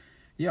then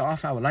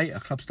half hour later,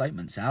 club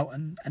statement's out,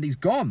 and he's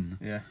gone.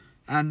 Yeah.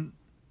 And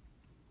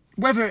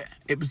whether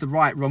it was the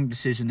right, wrong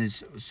decision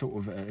is sort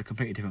of a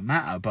completely different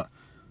matter, but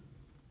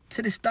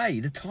to this day,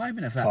 the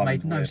timing of that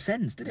made no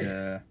sense, did it?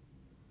 Yeah.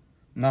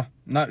 No,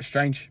 it was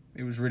strange.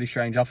 It was really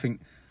strange. I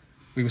think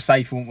we were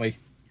safe, weren't we?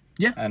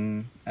 Yeah.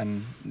 And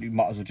you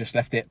might as well just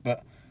left it.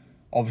 But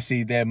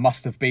obviously there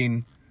must have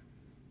been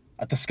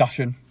a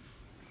discussion,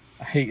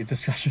 a heated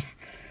discussion,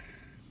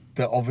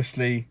 that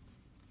obviously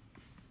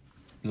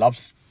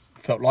Loves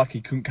felt like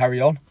he couldn't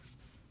carry on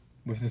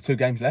with the 2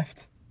 games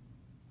left.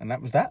 And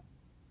that was that.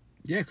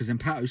 Yeah, because then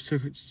Patos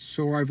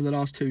saw over the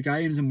last 2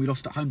 games and we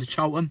lost at home to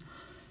Charlton.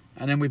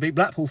 And then we beat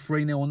Blackpool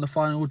 3-0 on the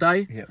final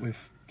day. Yeah,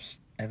 with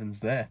Evans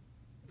there.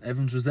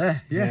 Evans was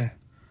there, yeah.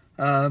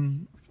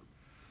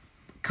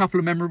 Couple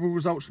of memorable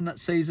results from that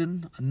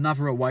season.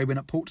 Another away win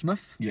at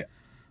Portsmouth. Yeah.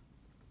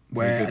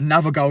 Where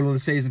another goal of the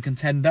season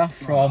contender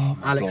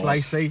from Alex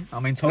Lacey. I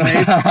mean, Tommy.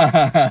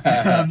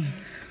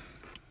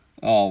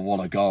 Oh, what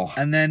a goal.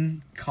 And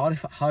then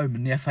Cardiff at home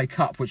in the FA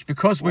Cup, which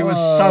because we were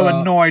so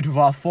annoyed with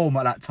our form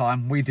at that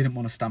time, we didn't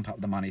want to stamp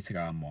up the money to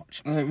go and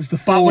watch. It was the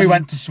But form. we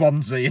went to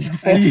Swansea in the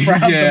 4th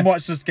round and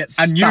watched us get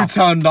stuffed. And you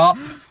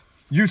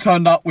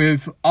turned up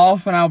with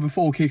half an hour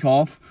before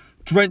kick-off,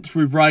 drenched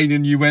with rain,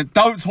 and you went,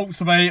 don't talk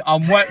to me,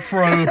 I'm wet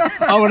through,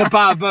 I'm in a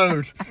bad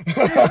mood.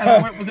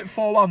 And was it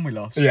 4-1 we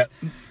lost? Yeah.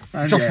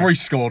 And Josh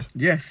Reese scored.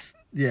 Yes,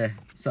 yeah.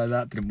 So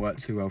that didn't work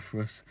too well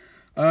for us.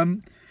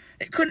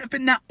 It couldn't have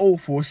been that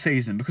awful a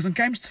season because on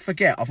games to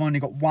forget, I've only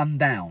got 1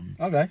 down.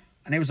 Okay.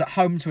 And it was at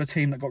home to a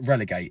team that got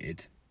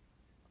relegated.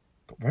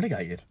 Got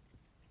relegated?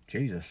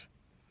 Jesus.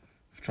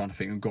 I'm trying to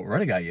think who got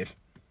relegated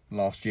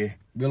last year.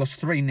 We lost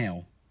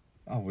 3-0.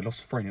 Oh, we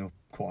lost 3-0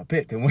 quite a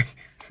bit, didn't we?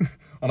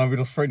 I know we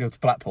lost 3-0 to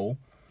Blackpool.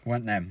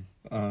 Weren't them?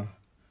 I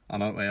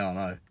know we are,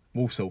 no.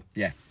 Walsall.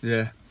 Yeah.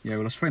 Yeah. Yeah,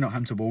 we lost 3-0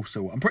 home to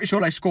Walsall. I'm pretty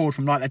sure they scored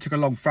from they took a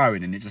long throw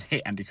in and it just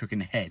hit Andy Cook in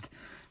the head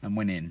and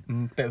went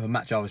in. Bit of a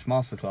Matt Jarvis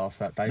masterclass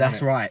that day.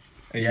 That's wasn't it? right.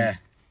 He Yeah.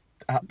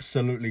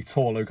 absolutely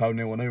tore Luke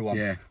O'Neill a new one.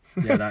 Yeah,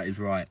 that is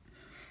right.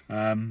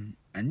 And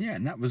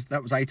that was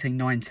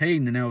 18-19,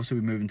 and then obviously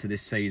we move into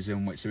this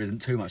season, which there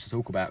isn't too much to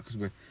talk about because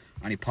we're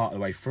only part of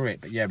the way through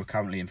it. But yeah, we're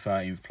currently in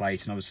 13th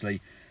place, and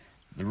obviously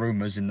the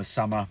rumours in the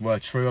summer were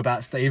true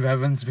about Steve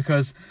Evans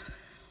because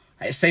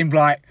it seemed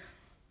like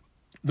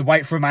the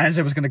wait for a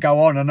manager was going to go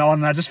on and on.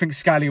 And I just think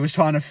Scally was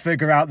trying to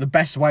figure out the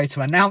best way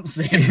to announce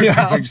him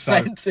without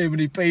upsetting too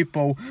many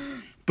people.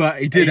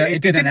 But he did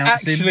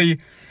announce him.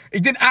 He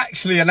didn't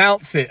actually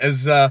announce it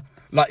as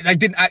they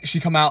didn't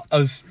actually come out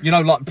as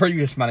like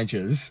previous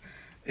managers.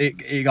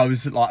 It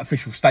goes like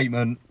official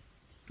statement.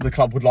 The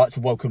club would like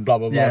to welcome blah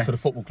blah blah to the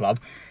football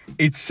club.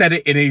 He'd said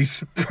it in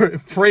his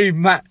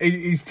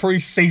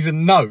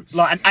pre-season notes,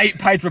 like an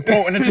 8-page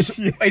report, and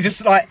he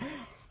just like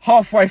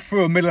halfway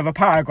through the middle of a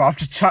paragraph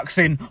just chucks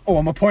in, "Oh,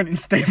 I'm appointing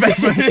Steve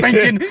Evans,"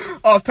 thinking,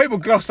 "Oh, if people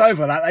gloss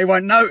over that, they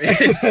won't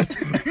notice."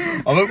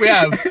 I think we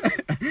have.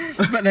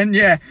 But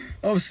then,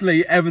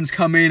 obviously Evans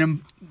come in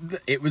and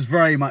it was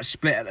very much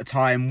split at the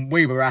time.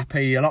 We were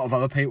happy, a lot of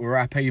other people were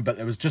happy, but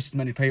there was just as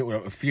many people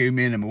that were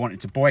fuming and wanted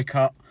to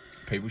boycott.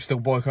 People still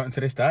boycotting to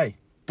this day.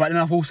 But then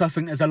I also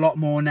think there's a lot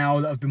more now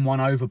that have been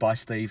won over by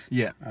Steve.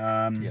 Yeah,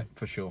 yeah,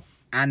 for sure.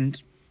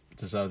 And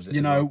deserves it.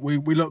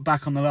 We look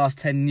back on the last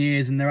 10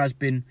 years and there has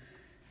been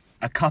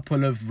a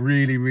couple of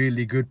really,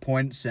 really good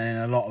points and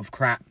a lot of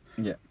crap.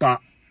 Yeah.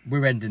 But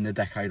we're ending the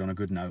decade on a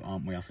good note,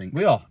 aren't we, I think?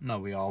 We are. No,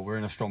 we are. We're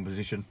in a strong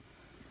position.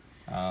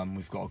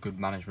 We've got a good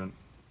management.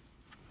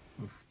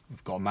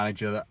 We've got a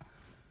manager that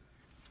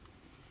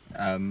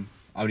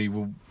only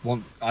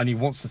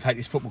wants to take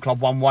this football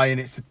club one way, and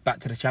it's back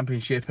to the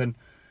Championship. And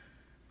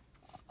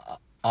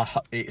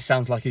it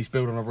sounds like he's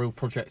building a real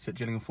project at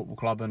Gillingham Football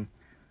Club, and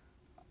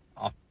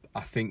I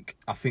think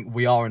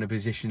we are in a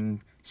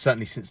position,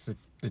 certainly since the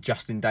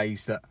Justin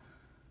days, that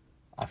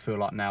I feel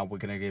like now we're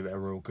going to give it a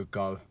real good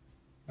go.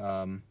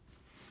 And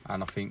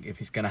I think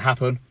if it's going to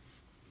happen,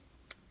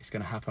 it's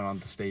going to happen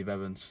under Steve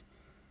Evans.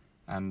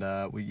 And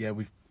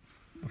we've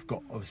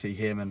got obviously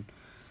him, and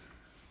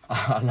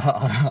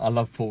I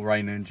love Paul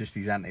Rayner and just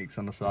his antics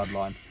on the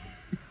sideline.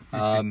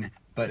 But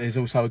there's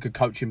also a good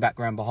coaching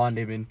background behind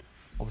him in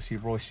obviously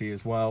Royce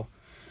as well.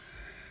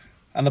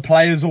 And the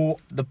players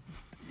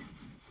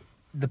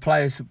the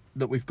players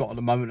that we've got at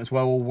the moment as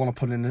well all want to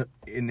put in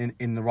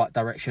the right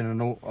direction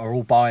and are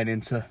all buying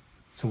into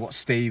what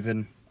Steve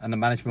and the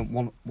management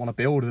want to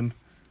build. And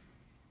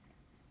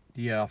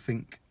yeah, I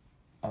think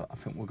we're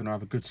going to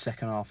have a good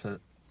second half of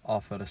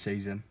the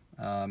season.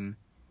 And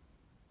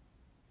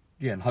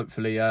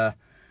hopefully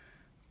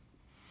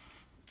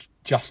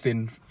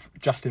Justin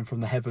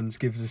from the heavens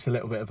gives us a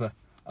little bit of a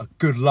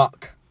good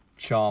luck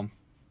charm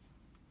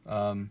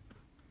for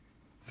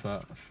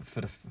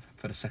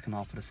the second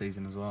half of the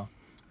season as well.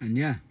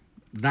 And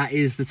that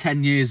is the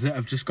 10 years that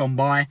have just gone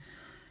by.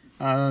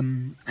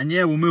 And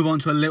we'll move on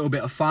to a little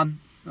bit of fun.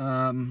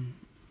 And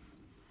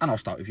I'll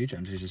start with you,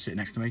 James, who's just sitting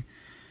next to me.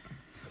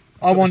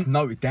 I want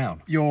noted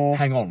down.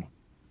 Hang on.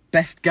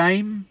 Best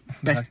game,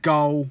 best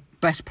goal,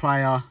 best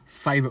player,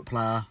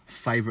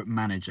 favourite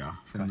manager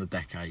from the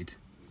decade.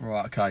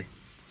 Right, okay.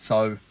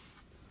 So,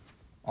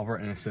 I've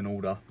written this in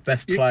order.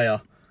 Best Yep.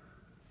 player,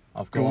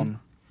 I've Go gone on.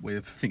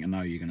 with I think I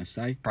know who you're going to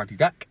say. Bradley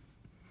Dack.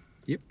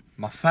 Yep.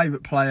 My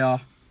favourite player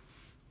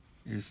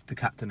is the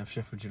captain of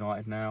Sheffield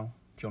United now,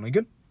 John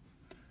Egan.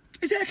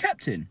 Is it a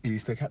captain?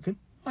 He's their captain.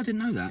 I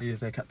didn't know that. He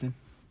is their captain.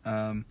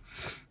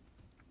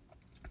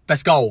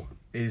 Best goal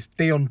is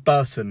Dion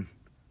Burton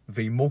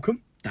v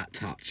Morecambe. That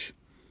touch.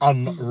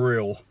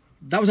 Unreal.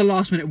 That was a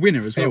last minute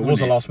winner as well. It was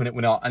wasn't a last minute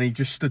winner, and he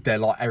just stood there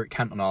like Eric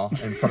Cantona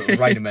in front of the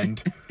Raynham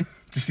end,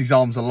 just his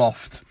arms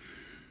aloft.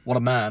 What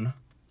a man!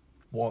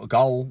 What a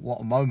goal!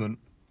 What a moment!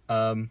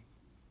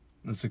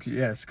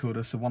 Secured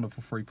us a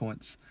wonderful 3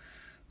 points.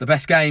 The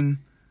best game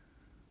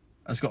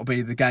has got to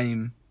be the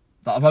game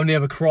that I've only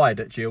ever cried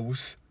at,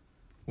 Gills,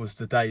 was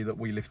the day that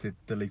we lifted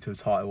the League Two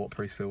title at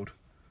Priestfield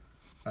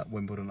at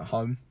Wimbledon at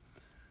home.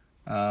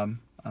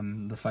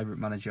 And the favourite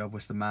manager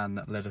was the man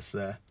that led us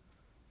there,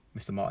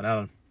 Mr. Martin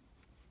Allen.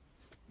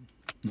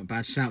 Not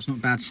bad shouts,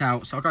 not bad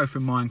shouts. I'll go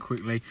through mine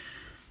quickly.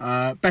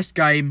 Best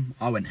game,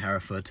 I went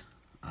Hereford.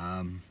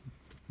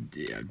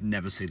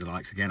 Never see the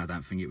likes again, I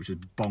don't think. It was just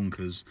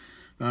bonkers.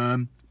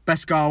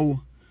 Best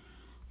goal,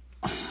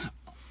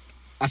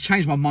 I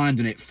changed my mind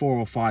on it 4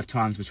 or 5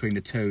 times between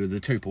the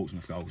two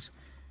Portsmouth goals.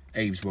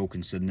 Eves,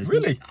 Wilkinson.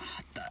 Really?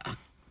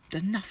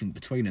 There's nothing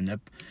between them. They're,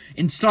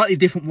 in slightly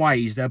different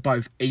ways, they're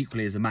both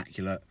equally as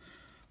immaculate.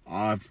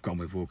 I've gone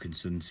with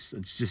Wilkinson's.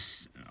 It's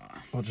just...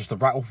 Or just a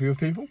rattle few of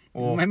people?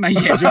 Or Maybe,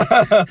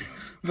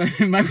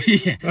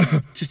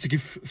 just to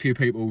give a few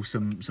people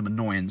some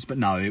annoyance. But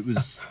no, it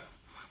was...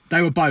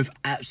 They were both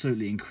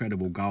absolutely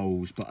incredible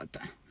goals. But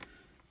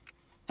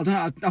I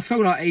don't know. I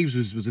feel like Eves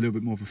was a little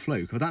bit more of a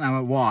fluke. I don't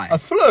know why. a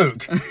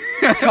fluke?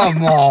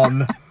 Come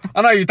on.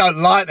 I know you don't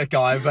like the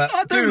guy, but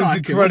I give don't us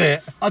like a him.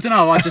 credit. I don't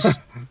know.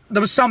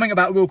 There was something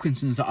about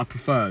Wilkinson's that I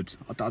preferred.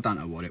 I don't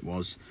know what it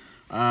was.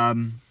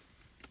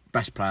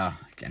 Best player,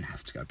 again,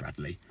 have to go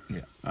Bradley.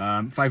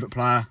 Yeah. Favourite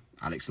player,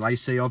 Alex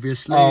Lacey,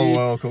 obviously. Oh,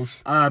 well, of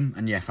course.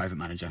 And yeah, favourite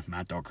manager,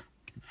 Mad Dog.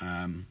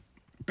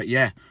 But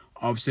yeah,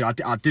 obviously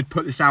I did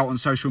put this out on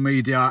social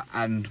media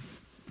and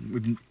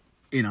we've been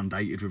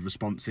inundated with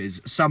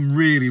responses. Some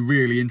really,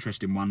 really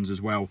interesting ones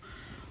as well.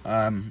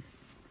 So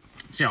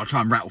yeah, I'll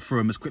try and rattle through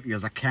them as quickly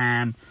as I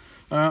can.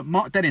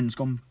 Mark Denning's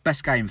gone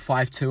best game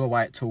 5-2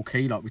 away at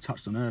Torquay, like we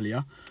touched on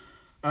earlier.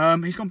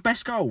 He's gone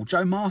best goal,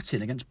 Joe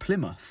Martin against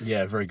Plymouth.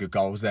 Yeah, very good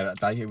goal was there that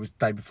day. It was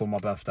the day before my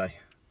birthday.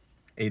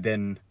 He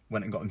then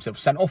went and got himself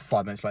sent off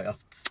 5 minutes later.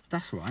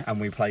 That's right. And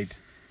we played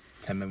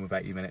 10 men with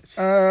 80 minutes.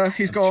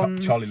 He's And gone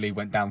Charlie Lee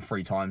went down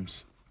 3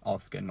 times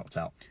after getting knocked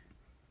out.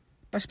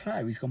 best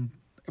player. He's gone.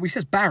 He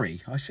says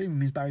Barry. I assume he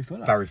means Barry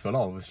Fuller. Barry Fuller,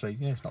 obviously.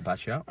 Yeah, it's not a bad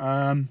shout.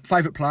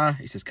 Favourite player.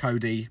 He says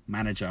Cody.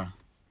 Manager,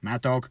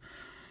 Mad Dog.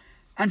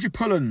 Andrew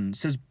Pullen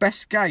says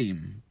best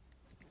game.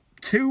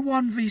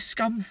 2-1 v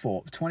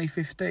Scunthorpe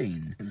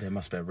 2015. There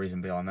must be a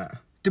reason behind that.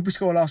 Did we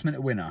score a last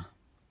minute winner?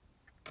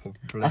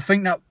 Probably. I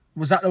think that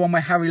was the one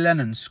where Harry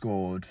Lennon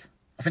scored.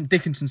 I think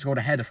Dickinson scored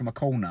a header from a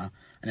corner,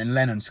 and then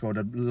Lennon scored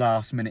a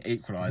last minute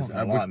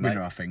equaliser winner. Mate.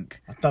 I think.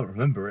 I don't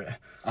remember it.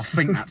 I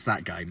think that's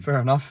that game. Fair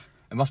enough.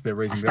 There must be a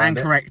reason I behind stand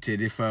it.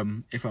 corrected if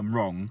I'm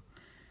wrong.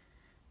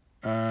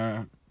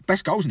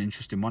 Best goal's an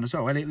interesting one as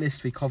well. Elliot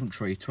List v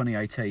Coventry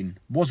 2018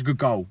 was a good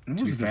goal. To be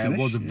was a good fair, finish.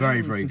 was a Yeah, very it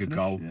was a very good good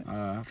finish, goal.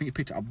 I think he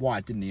picked it up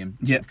wide, didn't he? And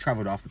Yeah. sort of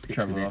travelled off the pitch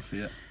with it.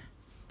 yeah.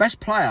 Best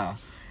player,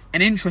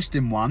 an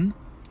interesting one,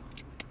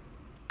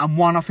 and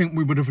one I think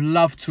we would have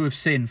loved to have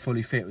seen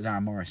fully fit with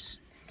Aaron Morris.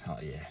 Oh,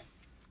 yeah.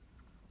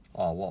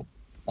 Oh, what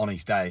on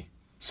his day.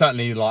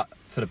 Certainly, like,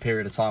 for the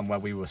period of time where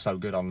we were so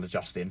good under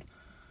Justin,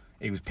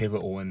 he was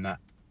pivotal in that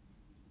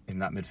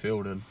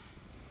midfield. And,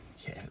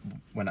 yeah,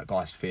 when that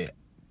guy's fit,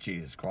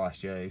 Jesus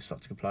Christ, yeah, he's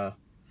such a good player.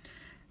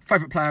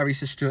 Favourite player, he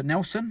says Stuart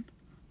Nelson.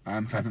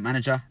 Favourite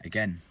manager,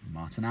 again,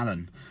 Martin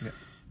Allen.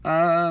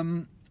 Yeah.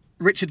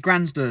 Richard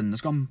Gransden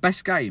has gone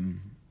best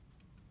game,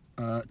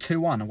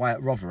 2-1 away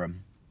at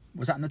Rotherham.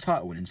 Was that in the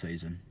title winning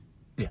season?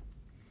 Yeah.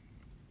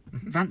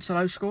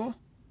 Vancelo score?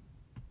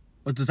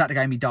 Or was that the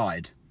game he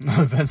died?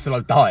 No,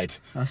 Vancelo died.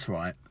 That's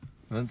right.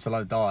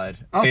 Vancelo died.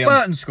 Oh,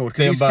 Burton scored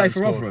because he used to play Burton for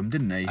scored Rotherham,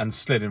 didn't he? And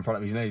slid in front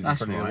of his knees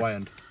That's in front of the right.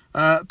 away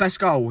end. Best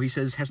goal, he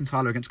says Hesson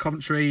Tyler against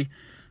Coventry.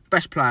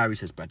 Best player, he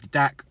says Bradley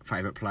Dack.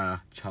 Favourite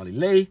player, Charlie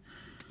Lee.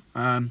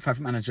 Favourite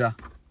manager,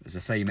 there's a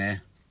theme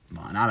here,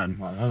 Martin Allen.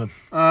 Martin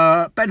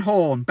Allen. Ben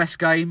Horn, best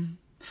game,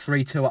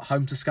 3-2 at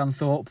home to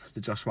Scunthorpe. The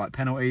just right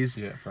penalties.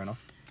 Yeah, fair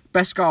enough.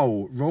 Best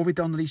goal, Rory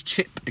Donnelly's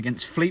chip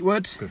against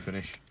Fleetwood. Good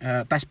finish.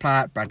 Best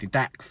player, Bradley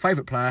Dack.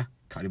 Favourite player,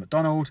 Cody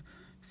McDonald.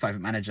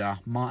 Favourite manager,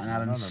 Martin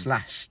Allen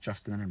 /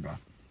 Justin Edinburgh.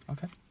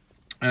 Okay.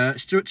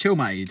 Stuart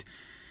Chilmaid.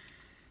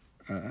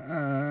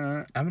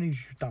 How many have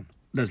you done?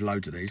 There's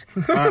loads of these.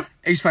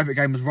 His favourite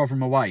game was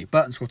Rotherham away.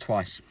 Burton scored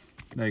twice.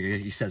 There you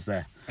go, he says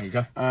there. There you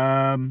go.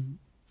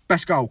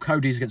 Best goal,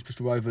 Cody's against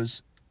Bristol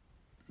Rovers.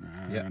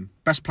 Yeah.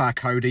 Best player,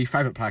 Cody.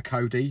 Favourite player,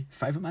 Cody.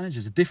 Favourite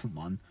manager's a different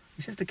one.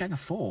 He says the gang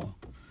of 4.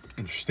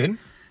 Interesting.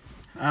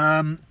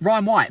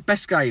 Ryan White,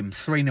 best game,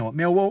 3-0 at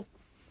Millwall.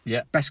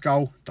 Yeah. Best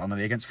goal,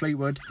 Donnelly against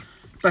Fleetwood.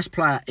 Best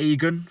player,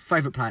 Egan.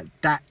 Favourite player,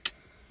 Dack.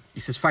 He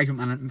says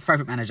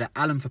favourite manager,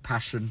 Allen for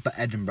passion, but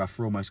Edinburgh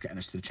for almost getting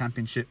us to the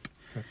Championship.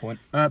 Fair point.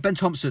 Ben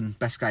Thompson,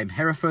 best game,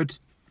 Hereford.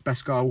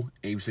 Best goal,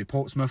 Eves v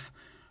Portsmouth.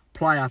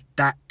 Player,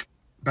 Dak.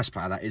 Best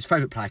player, that is.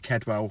 Favourite player,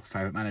 Kedwell.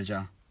 Favourite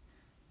manager,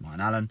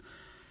 Martin Allen.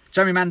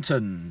 Jeremy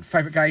Manton,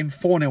 favourite game,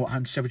 4-0 at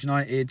home to Sheffield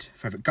United.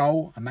 Favourite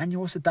goal,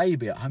 Emmanuel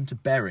Sadabi at home to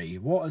Bury.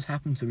 What has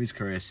happened to his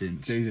career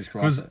since? Jesus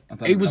Christ.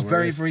 Because he was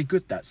very, very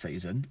good that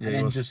season. Yeah, and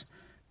then was. just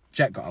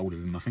Jet got hold of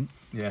him, I think.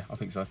 Yeah, I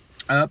think so.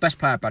 Best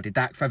player, Bradley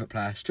Dack. Favourite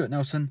player, Stuart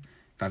Nelson.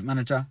 Favourite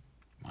manager,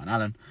 Martin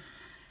Allen.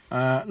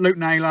 Luke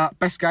Naylor,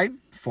 best game,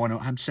 4-0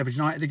 at home to Sheffield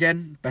United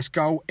again. Best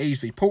goal, Eves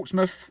v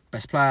Portsmouth.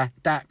 Best player,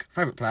 Dack.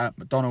 Favourite player,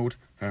 McDonald.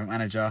 Favourite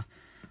manager,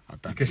 I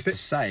don't know what to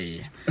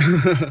say.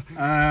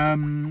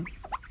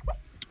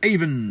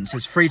 Even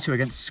says 3-2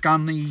 against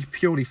Scunny,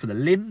 purely for the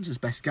limbs as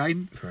best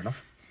game. Fair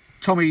enough.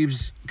 Tom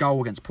Eves'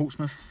 goal against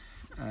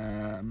Portsmouth.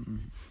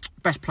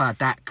 Best player,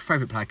 Dack.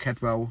 Favourite player,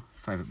 Kedwell.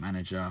 Favourite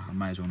manager, I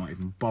may as well not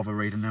even bother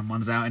reading them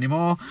ones out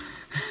anymore.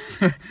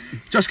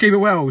 Josh Keeper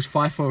Wells,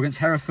 5-4 against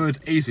Hereford.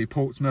 Eves v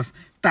Portsmouth.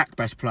 Dack,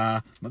 best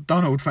player.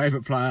 McDonald,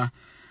 favourite player.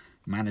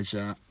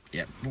 Manager,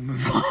 yep, we'll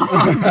move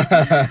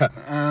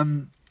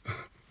on.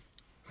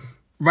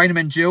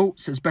 Rainer Jill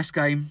says best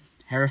game,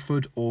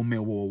 Hereford or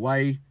Millwall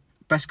away.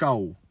 Best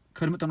goal,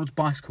 Cody McDonald's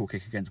bicycle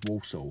kick against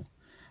Walsall,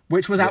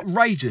 which was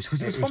outrageous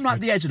because it was from like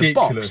the edge of the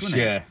box, wasn't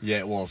it? Yeah,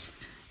 it was.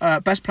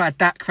 Best player,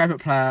 Dak.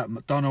 Favourite player,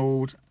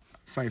 McDonald.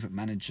 Favourite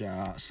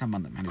manager,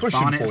 someone that managed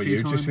Question Barnet for a few you,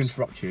 times. just to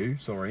interrupt you,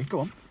 sorry.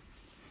 Go on.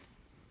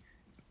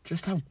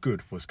 Just how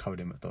good was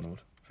Cody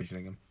McDonald for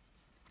Gillingham?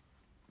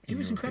 He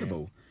was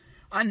incredible.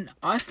 And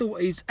I thought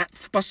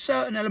by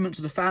certain elements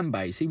of the fan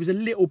base, he was a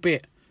little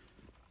bit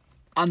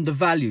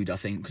undervalued, I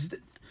think. Because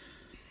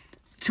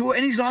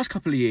in his last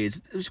couple of years,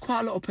 there was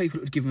quite a lot of people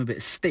that would give him a bit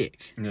of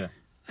stick. Yeah.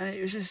 And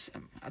it was just,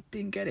 I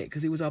didn't get it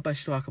because he was our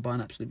best striker by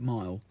an absolute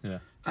mile. Yeah.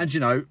 And,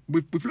 you know,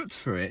 we've looked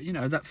through it. You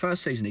know, that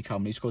first season he came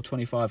and he scored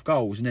 25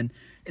 goals. And then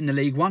in the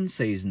League One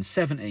season,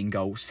 17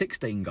 goals,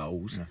 16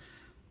 goals. Yeah.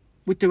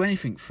 We'd do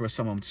anything for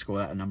someone to score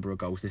that number of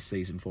goals this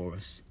season for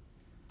us.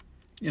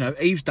 You know,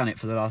 Eve's done it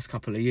for the last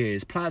couple of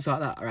years. Players like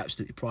that are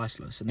absolutely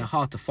priceless. And they're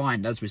hard to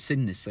find, as we've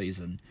seen this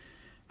season.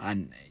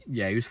 And,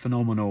 yeah, he was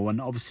phenomenal.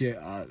 And obviously,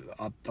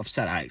 I've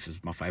said Alex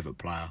is my favourite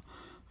player.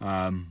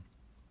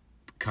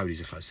 Cody's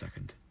a close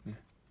second. Yeah.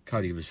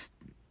 Cody was...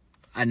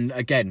 And,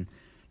 again...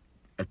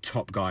 a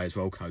top guy as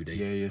well, Cody.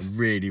 Yeah, he is. A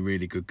really,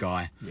 really good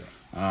guy. Yeah.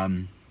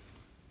 And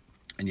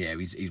yeah,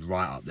 he's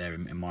right up there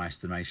in my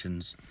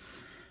estimations.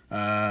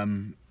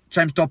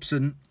 James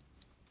Dobson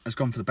has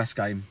gone for the best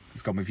game.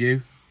 He's gone with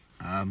you.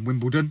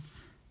 Wimbledon.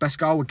 Best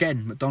goal,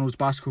 again, McDonald's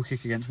bicycle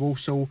kick against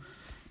Walsall.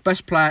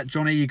 Best player,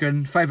 John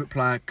Egan. Favourite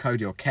player,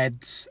 Cody or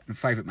Keds. And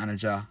favourite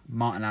manager,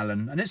 Martin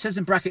Allen. And it says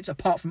in brackets,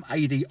 apart from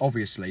AD,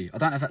 obviously. I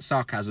don't know if that's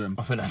sarcasm.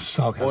 I think that's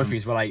sarcasm. Or if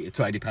he's related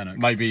to AD Pennock.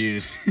 Maybe he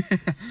is.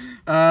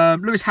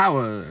 Lewis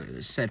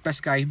Howard said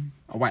best game,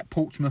 away at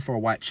Portsmouth or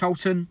away at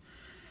Charlton.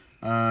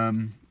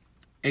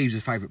 Eves'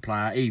 his favourite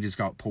player. Eves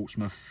got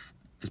Portsmouth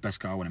as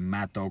best goal and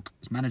Mad Dog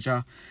as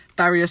manager.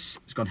 Darius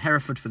has gone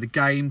Hereford for the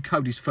game.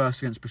 Cody's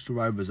first against Bristol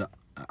Rovers at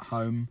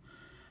home.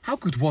 How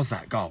good was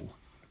that goal?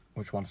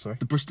 Which one, sorry?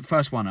 The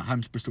first one at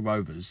home to Bristol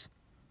Rovers.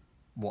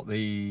 What,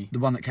 the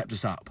one that kept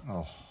us up.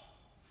 Oh.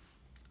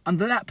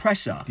 Under that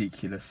pressure.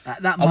 Ridiculous.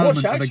 At that I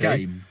watched moment it, of the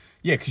actually. game.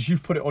 Yeah, because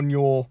you've put it on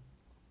your...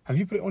 Have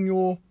you put it on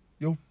your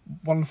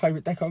one of the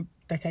favourite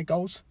decade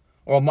goals?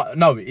 Or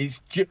no, it's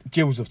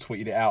Gills have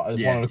tweeted it out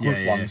as one of the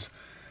good ones.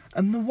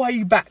 And the way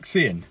he backs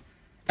in,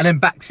 and then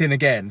backs in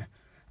again,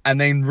 and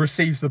then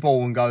receives the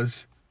ball and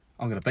goes,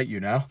 I'm going to beat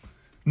you now.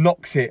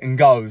 Knocks it and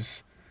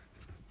goes,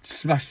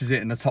 smashes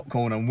it in the top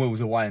corner and wheels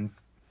away and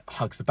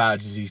hugs the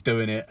badge as he's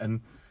doing it.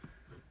 And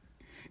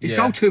His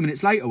goal 2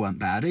 minutes later weren't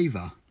bad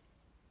either.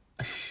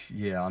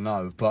 Yeah, I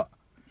know, but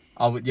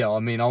I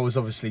was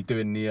obviously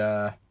doing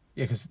the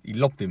because he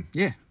lobbed him.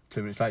 Yeah.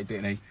 2 minutes later,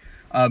 didn't he?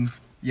 I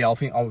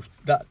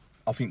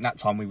think that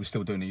time we were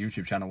still doing a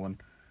YouTube channel,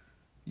 and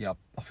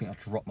I think I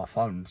dropped my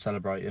phone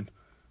celebrating.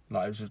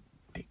 Like, it was just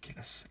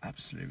ridiculous,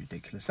 absolutely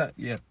ridiculous.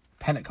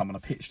 Pennant come on a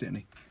pitch, didn't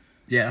he?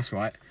 Yeah, that's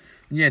right.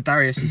 Yeah,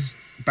 Darius is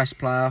best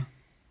player.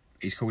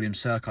 He's called him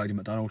Sir Cody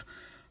McDonald.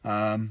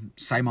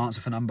 Same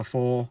answer for number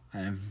 4.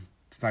 And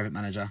favourite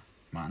manager,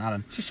 Martin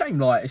Allen. It's a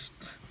shame, it's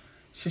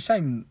a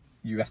shame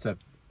you have to have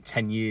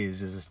 10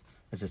 years as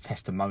a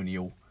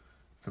testimonial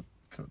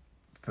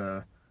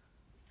for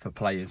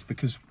players,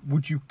 because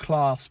would you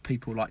class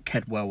people like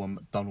Kedwell and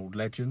McDonald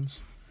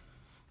legends?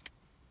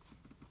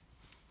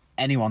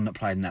 Anyone that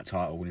played in that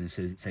title winning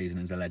season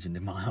is a legend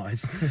in my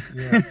eyes.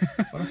 Yeah,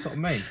 well, that's what I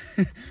mean.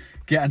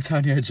 Get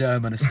Antonio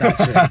German a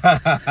statue.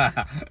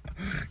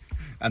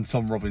 And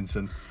Tom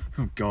Robinson.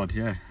 Oh, God,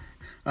 yeah.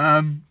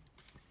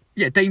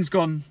 Dean's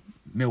gone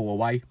Millwall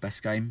away,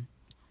 best game.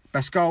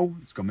 Best goal,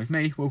 it's gone with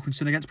me,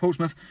 Wilkinson against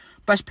Portsmouth.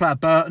 Best player,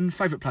 Burton.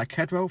 Favourite player,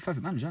 Kedwell.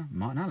 Favourite manager,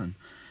 Martin Allen.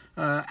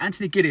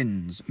 Anthony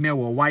Giddins,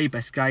 Millwall away,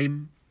 best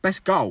game.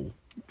 Best goal,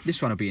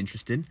 this one will be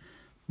interesting.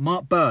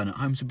 Mark Byrne at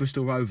home to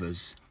Bristol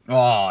Rovers.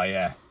 Oh,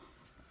 yeah.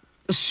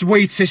 the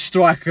sweetest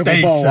strike of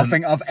a ball I Decent.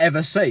 think I've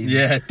ever seen.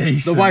 Yeah,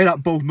 decent. The way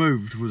that ball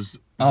moved was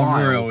vile.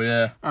 Unreal,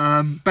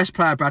 yeah. Best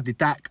player, Bradley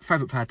Dack.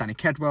 Favourite player, Danny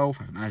Kedwell.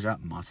 Favourite manager,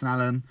 Martin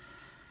Allen.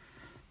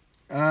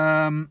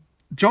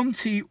 John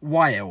T.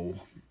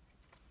 Weil.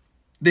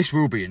 This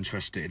will be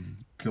interesting.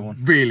 Go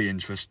on. Really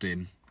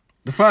interesting.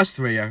 The first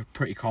three are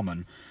pretty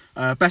common.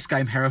 Best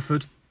game,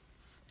 Hereford.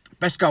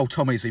 Best goal,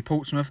 Tommy's v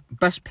Portsmouth.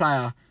 Best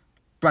player,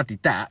 Bradley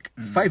Dack.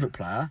 Favourite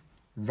player,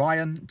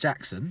 Ryan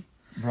Jackson.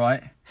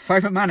 Right.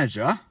 Favourite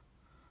manager,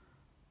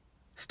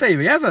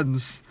 Stevie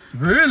Evans.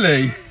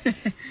 Really?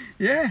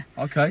 Yeah.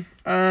 Okay.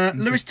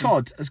 Lewis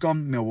Todd has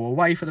gone Millwall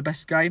away for the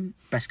best game.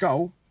 Best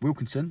goal,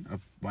 Wilkinson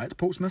away at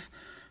Portsmouth.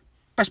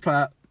 Best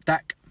player,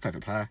 Dack.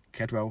 Favourite player,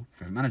 Kedwell.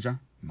 Favourite manager,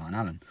 Martin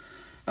Allen.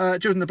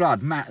 Jules in the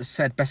Blood, Matt has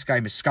said best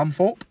game is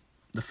Scunthorpe.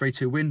 The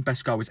 3-2 win.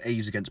 Best goal is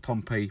Eves against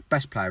Pompey.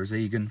 Best player is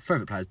Egan.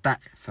 Favourite player is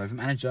Dack.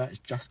 Favourite manager is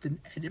Justin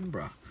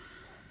Edinburgh.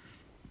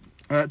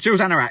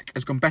 Jules Anorak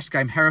has gone best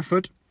game,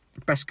 Hereford.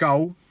 Best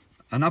goal,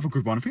 another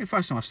good one. I think the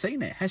first time I've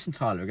seen it, Hesson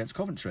Tyler against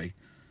Coventry.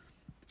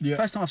 Yeah.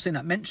 First time I've seen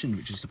that mentioned,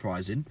 which is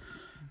surprising.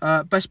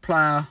 Best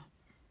player,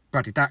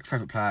 Bradley Dack.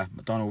 Favourite player,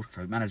 McDonald.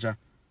 Favourite manager,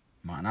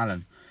 Martin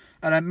Allen.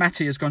 And then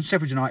Matty has gone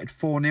Sheffield United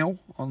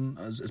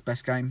 4-0 as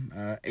best game.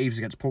 Eves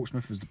against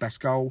Portsmouth was the best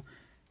goal.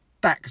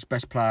 Dack as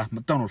best player.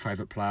 McDonald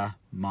favourite player.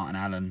 Martin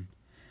Allen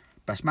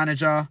best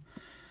manager.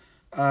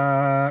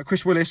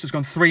 Chris Willis has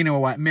gone 3-0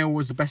 away at Mill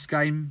was the best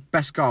game.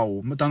 Best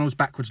goal, McDonald's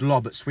backwards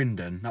lob at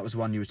Swindon. That was the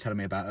one you were telling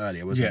me about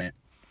earlier, wasn't it?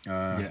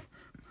 Yeah.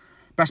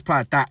 Best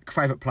player, Dack.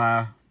 Favourite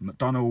player,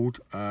 McDonald.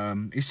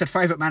 He said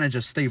favourite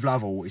manager, Steve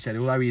Lovell. He said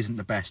although he isn't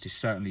the best, he's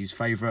certainly his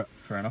favourite.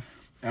 Fair enough.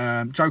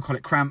 Joe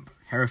Collett Cramp,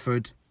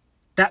 Hereford.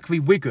 Dack v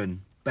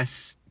Wigan,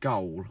 best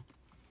goal.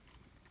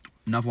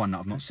 Another one that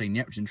I've not seen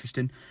yet, which is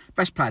interesting.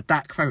 Best player,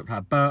 Dack. Favourite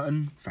player,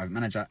 Burton. Favourite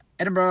manager,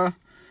 Edinburgh.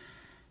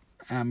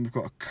 We've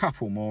got a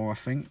couple more, I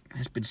think.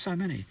 There's been so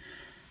many.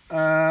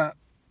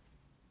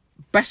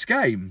 Best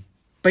game,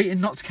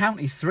 beating Notts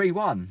County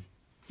 3-1.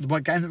 The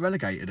game that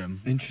relegated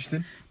them.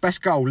 Interesting.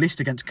 Best goal, List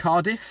against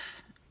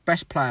Cardiff.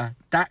 Best player,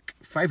 Dack.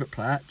 Favourite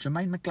player,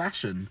 Jermaine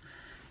McGlashan.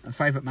 And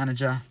favourite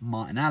manager,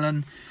 Martin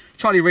Allen.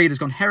 Charlie Reid has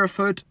gone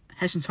Hereford.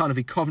 Hesson Tyler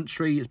v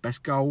Coventry is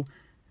best goal.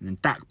 And then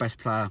Dack, best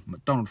player.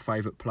 McDonald,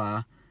 favourite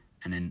player.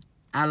 And then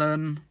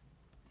Allen.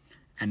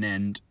 And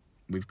then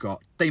we've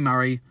got D.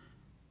 Murray.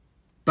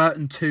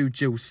 Burton 2,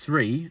 Gills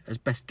 3 as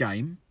best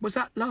game. Was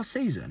that last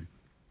season?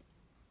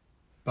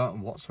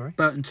 Burton what, sorry?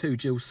 Burton 2,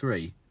 Gills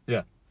 3.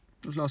 Yeah.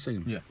 It was last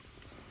season. Yeah.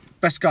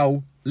 Best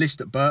goal, List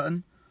at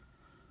Burton.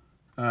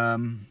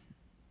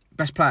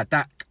 Best player,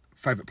 Dack.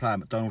 Favourite player,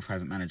 McDonald.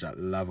 Favourite manager,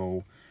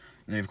 Lovell.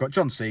 And then we've got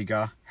John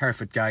Seeger,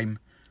 Hereford game.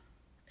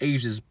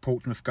 Eves'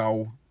 Portsmouth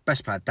goal.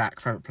 Best player, Dack.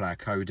 Favourite player,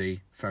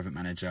 Cody. Favourite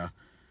manager,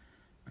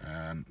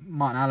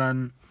 Martin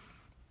Allen.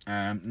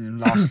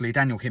 And lastly,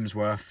 Daniel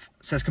Himsworth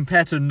says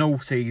compared to the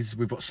Naughties,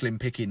 we've got slim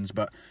pickings,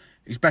 but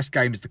his best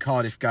game is the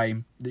Cardiff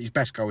game. His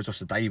best goal is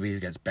also Davies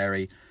against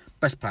Bury.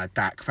 Best player,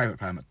 Dack. Favourite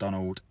player,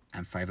 McDonald.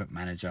 And favourite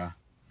manager,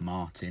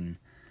 Martin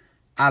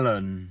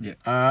Allen.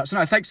 Yeah. So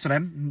no, thanks to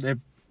them. There are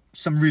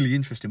some really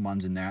interesting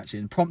ones in there actually,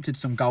 and prompted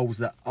some goals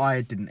that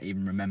I didn't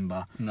even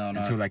remember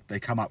until they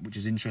come up, which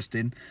is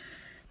interesting.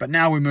 But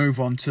now we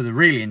move on to the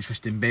really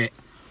interesting bit.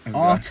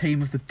 Our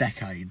team of the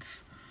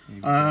decades.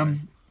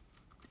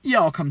 Yeah,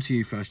 I'll come to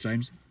you first,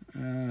 James.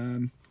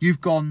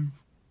 You've gone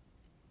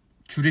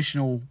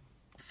traditional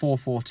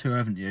 4-4-2,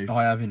 haven't you?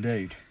 I have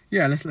indeed.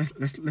 Yeah,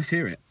 let's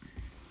hear it.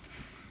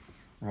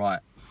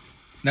 Right.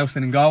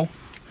 Nelson in goal.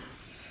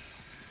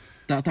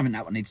 I don't think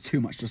that one needs too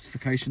much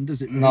justification,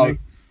 does it? Really? No.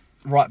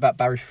 Right back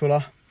Barry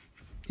Fuller.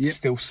 Yep.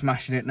 Still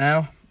smashing it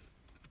now.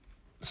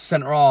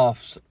 Centre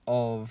halves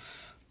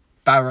of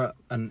Barrett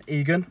and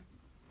Egan.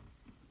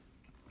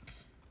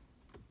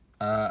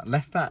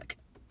 Left back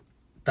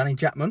Danny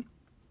Jackman.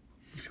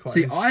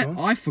 See,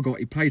 I forgot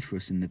he played for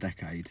us in the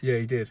decade. Yeah,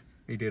 he did.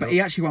 He did. But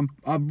he actually won,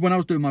 when I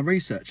was doing my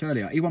research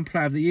earlier, he won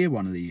Player of the Year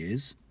one of the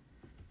years.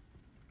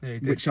 Yeah, he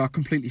did. Which I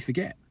completely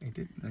forget. He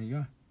did. There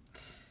you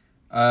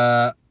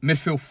go.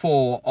 Midfield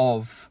 4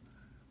 of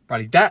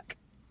Bradley Dack,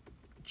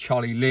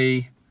 Charlie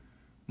Lee,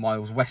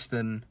 Miles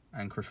Weston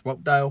and Chris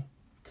Whelpdale.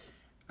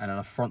 And then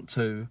a front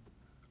 2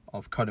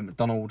 of Cody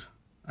McDonald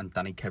and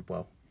Danny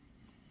Kedwell.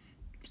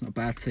 It's not a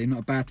bad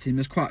team,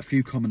 There's quite a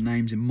few common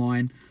names in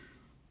mine.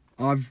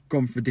 I've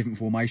gone for a different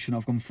formation.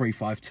 I've gone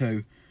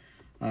 3-5-2.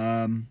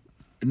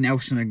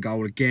 Nelson in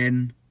goal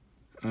again.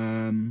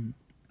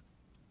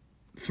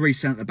 3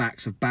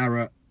 centre-backs of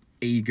Barrett,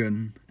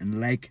 Egan and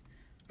Legg.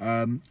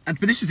 But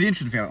this is the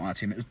interesting thing about my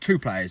team. It was 2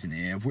 players in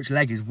here, of which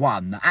Legg is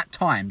one that at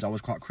times I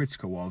was quite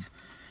critical of.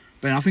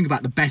 But I think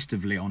about the best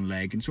of Leon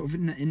Legg, and sort of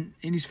in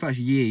his first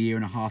year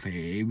and a half here,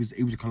 he was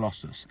a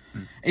colossus.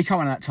 He came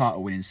on that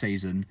title-winning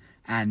season,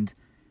 and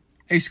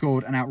he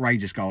scored an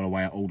outrageous goal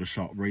away at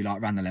Aldershot, where he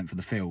ran the length of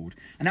the field.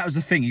 And that was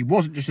the thing. He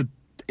wasn't just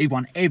he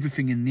won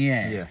everything in the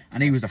air,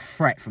 and he was a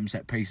threat from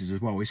set pieces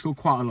as well. He scored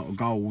quite a lot of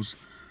goals.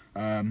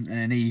 And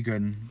then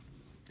Egan,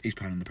 he's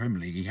playing in the Premier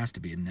League. He has to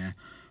be in there.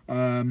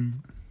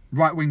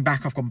 Right wing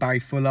back, I've gone Barry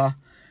Fuller.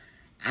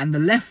 And the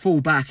left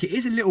full back, it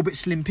is a little bit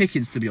slim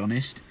pickings, to be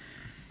honest.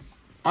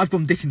 I've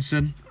gone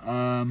Dickinson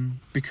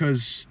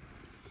because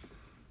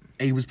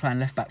he was playing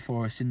left back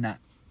for us in that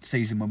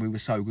season when we were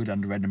so good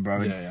under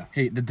Edinburgh.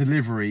 And the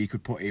delivery he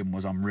could put in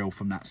was unreal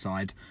from that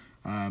side.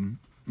 And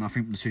I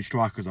think the two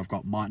strikers I've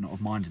got might not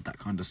have minded that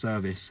kind of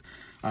service.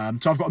 So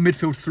I've got a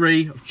midfield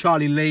three of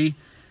Charlie Lee.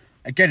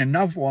 Again,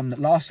 another one that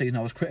last season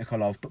I was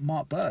critical of, but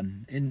Mark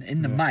Burton,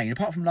 in the main,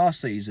 apart from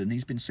last season,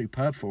 he's been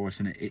superb for us,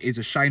 and it is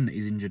a shame that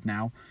he's injured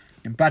now.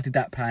 And Brad did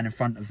that playing in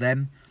front of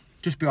them,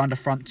 just behind the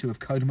front two of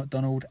Cody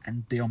McDonald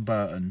and Dion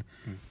Burton.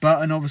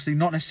 Burton, obviously,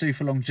 not necessarily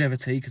for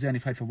longevity, because he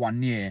only played for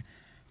 1 year,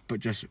 but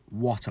just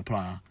what a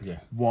player.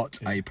 What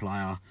a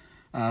player.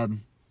 So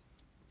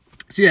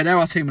yeah, they're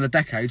our team of the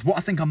decades. What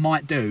I think I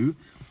might do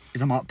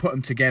is I might put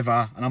them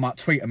together, and I might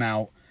tweet them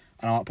out,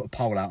 and I might put a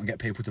poll out and get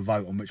people to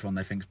vote on which one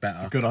they think's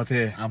better. Good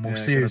idea. And we'll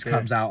see who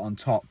comes out on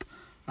top.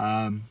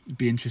 It'd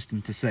be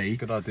interesting to see.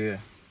 Good idea.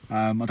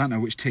 I don't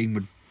know which team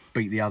would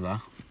beat the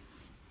other.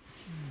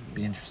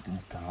 Be interesting.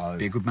 I don't know.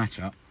 Be a good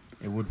matchup.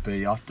 It would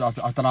be. I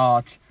don't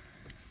know.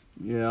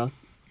 Yeah.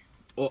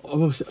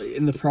 Obviously,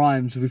 in the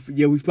primes,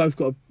 we've both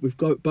got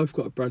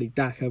a Bradley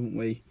Dack, haven't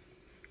we?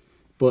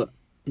 But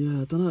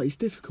yeah, I don't know. It's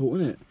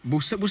difficult, isn't it?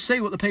 We'll see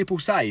what the people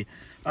say.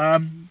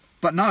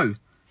 But no,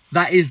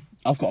 that is.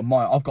 I've got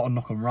a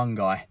knock and run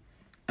guy.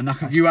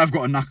 You have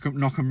got a knock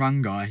and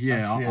run guy.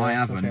 Yeah, I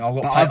haven't.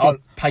 I've got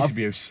pace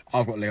abuse.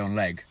 I've got Leon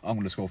Legg. I'm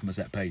going to score from a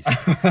set piece.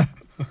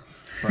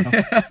 Fair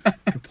enough.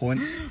 Good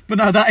point. But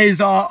no, that is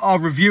our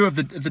review of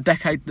the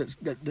decade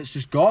that's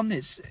just gone.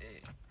 It's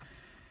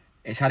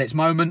had its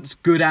moments,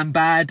 good and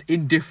bad,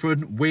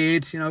 indifferent,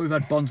 weird. You know, we've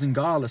had Bonds and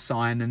Gala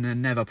sign and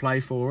then never play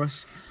for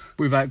us.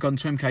 We've gone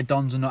to MK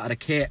Dons and not had a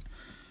kit.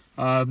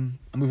 And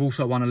we've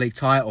also won a league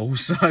title.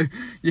 So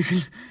you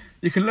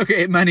can look at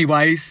it many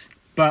ways.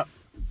 But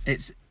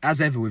it's,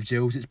 as ever with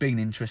Gilles, it's been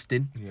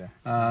interesting. Yeah.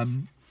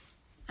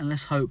 And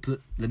let's hope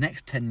that the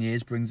next 10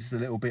 years brings us a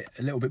little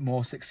bit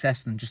more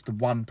success than just the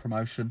one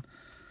promotion.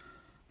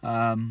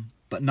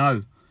 But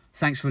no,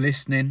 thanks for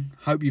listening.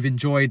 Hope you've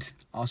enjoyed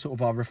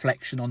our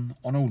reflection on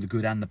all the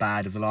good and the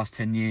bad of the last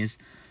 10 years.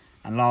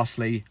 And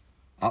lastly,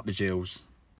 up the Gilles.